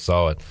just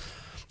saw it.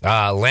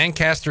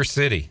 Lancaster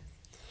City.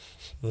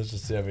 Let's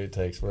just see how many it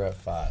takes. We're at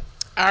 5.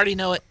 I already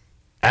know it.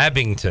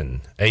 Abington,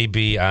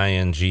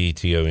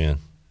 Abington.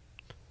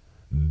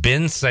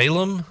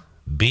 Bensalem,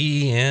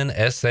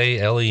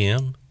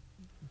 Bensalem.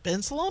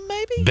 Bensalem,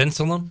 maybe?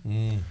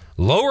 Bensalem.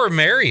 Lower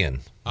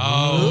Marion.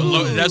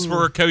 Oh, that's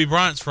where Kobe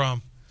Bryant's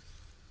from.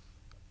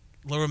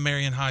 Lower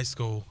Marion High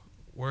School.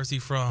 Where's he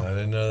from? I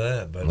didn't know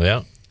that, but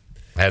Yeah.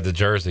 Had the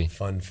jersey.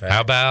 Fun fact.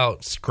 How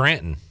about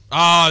Scranton?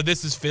 Oh,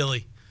 this is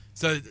Philly.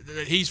 So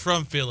he's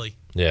from Philly.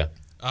 Yeah.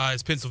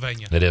 It's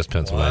Pennsylvania. It is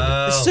Pennsylvania.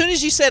 Wow. As soon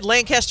as you said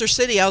Lancaster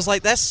City, I was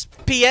like, that's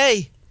PA.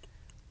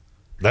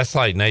 That's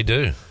like they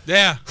do.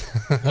 Yeah.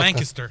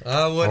 Lancaster.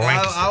 I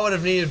would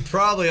have needed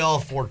probably all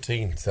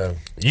 14. So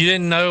you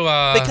didn't know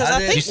because I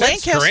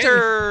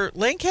think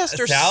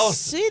Lancaster I was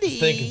City.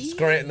 Thinking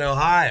Scranton,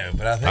 Ohio,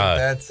 but I think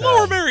that's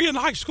Lower Marion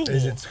High School.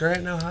 Is it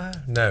Scranton, Ohio?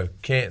 No,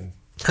 Canton.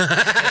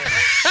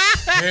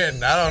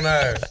 Canton. I don't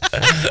know.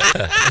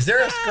 Is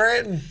there a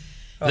Scranton?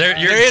 There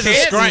is a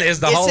Scranton. Is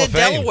the It's Hall in of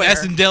Fame? Delaware.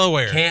 That's in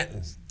Delaware.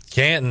 Canton.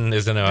 Canton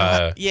is in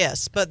Ohio.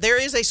 Yes, but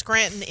there is a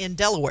Scranton in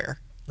Delaware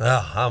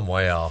Oh, I'm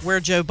way off. where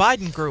Joe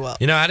Biden grew up.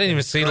 You know, I didn't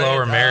even see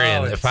Lower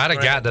Marion. it's If I'd have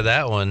got Scranton. to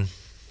that one,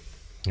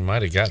 you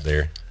might have got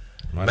there.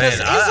 Man,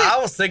 I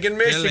was thinking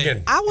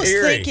Michigan. I was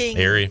Erie. thinking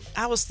Erie.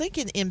 I was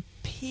thinking in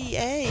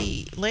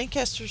PA,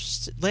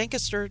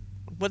 Lancaster.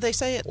 What they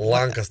say it?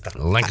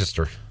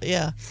 Lancaster.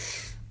 Yeah.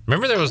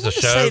 Remember there was I the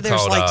wanna show say there's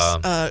called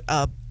like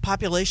a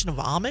population of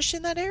Amish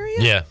in that area.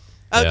 Yeah.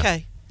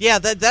 Okay. Yeah,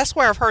 that's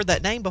where I've heard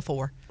that name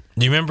before.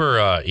 Do you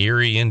remember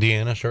Erie,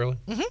 Indiana, Shirley?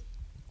 Mm-hmm.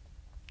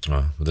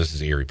 Well, this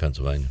is Erie,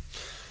 Pennsylvania.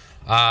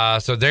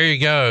 So there you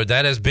go.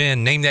 That has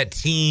been Name That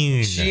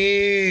Team.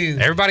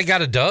 Everybody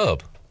got a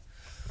dub.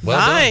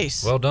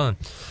 Nice. Well done.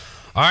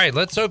 All right,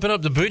 let's open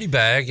up the booty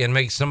bag and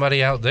make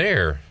somebody out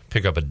there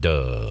pick up a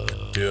dub.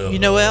 You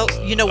know else?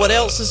 You know what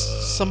else is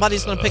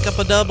somebody's going to pick up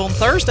a dub on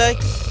Thursday?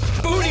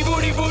 Booty,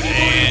 booty, booty,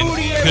 And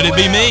booty, booty. could it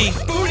be me?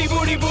 Booty,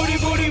 booty, booty,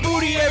 booty,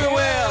 booty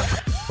everywhere.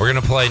 We're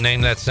going to play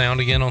Name That Sound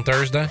again on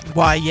Thursday.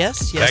 Why,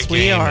 yes, That we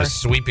game are. is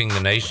sweeping the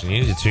nation.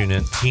 You need to tune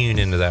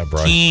into that,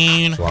 Bryce.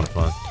 Tune. It's a lot of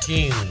fun.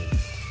 Team.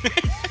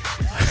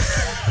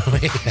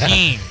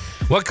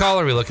 What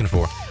caller are we looking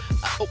for?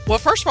 Well,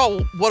 first of all,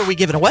 what are we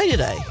giving away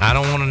today? I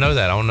don't want to know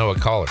that. I want to know a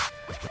caller.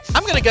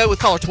 I'm going to go with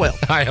caller 12.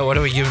 All right, what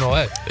are we giving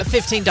away? A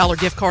 $15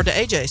 gift card to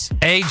AJ's.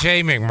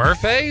 AJ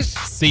McMurphy's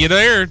See you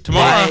there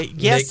tomorrow. Why,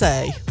 yes,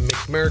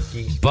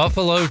 McMurphy.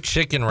 Buffalo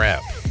Chicken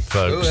Wrap,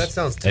 folks. Ooh, that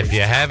sounds If tasty.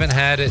 you haven't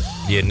had it,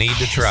 you need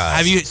to try.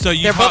 Have you? So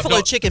you Their hot buffalo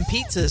dog- chicken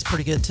pizza is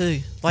pretty good,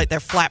 too. Like their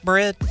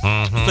flatbread.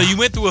 Mhm. So you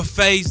went through a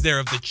phase there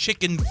of the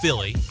chicken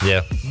Philly.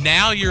 Yeah.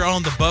 Now you're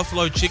on the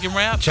buffalo chicken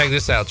wrap. Check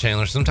this out,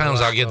 Chandler.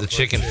 Sometimes I'll get the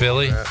chicken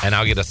Philly and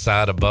I'll get a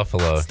side of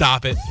buffalo.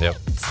 Stop it. Yep.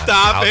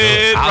 Stop I'll do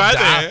it I'll- right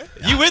I'll- there.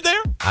 You went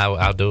there?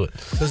 I'll do it.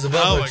 Does the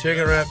buffalo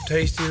chicken wrap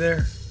tasty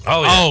there?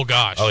 Oh, yeah. Oh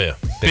gosh. Oh, yeah.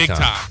 Big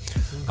time.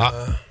 We'll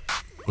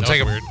That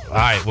take was a, weird. all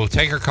right, we'll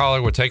take our caller.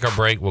 We'll take our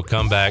break. We'll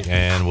come back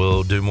and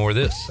we'll do more of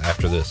this,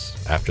 after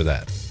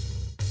that.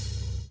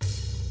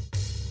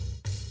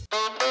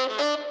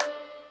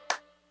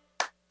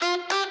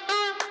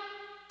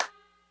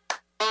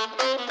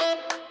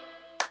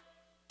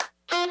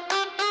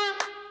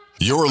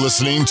 You're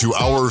listening to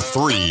Hour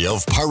 3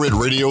 of Pirate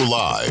Radio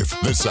Live.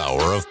 This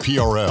hour of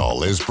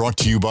PRL is brought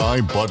to you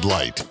by Bud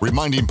Light,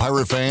 reminding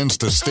Pirate fans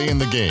to stay in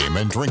the game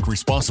and drink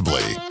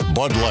responsibly.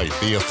 Bud Light,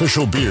 the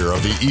official beer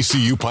of the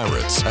ECU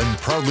Pirates, and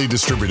proudly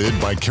distributed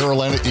by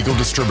Carolina Eagle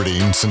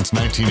Distributing since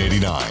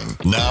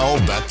 1989.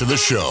 Now, back to the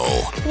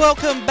show.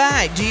 Welcome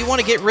back. Do you want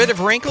to get rid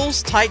of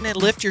wrinkles, tighten and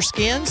lift your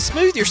skin,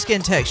 smooth your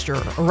skin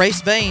texture,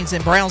 erase veins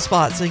and brown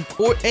spots, and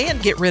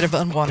get rid of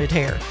unwanted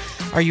hair?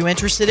 Are you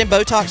interested in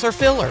Botox or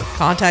filler?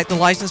 Contact the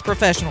licensed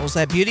professionals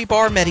at Beauty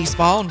Bar Medi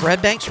Spa on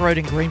Red Banks Road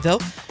in Greenville.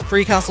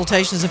 Free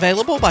consultations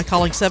available by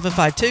calling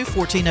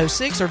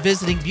 752-1406 or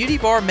visiting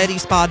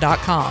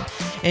beautybarmedispa.com.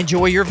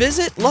 Enjoy your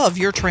visit. Love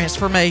your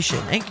transformation.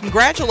 And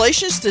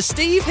congratulations to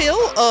Steve Hill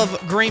of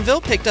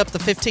Greenville. Picked up the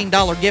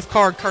 $15 gift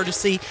card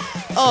courtesy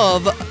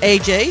of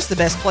AJ's, the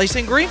best place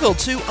in Greenville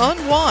to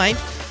unwind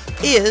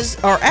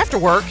after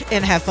work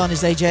and have fun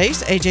is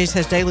AJ's. AJ's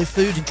has daily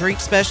food and drink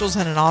specials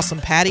and an awesome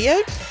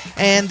patio.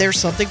 And there's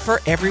something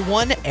for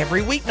everyone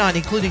every weeknight,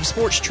 including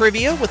sports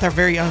trivia with our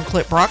very own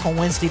Clip Brock on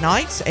Wednesday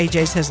nights.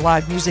 AJ's has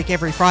live music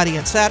every Friday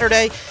and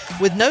Saturday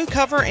with no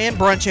cover and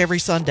brunch every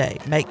Sunday.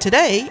 Make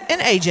today an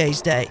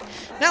AJ's day.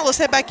 Now let's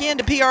head back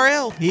into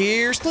PRL.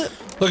 Here's Clip.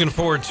 Looking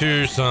forward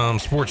to some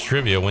sports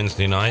trivia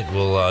Wednesday night.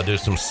 We'll do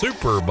some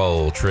Super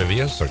Bowl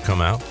trivia, so come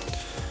out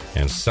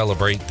and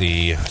celebrate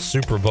the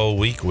Super Bowl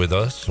week with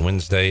us.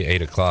 Wednesday,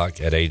 8 o'clock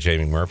at AJ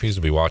McMurphy's.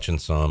 We'll be watching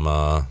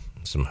some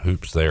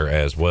hoops there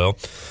as well.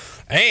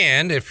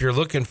 And if you're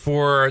looking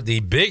for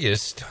the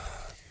biggest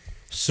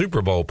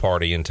Super Bowl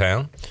party in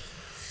town,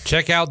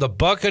 check out the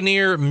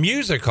Buccaneer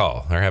Music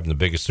Hall. They're having the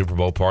biggest Super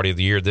Bowl party of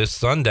the year this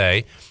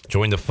Sunday.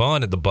 Join the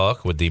fun at the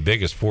Buck with the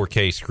biggest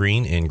 4K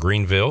screen in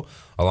Greenville,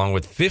 along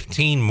with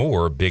 15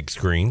 more big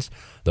screens.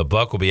 The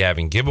Buck will be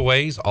having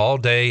giveaways all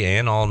day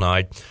and all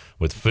night,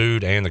 with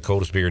food and the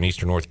coldest beer in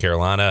Eastern North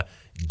Carolina.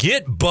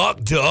 Get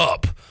bucked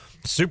up.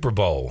 Super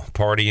Bowl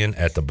partying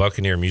at the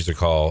Buccaneer Music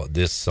Hall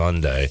this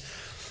Sunday.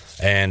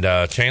 And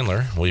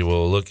Chandler, we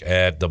will look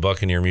at the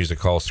Buccaneer Music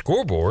Hall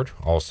scoreboard,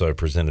 also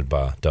presented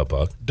by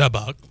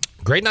Dubuck.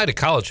 Great night of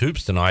college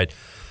hoops tonight.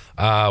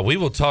 We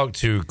will talk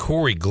to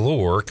Corey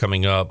Glore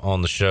coming up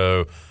on the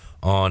show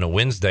on a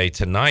Wednesday.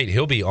 Tonight,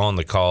 he'll be on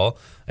the call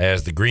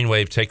as the Green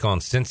Wave take on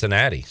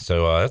Cincinnati.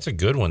 So that's a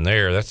good one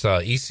there. That's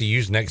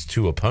ECU's next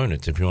two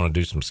opponents. If you want to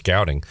do some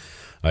scouting,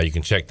 you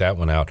can check that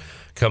one out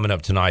coming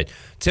up tonight.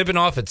 Tipping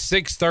off at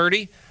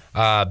 6:30,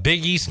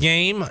 Big East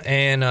game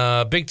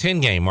and Big Ten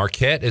game.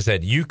 Marquette is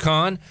at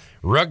UConn,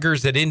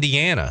 Rutgers at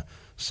Indiana.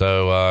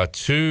 So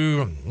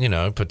two,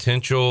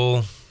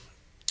 potential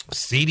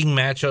seeding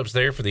matchups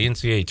there for the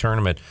NCAA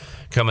tournament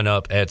coming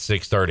up at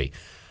 6:30.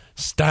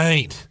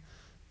 State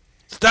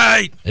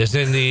is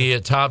in the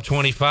top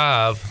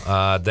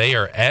 25. They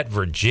are at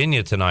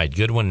Virginia tonight.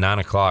 Good one, 9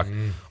 o'clock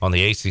on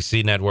the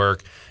ACC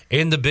network.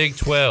 In the Big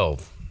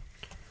 12,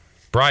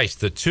 Bryce,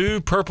 the two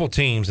purple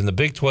teams in the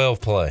Big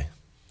 12 play.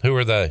 Who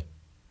are they?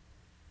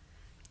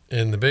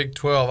 In the Big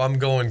 12, I'm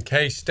going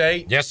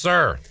K-State. Yes,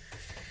 sir.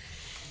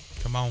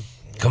 Come on.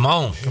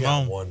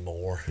 One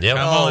more. Yep.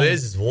 All it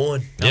is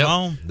one. Come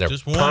on. They're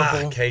just one.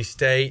 purple.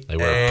 K-State. They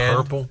wear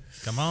purple.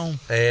 Come on.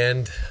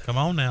 And come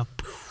on now.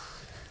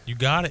 You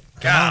got it.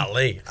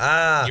 Golly.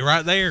 You're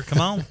right there.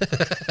 Come on.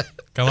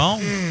 Come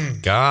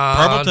on.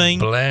 God purple team.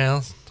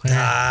 Bless.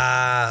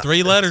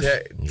 3 letters.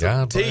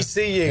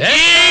 TCU.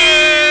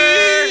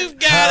 You've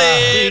got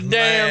it.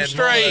 Damn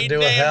straight.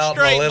 Damn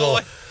straight,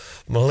 boy.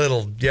 My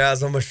little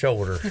guys on my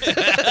shoulder.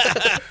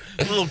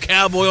 Little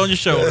cowboy on your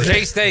shoulder.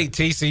 K-State,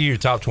 TCU,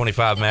 top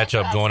 25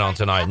 matchup going on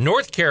tonight.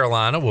 North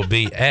Carolina will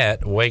be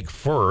at Wake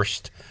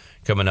Forest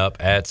coming up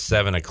at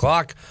 7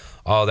 o'clock.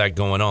 All that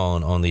going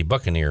on the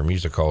Buccaneer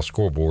Music Hall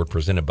scoreboard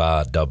presented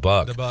by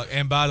Dubuck.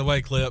 And by the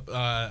way, Clip,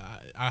 I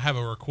have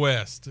a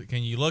request.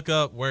 Can you look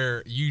up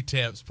where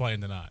UTEP's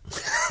playing tonight?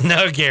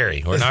 No,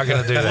 Gary. We're not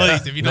going to do that.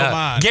 Please, if you don't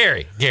mind.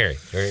 Gary.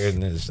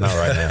 It's not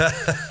right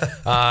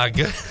now.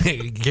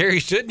 Gary,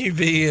 shouldn't you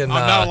be in...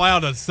 I'm not allowed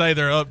to say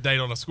their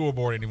update on the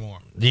scoreboard anymore.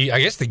 I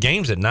guess the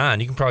game's at 9.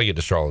 You can probably get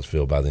to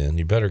Charlottesville by then.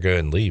 You better go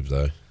ahead and leave,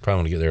 though. Probably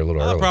want to get there a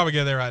little early. I'll probably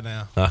get there right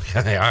now.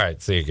 Okay. All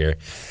right. See you, Gary.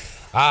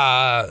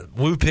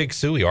 Woo Pig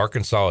Suey,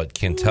 Arkansas at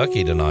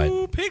Kentucky tonight.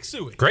 Woo Pig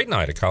Suey. Great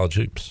night of college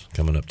hoops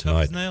coming up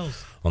tonight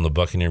on the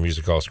Buccaneer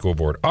Music Hall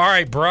scoreboard. All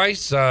right,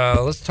 Bryce,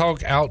 let's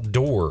talk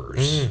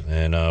outdoors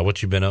and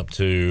what you've been up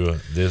to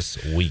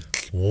this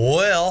week.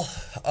 Well,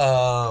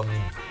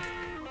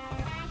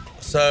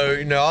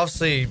 so,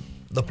 obviously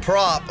the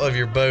prop of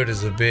your boat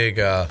is a big,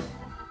 it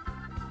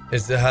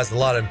has a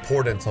lot of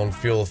importance on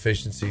fuel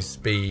efficiency,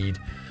 speed,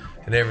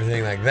 and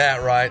everything like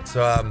that, right?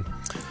 So,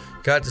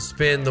 got to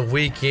spend the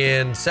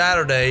weekend,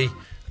 Saturday,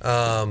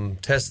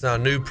 testing out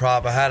a new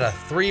prop. I had a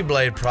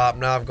 3-blade prop.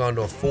 Now I've gone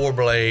to a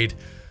 4-blade,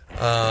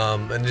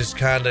 and just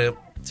kind of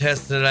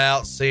testing it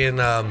out, seeing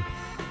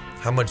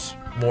how much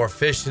more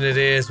efficient it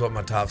is, what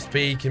my top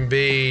speed can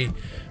be,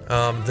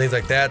 things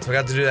like that. So I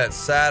got to do that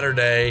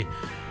Saturday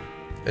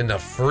in the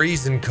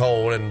freezing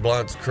cold in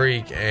Blunt's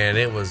Creek, and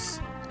it was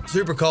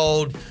super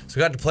cold. So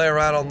got to play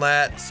around on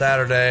that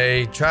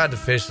Saturday. Tried to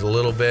fish it a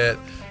little bit,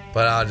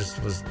 but I just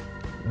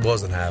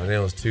wasn't having it. It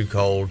was too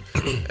cold.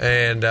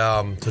 And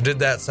so did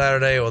that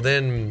Saturday. Well,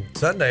 then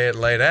Sunday it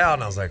laid out,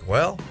 and I was like,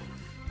 well,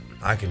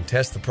 I can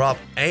test the prop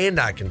and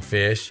I can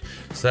fish.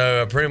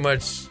 So I pretty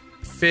much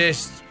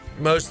fished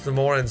most of the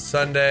morning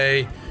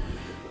Sunday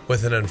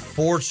with an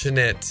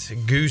unfortunate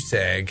goose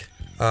egg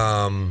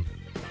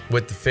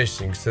with the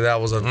fishing. So that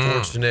was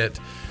unfortunate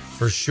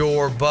for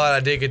sure. But I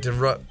did get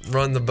to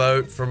run the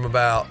boat from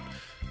about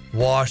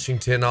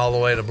Washington all the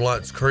way to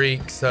Blunt's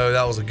Creek. So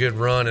that was a good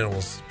run, and it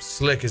was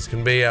slick as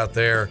can be out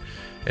there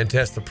and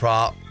test the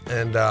prop.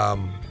 And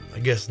I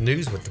guess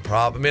news with the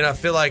prop. I mean, I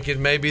feel like it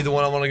may be the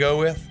one I want to go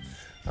with.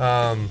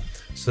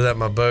 So that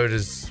my boat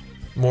is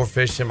more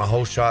efficient, my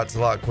whole shot's a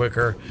lot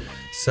quicker.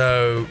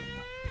 So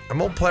I'm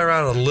going to play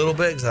around a little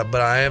bit,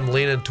 but I am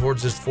leaning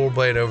towards this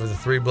 4-blade over the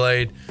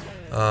 3-blade.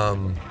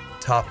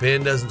 Top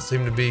end doesn't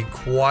seem to be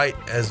quite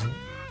as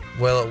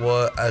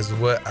well as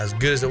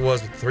good as it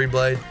was with the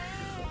 3-blade.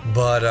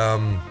 But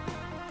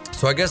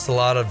so I guess a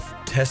lot of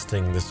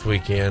testing this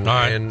weekend,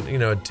 and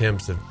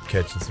attempts of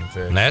catching some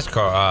fish.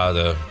 NASCAR,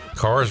 the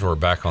cars were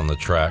back on the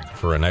track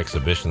for an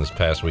exhibition this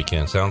past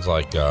weekend. Sounds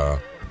like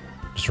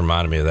just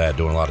reminded me of that,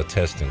 doing a lot of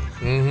testing,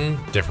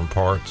 different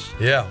parts.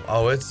 Yeah.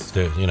 Oh, it's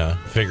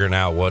figuring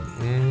out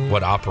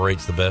what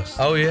operates the best.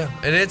 Oh yeah,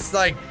 and it's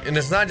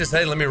not just,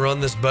 hey, let me run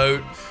this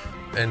boat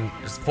and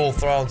it's full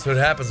throttle until it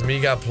happens. I mean,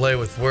 you got to play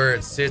with where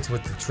it sits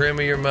with the trim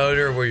of your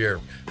motor,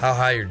 how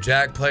high your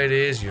jack plate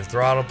is, your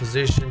throttle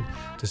position,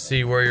 to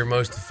see where you're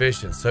most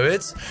efficient. So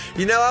it's,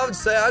 I would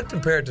say I'd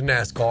compare it to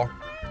NASCAR.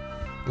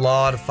 A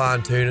lot of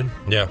fine tuning.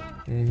 Yeah.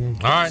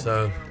 Mm-hmm. All right.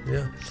 So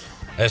yeah.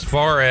 As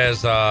far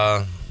as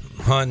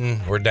hunting,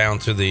 we're down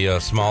to the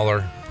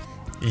smaller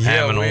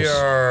animals. We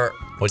are.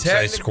 What'd you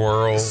say,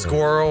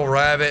 squirrel,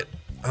 rabbit.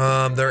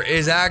 There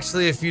is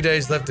actually a few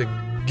days left of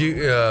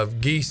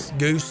goose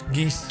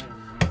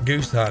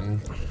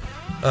hunting.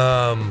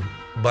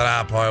 But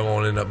I probably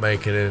won't end up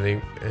making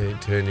any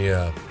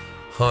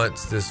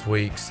hunts this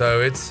week.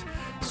 So it's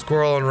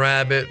squirrel and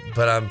rabbit,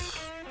 but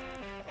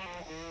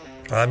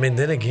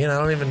then again, I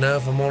don't even know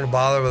if I'm going to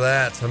bother with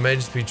that. So I may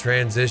just be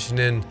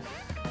transitioning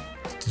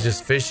to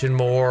just fishing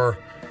more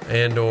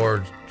and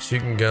or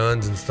shooting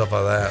guns and stuff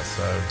like that.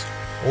 So,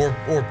 or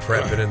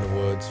prepping in the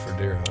woods for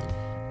deer hunting.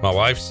 My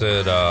wife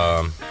said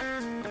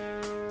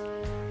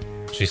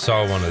she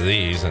saw one of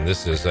these, and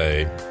this is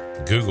a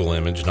Google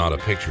image, not a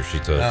picture she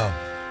took. Oh.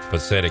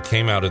 But said it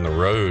came out in the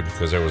road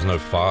because there was no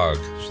fog.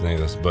 She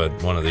thinks that's, but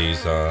one of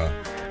these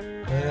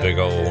big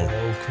old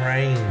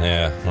crane.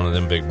 Yeah, one of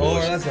them big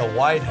boys. Oh, that's a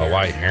white heron. A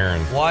white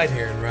heron. White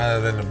heron rather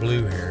than a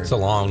blue heron. It's a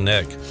long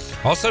neck.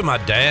 Also, my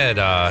dad,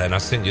 and I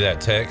sent you that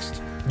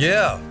text.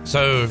 Yeah.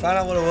 So find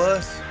out what it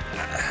was.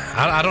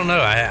 I don't know.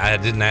 I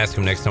didn't ask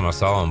him next time I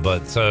saw him,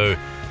 but so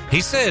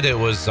he said it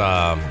was.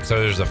 So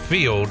there's a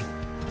field,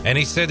 and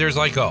he said there's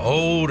like an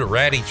old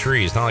ratty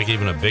tree. It's not like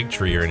even a big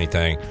tree or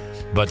anything,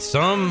 but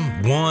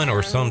someone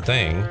or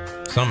something,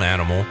 some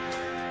animal,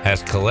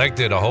 has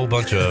collected a whole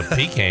bunch of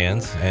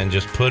pecans and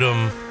just put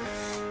them.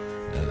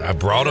 I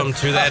brought them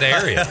to that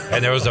area,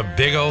 and there was a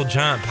big old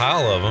giant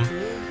pile of them.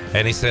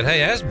 And he said,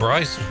 "Hey, ask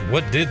Bryce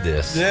what did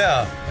this."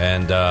 Yeah.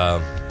 And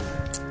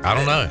I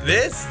don't know.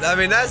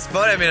 That's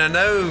funny. I mean, I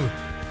know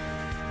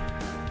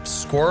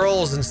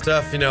squirrels and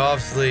stuff,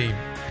 obviously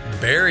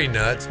berry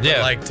nuts, but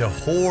like to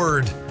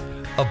hoard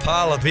a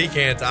pile of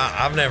pecans,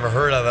 I've never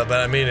heard of it, but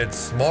I mean, it's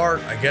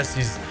smart. I guess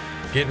he's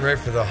getting ready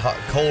for the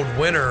cold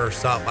winter or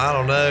something. I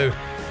don't know.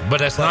 But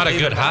that's not a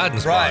good hiding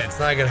spot. Right, it's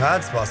not a good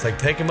hiding spot. It's like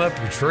take him up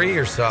your tree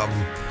or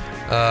something.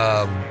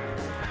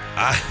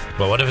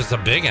 But what if it's a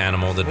big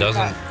animal that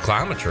doesn't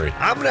climb a tree?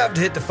 I'm going to have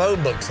to hit the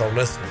phone books on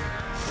this one.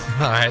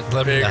 All right,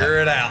 let me figure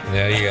it out.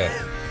 Yeah, you go.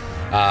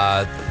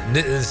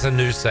 It's a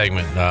new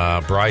segment,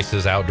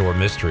 Bryce's Outdoor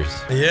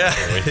Mysteries. Yeah.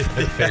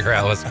 We figure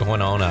out what's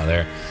going on out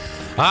there.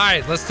 All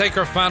right, let's take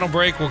our final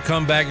break. We'll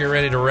come back, get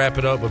ready to wrap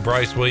it up with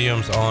Bryce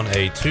Williams on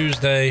a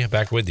Tuesday.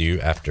 Back with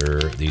you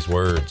after these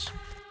words.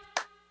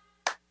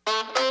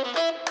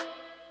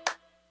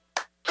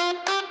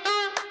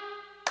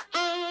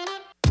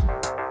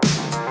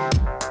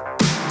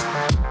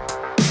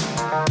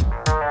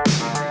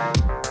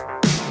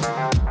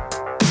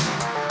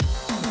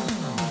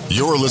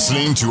 You're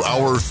listening to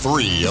Hour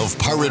 3 of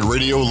Pirate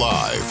Radio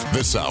Live.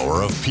 This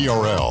hour of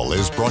PRL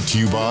is brought to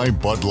you by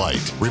Bud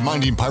Light,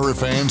 reminding pirate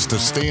fans to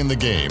stay in the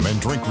game and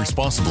drink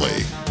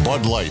responsibly.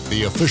 Bud Light,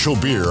 the official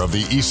beer of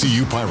the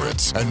ECU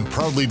Pirates, and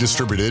proudly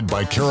distributed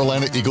by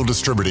Carolina Eagle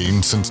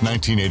Distributing since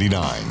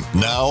 1989.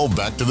 Now,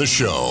 back to the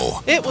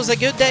show. It was a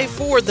good day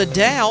for the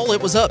Dow.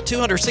 It was up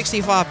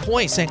 265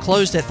 points and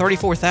closed at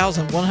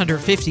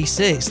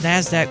 34,156.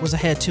 NASDAQ was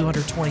ahead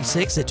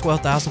 226 at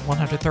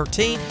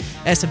 12,113.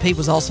 S&P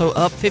was also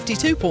up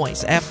 52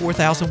 points at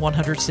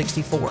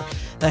 4,164.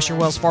 That's your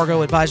Wells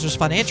Fargo Advisors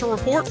financial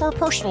report. For a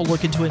personal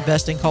look into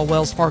investing, call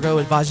Wells Fargo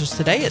Advisors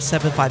today at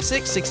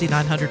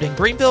 756-6900 in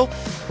Greenville.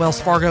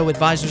 Wells Fargo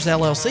Advisors,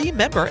 LLC,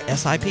 member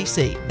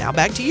SIPC. Now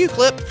back to you,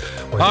 Clip.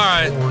 All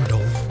right.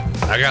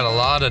 I got a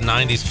lot of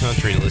 90s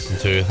country to listen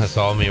to. That's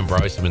all me and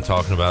Bryce have been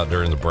talking about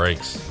during the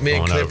breaks. Me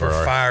and Clip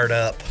are fired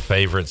up.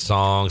 Favorite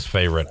songs,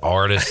 favorite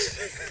artists,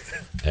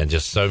 and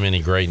just so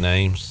many great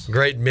names.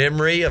 Great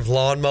memory of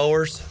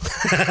lawnmowers.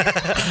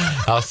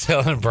 I was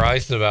telling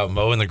Bryce about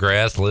mowing the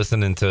grass,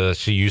 listening to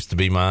She Used to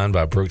Be Mine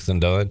by Brooks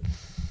and Dunn.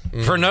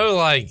 For no,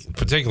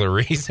 particular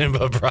reason,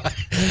 but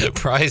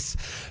Bryce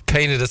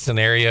painted a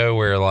scenario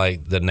where,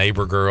 the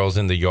neighbor girl's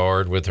in the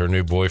yard with her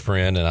new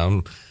boyfriend, and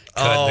I'm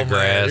cutting the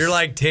grass. Man,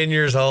 you're 10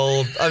 years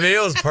old. I mean,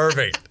 it was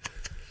perfect.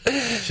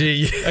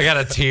 I got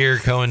a tear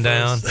going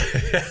down.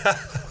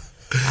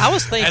 I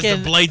was thinking, as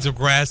the blades of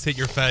grass hit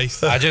your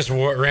face. I just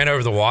ran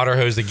over the water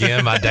hose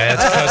again. My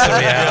dad's cussing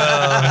me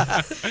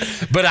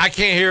out, but I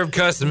can't hear him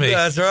cussing me.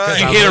 That's right.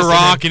 You hit a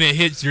rock and it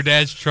hits your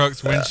dad's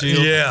truck's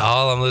windshield. Yeah.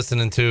 All I'm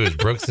listening to is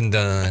Brooks and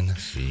Dunn.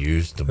 She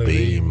used to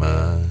be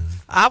mine.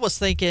 I was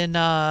thinking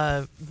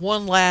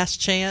One Last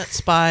Chance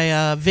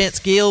by Vince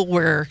Gill,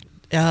 where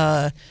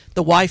the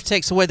wife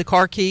takes away the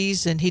car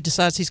keys and he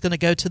decides he's going to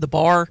go to the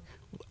bar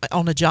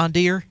on a John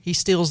Deere. He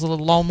steals the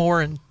little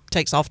lawnmower and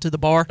takes off to the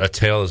bar. A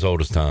tale as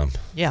old as time.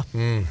 Yeah.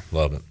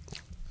 Love it.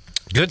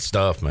 Good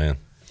stuff, man.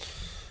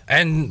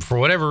 And for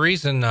whatever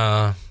reason,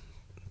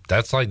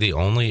 that's the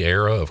only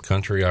era of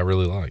country I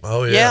really like.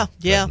 Oh, yeah.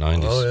 Yeah.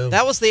 90s. Oh, yeah.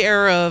 That was the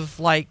era of,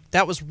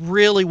 that was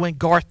really when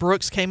Garth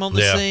Brooks came on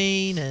the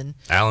scene. And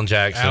Alan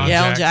Jackson.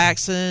 Alan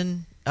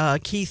Jackson.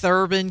 Keith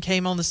Urban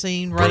came on the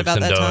scene right Brooks about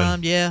that Dunn. time.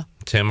 Yeah.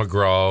 Tim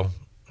McGraw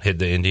hit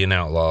the Indian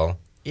Outlaw.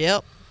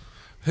 Yep.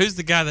 Who's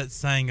the guy that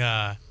sang,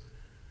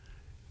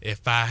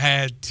 If I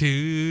Had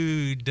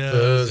 2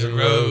 dozen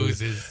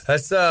roses?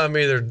 That's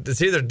either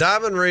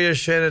Diamond Rhea,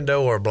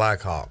 Shenandoah, or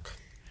Black Hawk.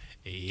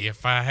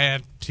 If I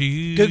had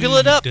 2 Google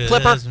it up,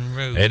 Clipper. dozen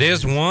roses. It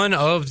is one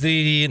of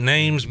the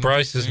names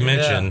Bryce has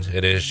mentioned.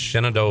 It is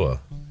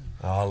Shenandoah.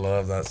 Oh, I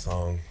love that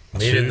song.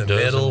 Meet in the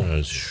Middle.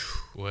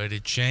 Would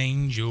it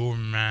change your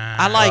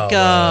mind? I like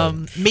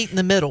Meet in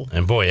the Middle.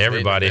 And boy,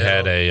 everybody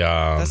had a...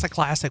 that's a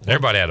classic one.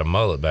 Everybody had a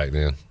mullet back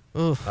then.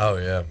 Oof. Oh,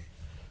 yeah.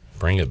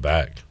 Bring it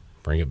back.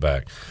 Bring it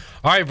back.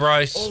 All right,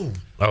 Bryce.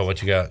 Oh,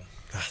 what you got?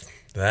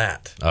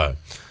 That.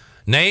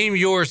 Name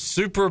your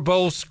Super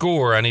Bowl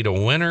score. I need a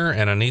winner,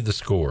 and I need the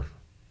score.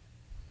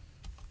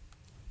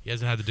 He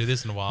hasn't had to do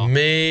this in a while.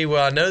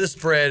 Well, I know the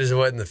spread is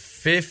in the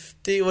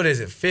 50. What is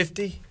it,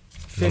 50?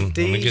 50s? Let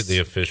me get the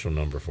official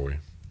number for you.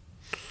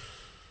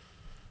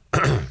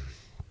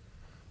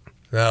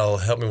 That'll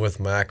help me with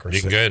my accuracy.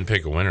 You can go ahead and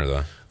pick a winner,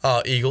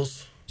 though.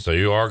 Eagles. So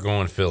you are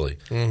going Philly.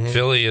 Mm-hmm.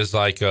 Philly is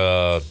like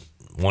a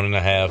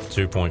 1.5,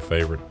 2 point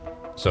favorite.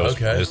 So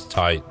it's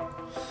tight.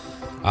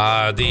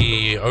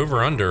 The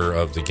over-under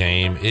of the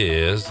game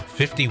is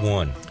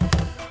 51.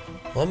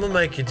 Well, I'm going to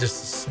make it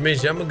just a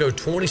smidge. I'm going to go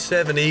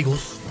 27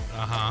 Eagles.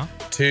 Uh-huh.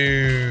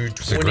 To 20.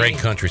 It's a great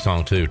country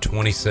song, too.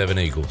 27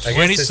 Eagles.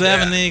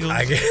 27 Eagles.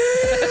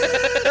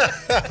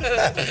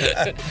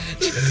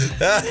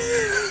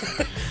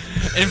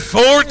 And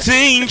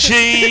 14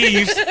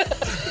 Chiefs.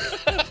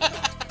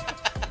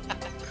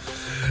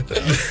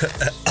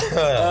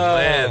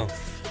 Oh,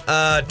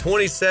 man.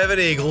 27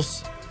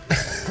 Eagles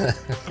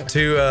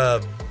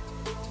to,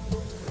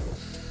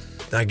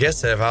 I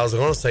guess if I was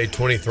going to say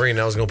 23, and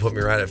I was going to put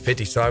me right at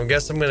 50. So I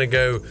guess I'm going to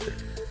go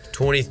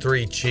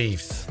 23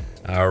 Chiefs.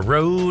 I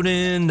rode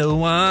into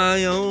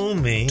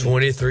Wyoming.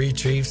 23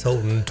 Chiefs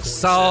holding 27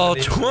 Saw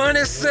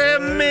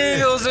 27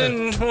 Eagles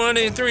and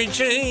 23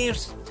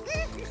 Chiefs.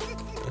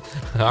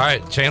 All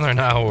right, Chandler and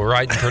I will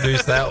write and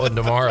produce that one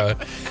tomorrow.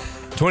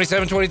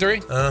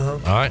 27-23? Uh-huh. All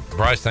right,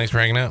 Bryce, thanks for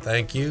hanging out.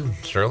 Thank you.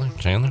 Shirley,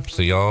 Chandler,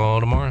 see y'all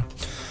tomorrow.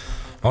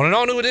 On an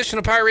all-new edition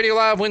of Pirate Radio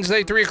Live,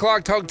 Wednesday, 3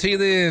 o'clock. Talk to you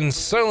then.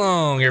 So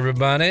long,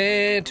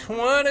 everybody.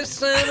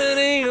 27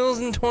 Eagles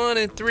and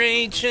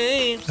 23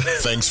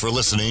 Chiefs. Thanks for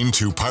listening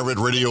to Pirate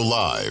Radio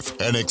Live,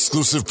 an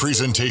exclusive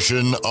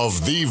presentation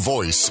of the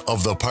voice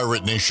of the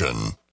Pirate Nation.